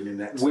must have been in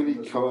that.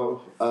 Willie Carr.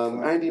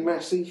 Andy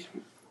Massey.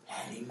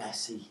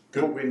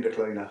 Good window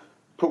cleaner.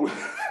 Paul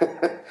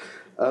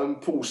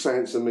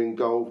Sansom in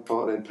goal,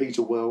 then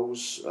Peter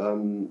Wells,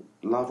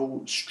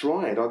 Lovell,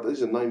 Stride.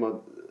 There's a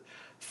name,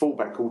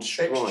 fullback called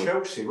Stride.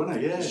 Ex-Chelsea, wasn't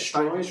he? Yeah,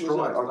 Stride. He'd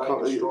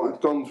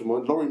gone from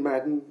one. Laurie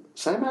Madden,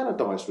 Sam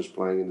Allardyce was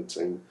playing in the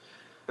team.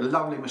 A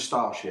lovely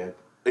moustache, yeah.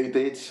 He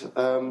did.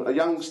 A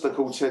youngster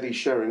called Teddy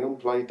Sheringham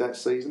played that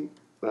season.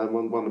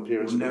 One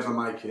appearance. Will never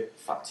make it.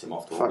 Fucked him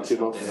off.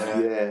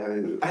 Yeah.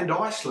 And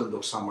Iceland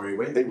or somewhere he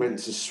went. He went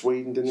to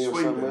Sweden, didn't he?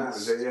 Sweden, that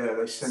was it, yeah.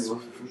 They sent him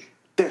off.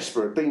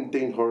 Desperate.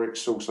 Dean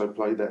Horrocks also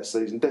played that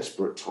season.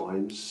 Desperate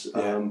times.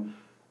 Yeah.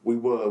 We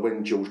were,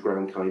 when George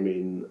Graham came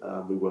in,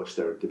 we were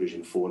still at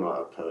Division 4, and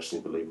I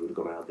personally believe we would have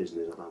gone out of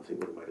business. I don't think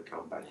we would have made a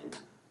comeback in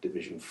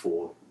Division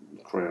 4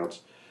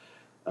 crowds.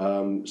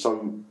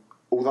 So,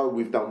 although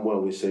we've done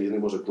well this season,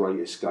 it was a great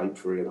escape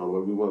for Ian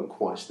Holloway. We weren't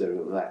quite staring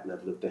at that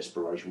level of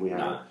desperation. We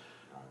had,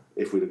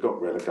 if we'd have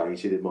got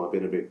relegated, it might have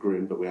been a bit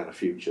grim, but we had a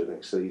future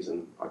next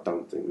season. I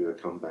don't think we would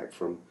have come back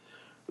from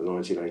the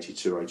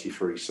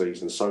 1982-83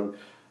 season. So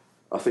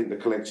I think the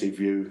collective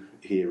view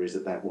here is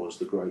that was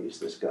the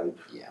greatest escape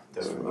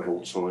of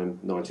all time,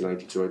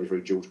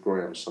 1982-83 George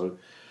Graham. So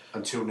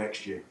until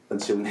next year. All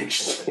right,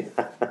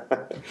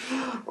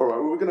 well,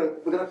 we're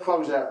gonna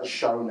close out the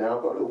show now.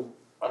 I've got a little.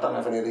 I don't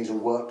know if any of these will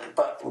work,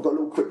 but we've got a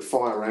little quick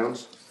fire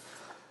round.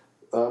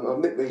 I've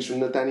nicked these from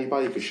the Danny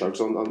Baker show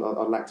because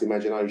I lacked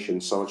imagination,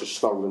 so I just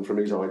stole them from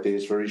his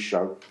ideas for his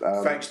show.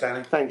 Thanks,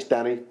 Danny. Thanks,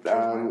 Danny.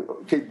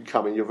 Keep them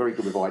coming. You're very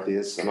good with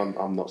ideas, and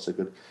I'm not so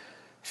good.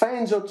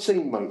 Fans or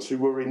teammates who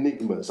were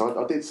enigmas.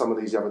 I did some of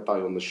these the other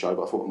day on the show,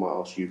 but I thought I might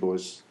ask you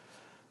boys.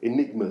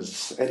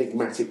 Enigmas,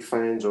 enigmatic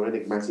fans or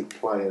enigmatic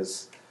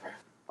players.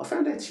 I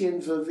found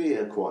Etienne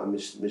Verveer quite a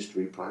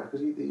mystery player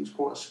because he was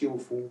quite a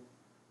skillful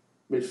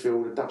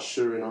midfielder, Dutch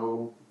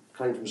Suriname,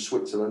 came from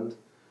Switzerland.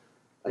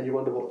 And you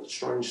wonder what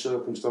strange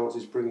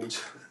circumstances bring him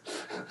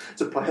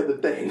to play at the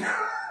Den.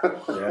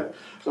 Yeah.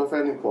 So I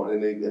found him quite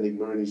an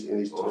enigma in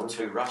his time.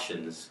 2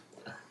 Russians.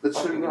 The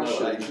 2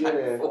 Russians,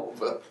 yeah.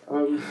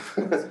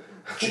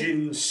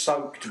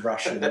 Gin-soaked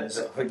Russians,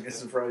 I think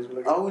is the phrase we're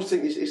looking I always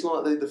think it's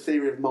like the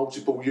theory of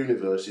multiple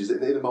universes.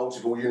 In a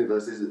multiple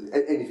universe,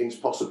 anything's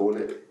possible,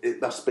 and it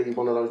must be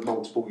one of those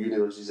multiple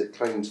universes that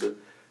claim to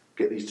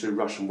get these 2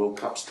 Russian World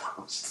Cup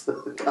stars to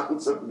come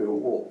to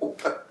Millwall.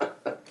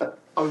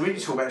 I mean, when you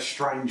talk about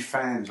strange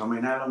fans, I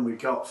mean, how long we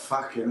got?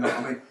 Fucking,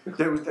 I mean,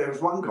 there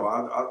was one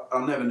guy,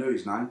 I never knew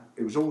his name.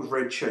 He was always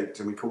red-cheeked,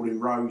 and we called him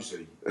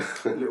Rosie,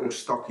 a little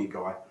stocky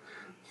guy.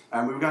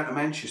 And we were going to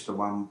Manchester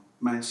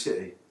Man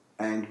City,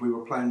 and we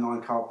were playing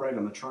 9 Carb Bread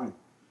on the train.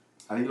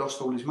 and he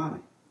lost all his money.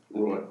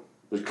 Right.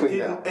 Was He cleaned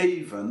didn't out.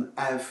 even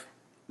have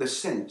the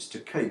sense to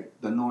keep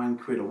the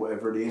 £9 or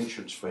whatever the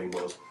entrance fee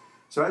was.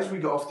 So as we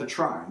got off the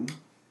train,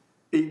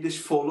 this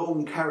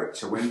forlorn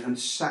character went and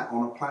sat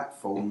on a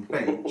platform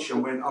bench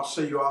and went, "I'll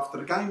see you after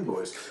the game,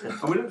 boys."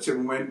 And we looked at him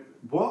and went,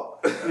 "What?"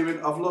 And he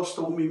went, "I've lost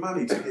all my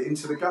money to get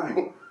into the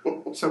game."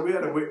 So we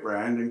had a whip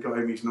round and got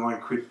him his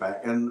 £9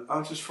 back. And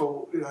I just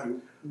thought,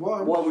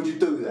 why would you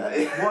do that?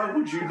 Why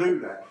would you do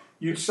that?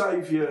 You'd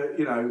save your,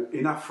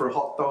 enough for a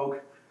hot dog,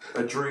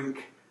 a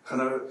drink,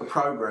 and a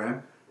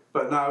programme.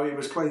 But no, he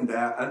was cleaned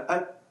out.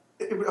 And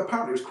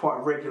apparently it was quite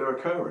a regular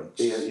occurrence.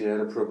 He had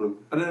a problem.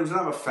 And then there was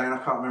another fan, I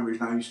can't remember his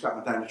name, he used to go up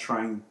and down the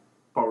train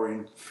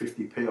borrowing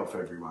 50p off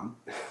everyone.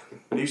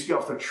 And he used to get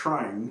off the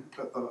train,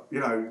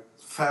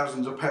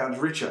 thousands of pounds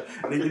richer.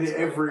 And he did it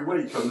every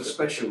week on the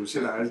specials,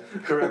 They were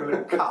having a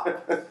little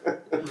cup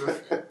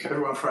with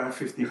everyone throwing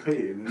 50p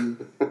in.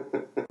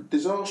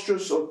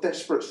 Disastrous or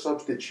desperate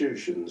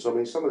substitutions? I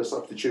mean, some of the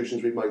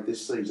substitutions we've made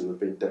this season have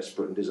been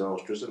desperate and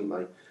disastrous, haven't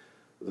they?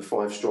 The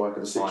 5-striker,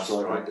 the 6-striker. 5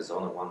 strikers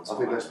on at one time. I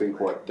think that's been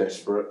quite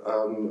desperate.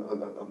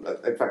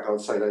 In fact, I'd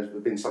say those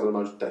have been some of the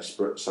most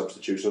desperate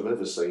substitutions I've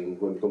ever seen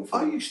when we've gone for.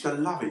 I used to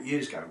love it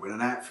years ago when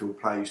an outfield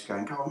player used to go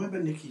and go, I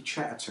remember Nicky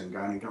Chatterton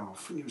going and go, I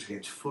think it was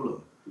against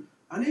Fulham.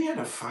 And he had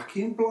a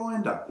fucking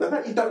blinder. No,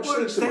 that you don't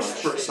see so much.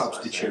 Desperate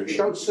substitution. You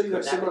don't see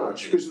that so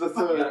much because of the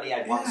third. You only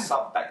had one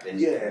sub back then.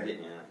 Yeah.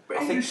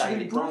 I think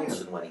David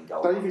Donaldson went in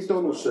goal. David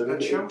Donaldson at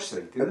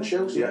Chelsea,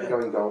 had to go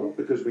in goal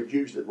because we'd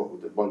used it.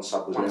 One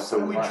sub was out.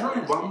 And we drew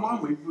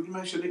 1-1. We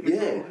managed to nick it,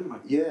 didn't we?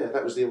 Yeah,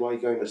 that was the away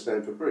game at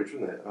Stamford Bridge,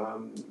 wasn't it?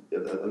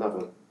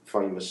 Another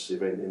famous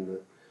event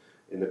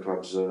in the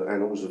club's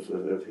annals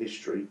of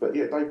history. But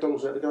yeah, Dave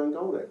Donaldson had to go in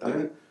goal that day.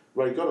 Yeah.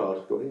 Ray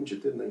Goddard got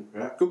injured, didn't he?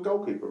 Yeah. Good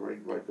goalkeeper, Ray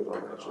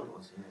Goddard, actually.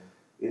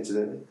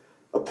 Incidentally.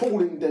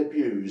 Appalling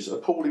debuts.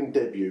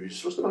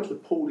 What's the most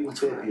appalling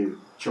debut?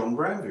 John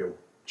Granville.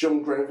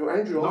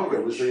 Andrew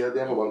Iger was the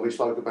other one we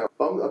spoke about.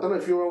 I don't know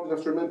if you're old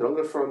enough to remember. I'm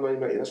going to throw a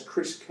name at you. That's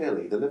Chris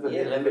Kelly, the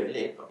Leatherhead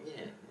Lip.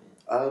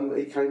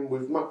 He came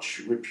with much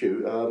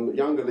repute.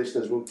 Younger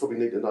listeners will probably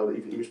need to know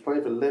that he was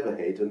playing for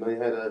Leatherhead, and they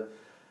had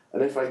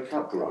an FA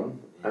Cup run,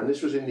 and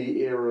this was in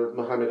the era of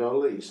Muhammad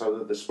Ali.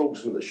 So the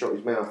sportsman that shot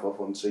his mouth off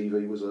on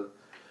TV was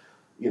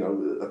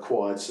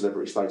acquired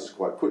celebrity status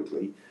quite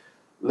quickly.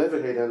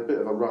 Leatherhead had a bit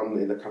of a run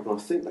in the cup, and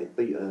I think they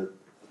beat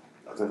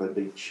I don't know if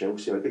they beat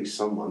Chelsea, they beat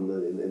someone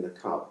in the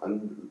cup,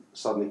 and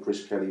suddenly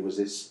Chris Kelly was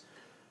this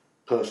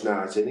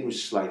personality, and he was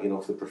slagging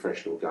off the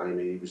professional game.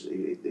 He was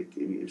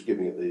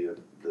giving it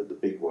the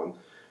big one,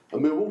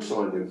 and Millwall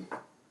signed him,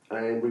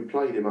 and we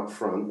played him up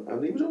front,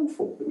 and he was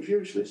awful. It was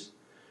useless.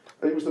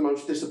 And it was the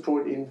most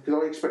disappointing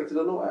because I expected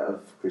a lot out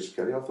of Chris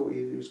Kelly. I thought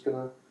he was going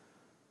to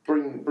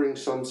bring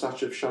some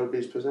touch of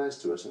showbiz pizzazz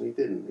to us, and he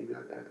didn't. He was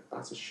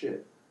utter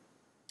shit.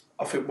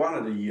 I think one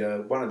of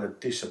the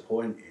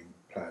disappointing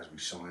players we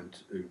signed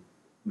who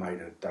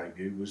made a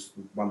debut was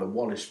one of the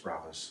Wallace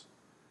brothers.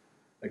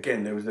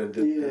 Again, there was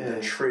the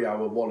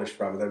trio of Wallace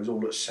brothers. They was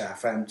all at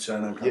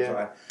Southampton and like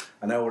that,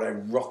 and they all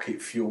had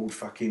rocket-fuelled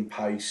fucking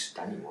pace.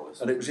 Danny Wallace.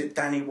 And was it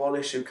Danny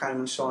Wallace who came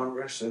and signed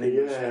for us? And he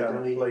was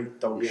complete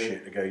dog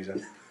shit, the geezer.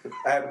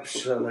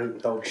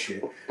 Absolute dog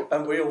shit.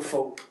 And we all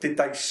thought, did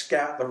they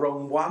scout the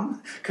wrong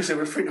one? Because there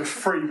was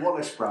 3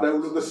 Wallace brothers. They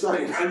all look the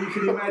same. And you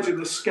can imagine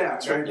the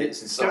scouts going, go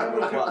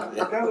look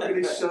at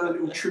this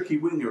little tricky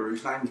winger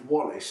whose name's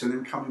Wallace, and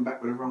then coming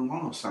back with the wrong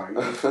one or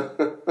something.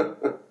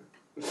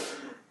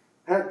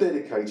 How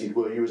dedicated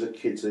were you as a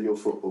kid to your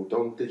football,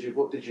 Don?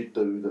 What did you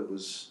do that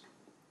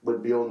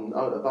went beyond,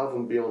 above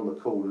and beyond the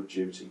call of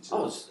duty?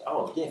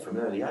 From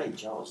an early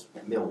age, I was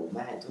Millwall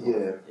mad.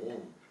 Yeah.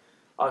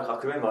 I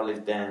can remember I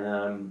lived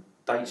down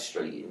Date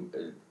Street,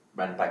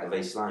 around the back of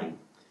East Lane,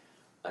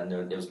 and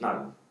there was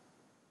no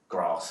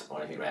grass or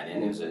anything around here.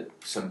 There was a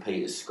St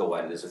Peter's School,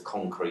 and there's a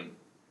concrete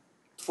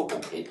football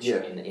pitch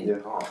in the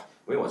park.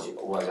 We always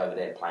over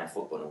there playing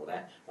football and all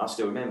that. I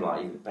still remember,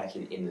 like, even back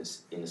in the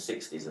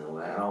 60s and all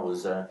that. And I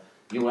was,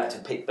 you all had to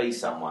be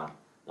someone.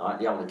 Like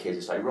the older kids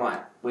would say, right,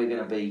 we're going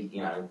to be,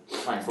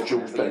 playing football.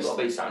 You've got to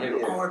be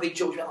someone. I want to be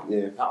George Best.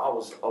 Yeah. I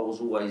was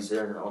always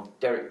on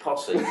Derek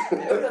Posse. Who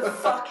the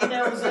fucking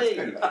hell's he?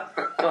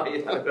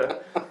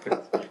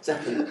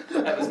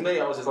 That was me.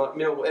 I was just like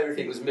Millwall.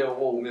 Everything was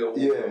Millwall.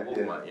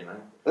 Like,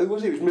 Who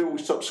was he? He was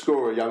Millwall's top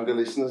scorer, younger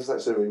listeners.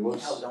 That's who he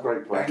was.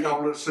 Great player. And goal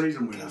of the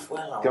season winner.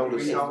 Goal of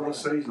the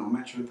season on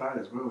Match of the Day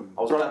as well.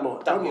 I was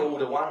done the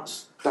order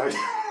once.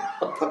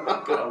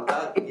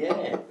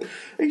 Yeah.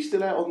 He's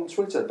still out on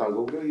Twitter, Doug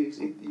Alder. He's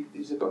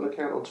got an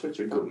account on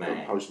Twitter. He's got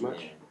a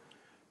post-match.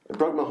 It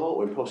broke my heart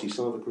when Posse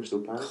signed for Crystal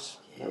Palace.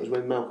 That was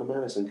when Malcolm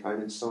Allison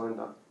came and signed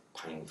up.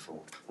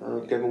 Painful.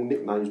 Gave him all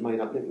nicknames,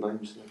 made-up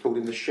nicknames. They called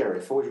him the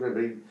Sheriff. I always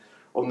remember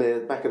on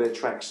the back of their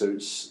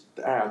tracksuits,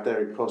 our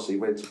Derek Posse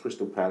went to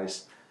Crystal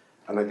Palace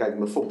and they gave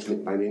him a false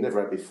nickname he never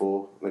had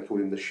before, and they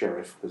called him the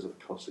Sheriff because of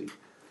Posse.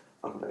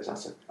 I thought that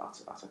was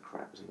utter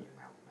crap, isn't it?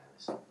 Malcolm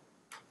Allison.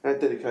 How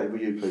dedicated were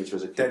you, Peter,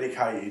 as a kid?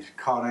 Dedicated.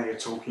 Can't hear you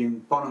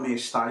talking. Bonamy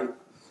Estate.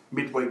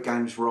 midweek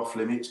games were off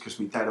limits because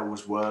my dad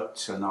always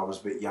worked and I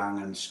was a bit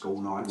young and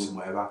school nights and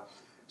whatever.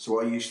 So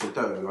what I used to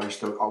do,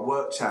 I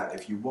worked out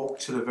if you walk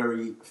to the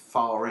very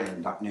far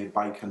end up near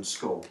Bacon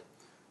School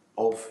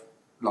of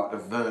like the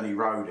Verney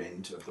Road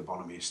end of the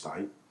Bonamy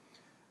estate,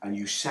 and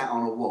you sat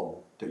on a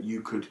wall that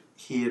you could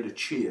hear the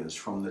cheers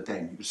from the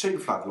den. You could see the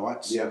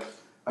floodlights,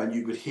 and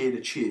you could hear the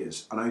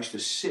cheers. And I used to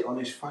sit on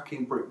this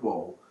fucking brick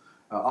wall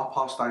at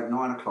 8:30,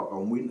 9 o'clock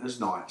on winter's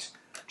nights,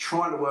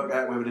 trying to work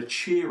out whether the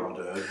cheer I'd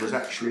heard was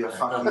actually a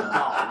fucking goal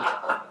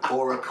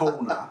or a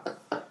corner.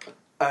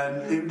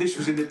 And this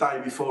was in the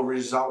day before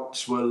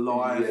results were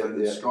live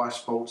and Sky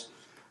Sports.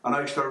 And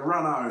I used to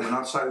run home and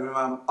I'd say to my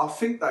mum, I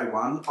think they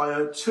won. I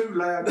heard 2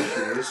 loud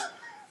cheers.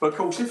 But of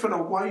course, if an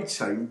away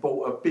team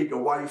bought a big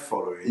away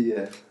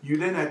following, you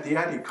then had the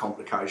added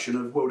complication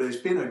of, well, there's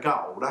been a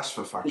goal, that's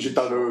for fucking You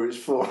don't know who it's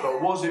for. But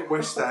was it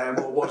West Ham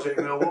or was it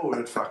Millwall who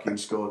had fucking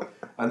scored?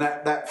 And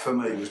that for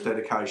me was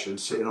dedication,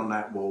 sitting on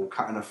that wall,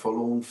 cutting a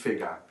forlorn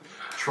figure,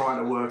 trying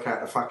to work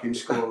out the fucking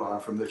scoreline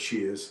from the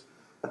cheers.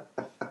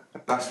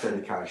 That's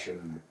dedication,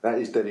 isn't it? That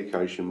is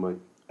dedication, mate.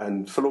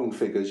 And forlorn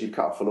figures, you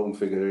cut a forlorn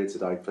figure here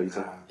today,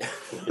 Peter. I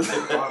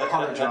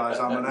apologise,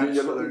 I'm an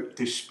absolute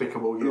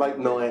despicable human. Late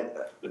night,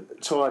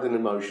 tired and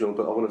emotional,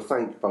 but I want to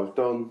thank both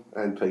Don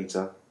and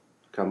Peter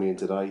for coming in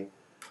today.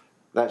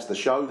 That's the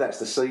show, that's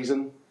the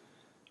season.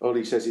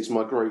 Ollie says it's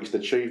my greatest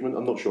achievement.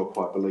 I'm not sure I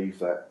quite believe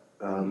that.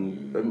 I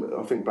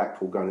think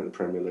Blackpool going into the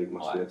Premier League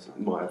might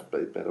have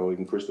been better, or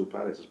even Crystal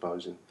Palace, I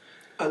suppose.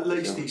 At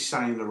least he's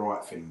saying the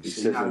right things.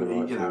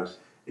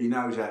 He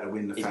knows how to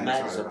win the fans over. He's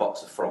mad as a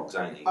box of frogs,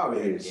 ain't he? Oh,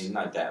 he is. There's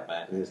no doubt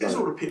about it. There's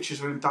all the pictures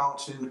of him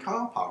dancing in the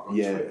car park on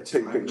Twitter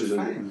to make the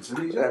fans.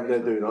 They're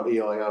doing like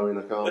EIO in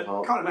the car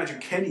park. I can't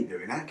imagine Kenny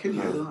doing that, can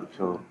you? No,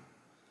 can't.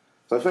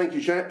 So thank you,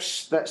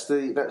 chaps. That's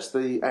the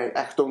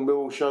Achtung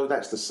Millwall show.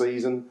 That's the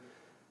season.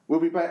 We'll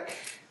be back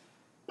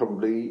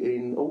probably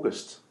in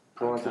August,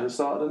 prior to the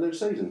start of the new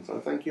season.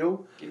 So thank you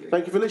all.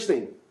 Thank you for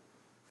listening.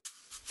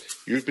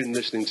 You've been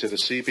listening to the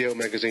CBL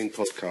Magazine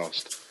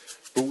podcast,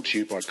 brought to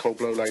you by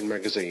Coldblow Lane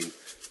Magazine,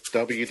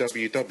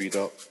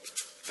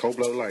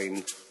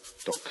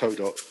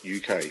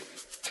 www.coldblowlane.co.uk.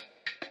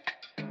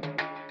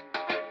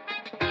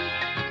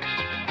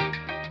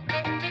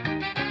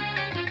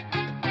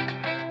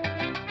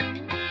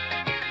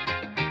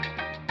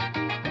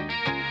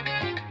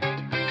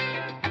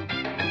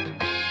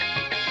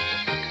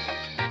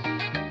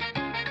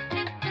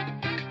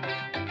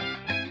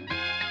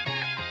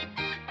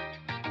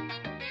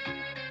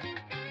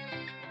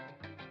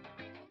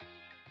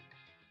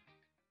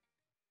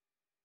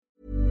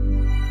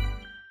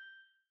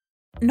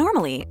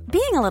 Normally,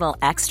 being a little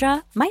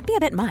extra might be a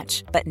bit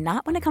much, but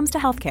not when it comes to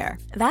healthcare.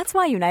 That's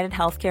why United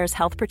Healthcare's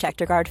Health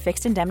Protector Guard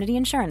fixed indemnity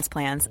insurance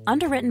plans,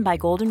 underwritten by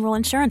Golden Rule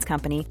Insurance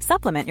Company,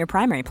 supplement your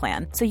primary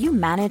plan so you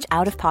manage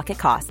out-of-pocket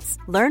costs.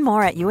 Learn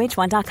more at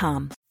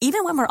uh1.com.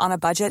 Even when we're on a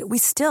budget, we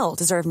still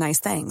deserve nice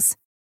things.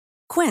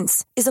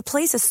 Quince is a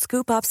place to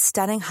scoop up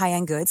stunning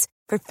high-end goods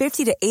for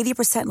 50 to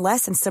 80%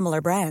 less than similar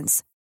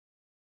brands.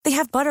 They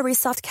have buttery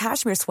soft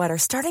cashmere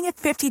sweaters starting at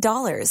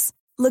 $50,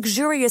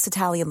 luxurious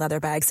Italian leather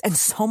bags, and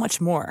so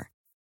much more.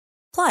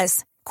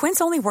 Plus,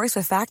 Quince only works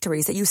with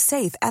factories that use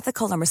safe,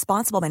 ethical, and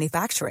responsible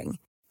manufacturing.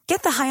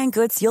 Get the high-end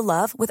goods you'll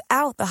love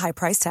without the high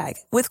price tag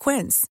with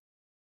Quince.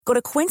 Go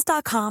to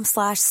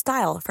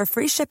quince.com/style for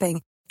free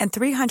shipping and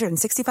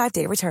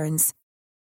 365-day returns.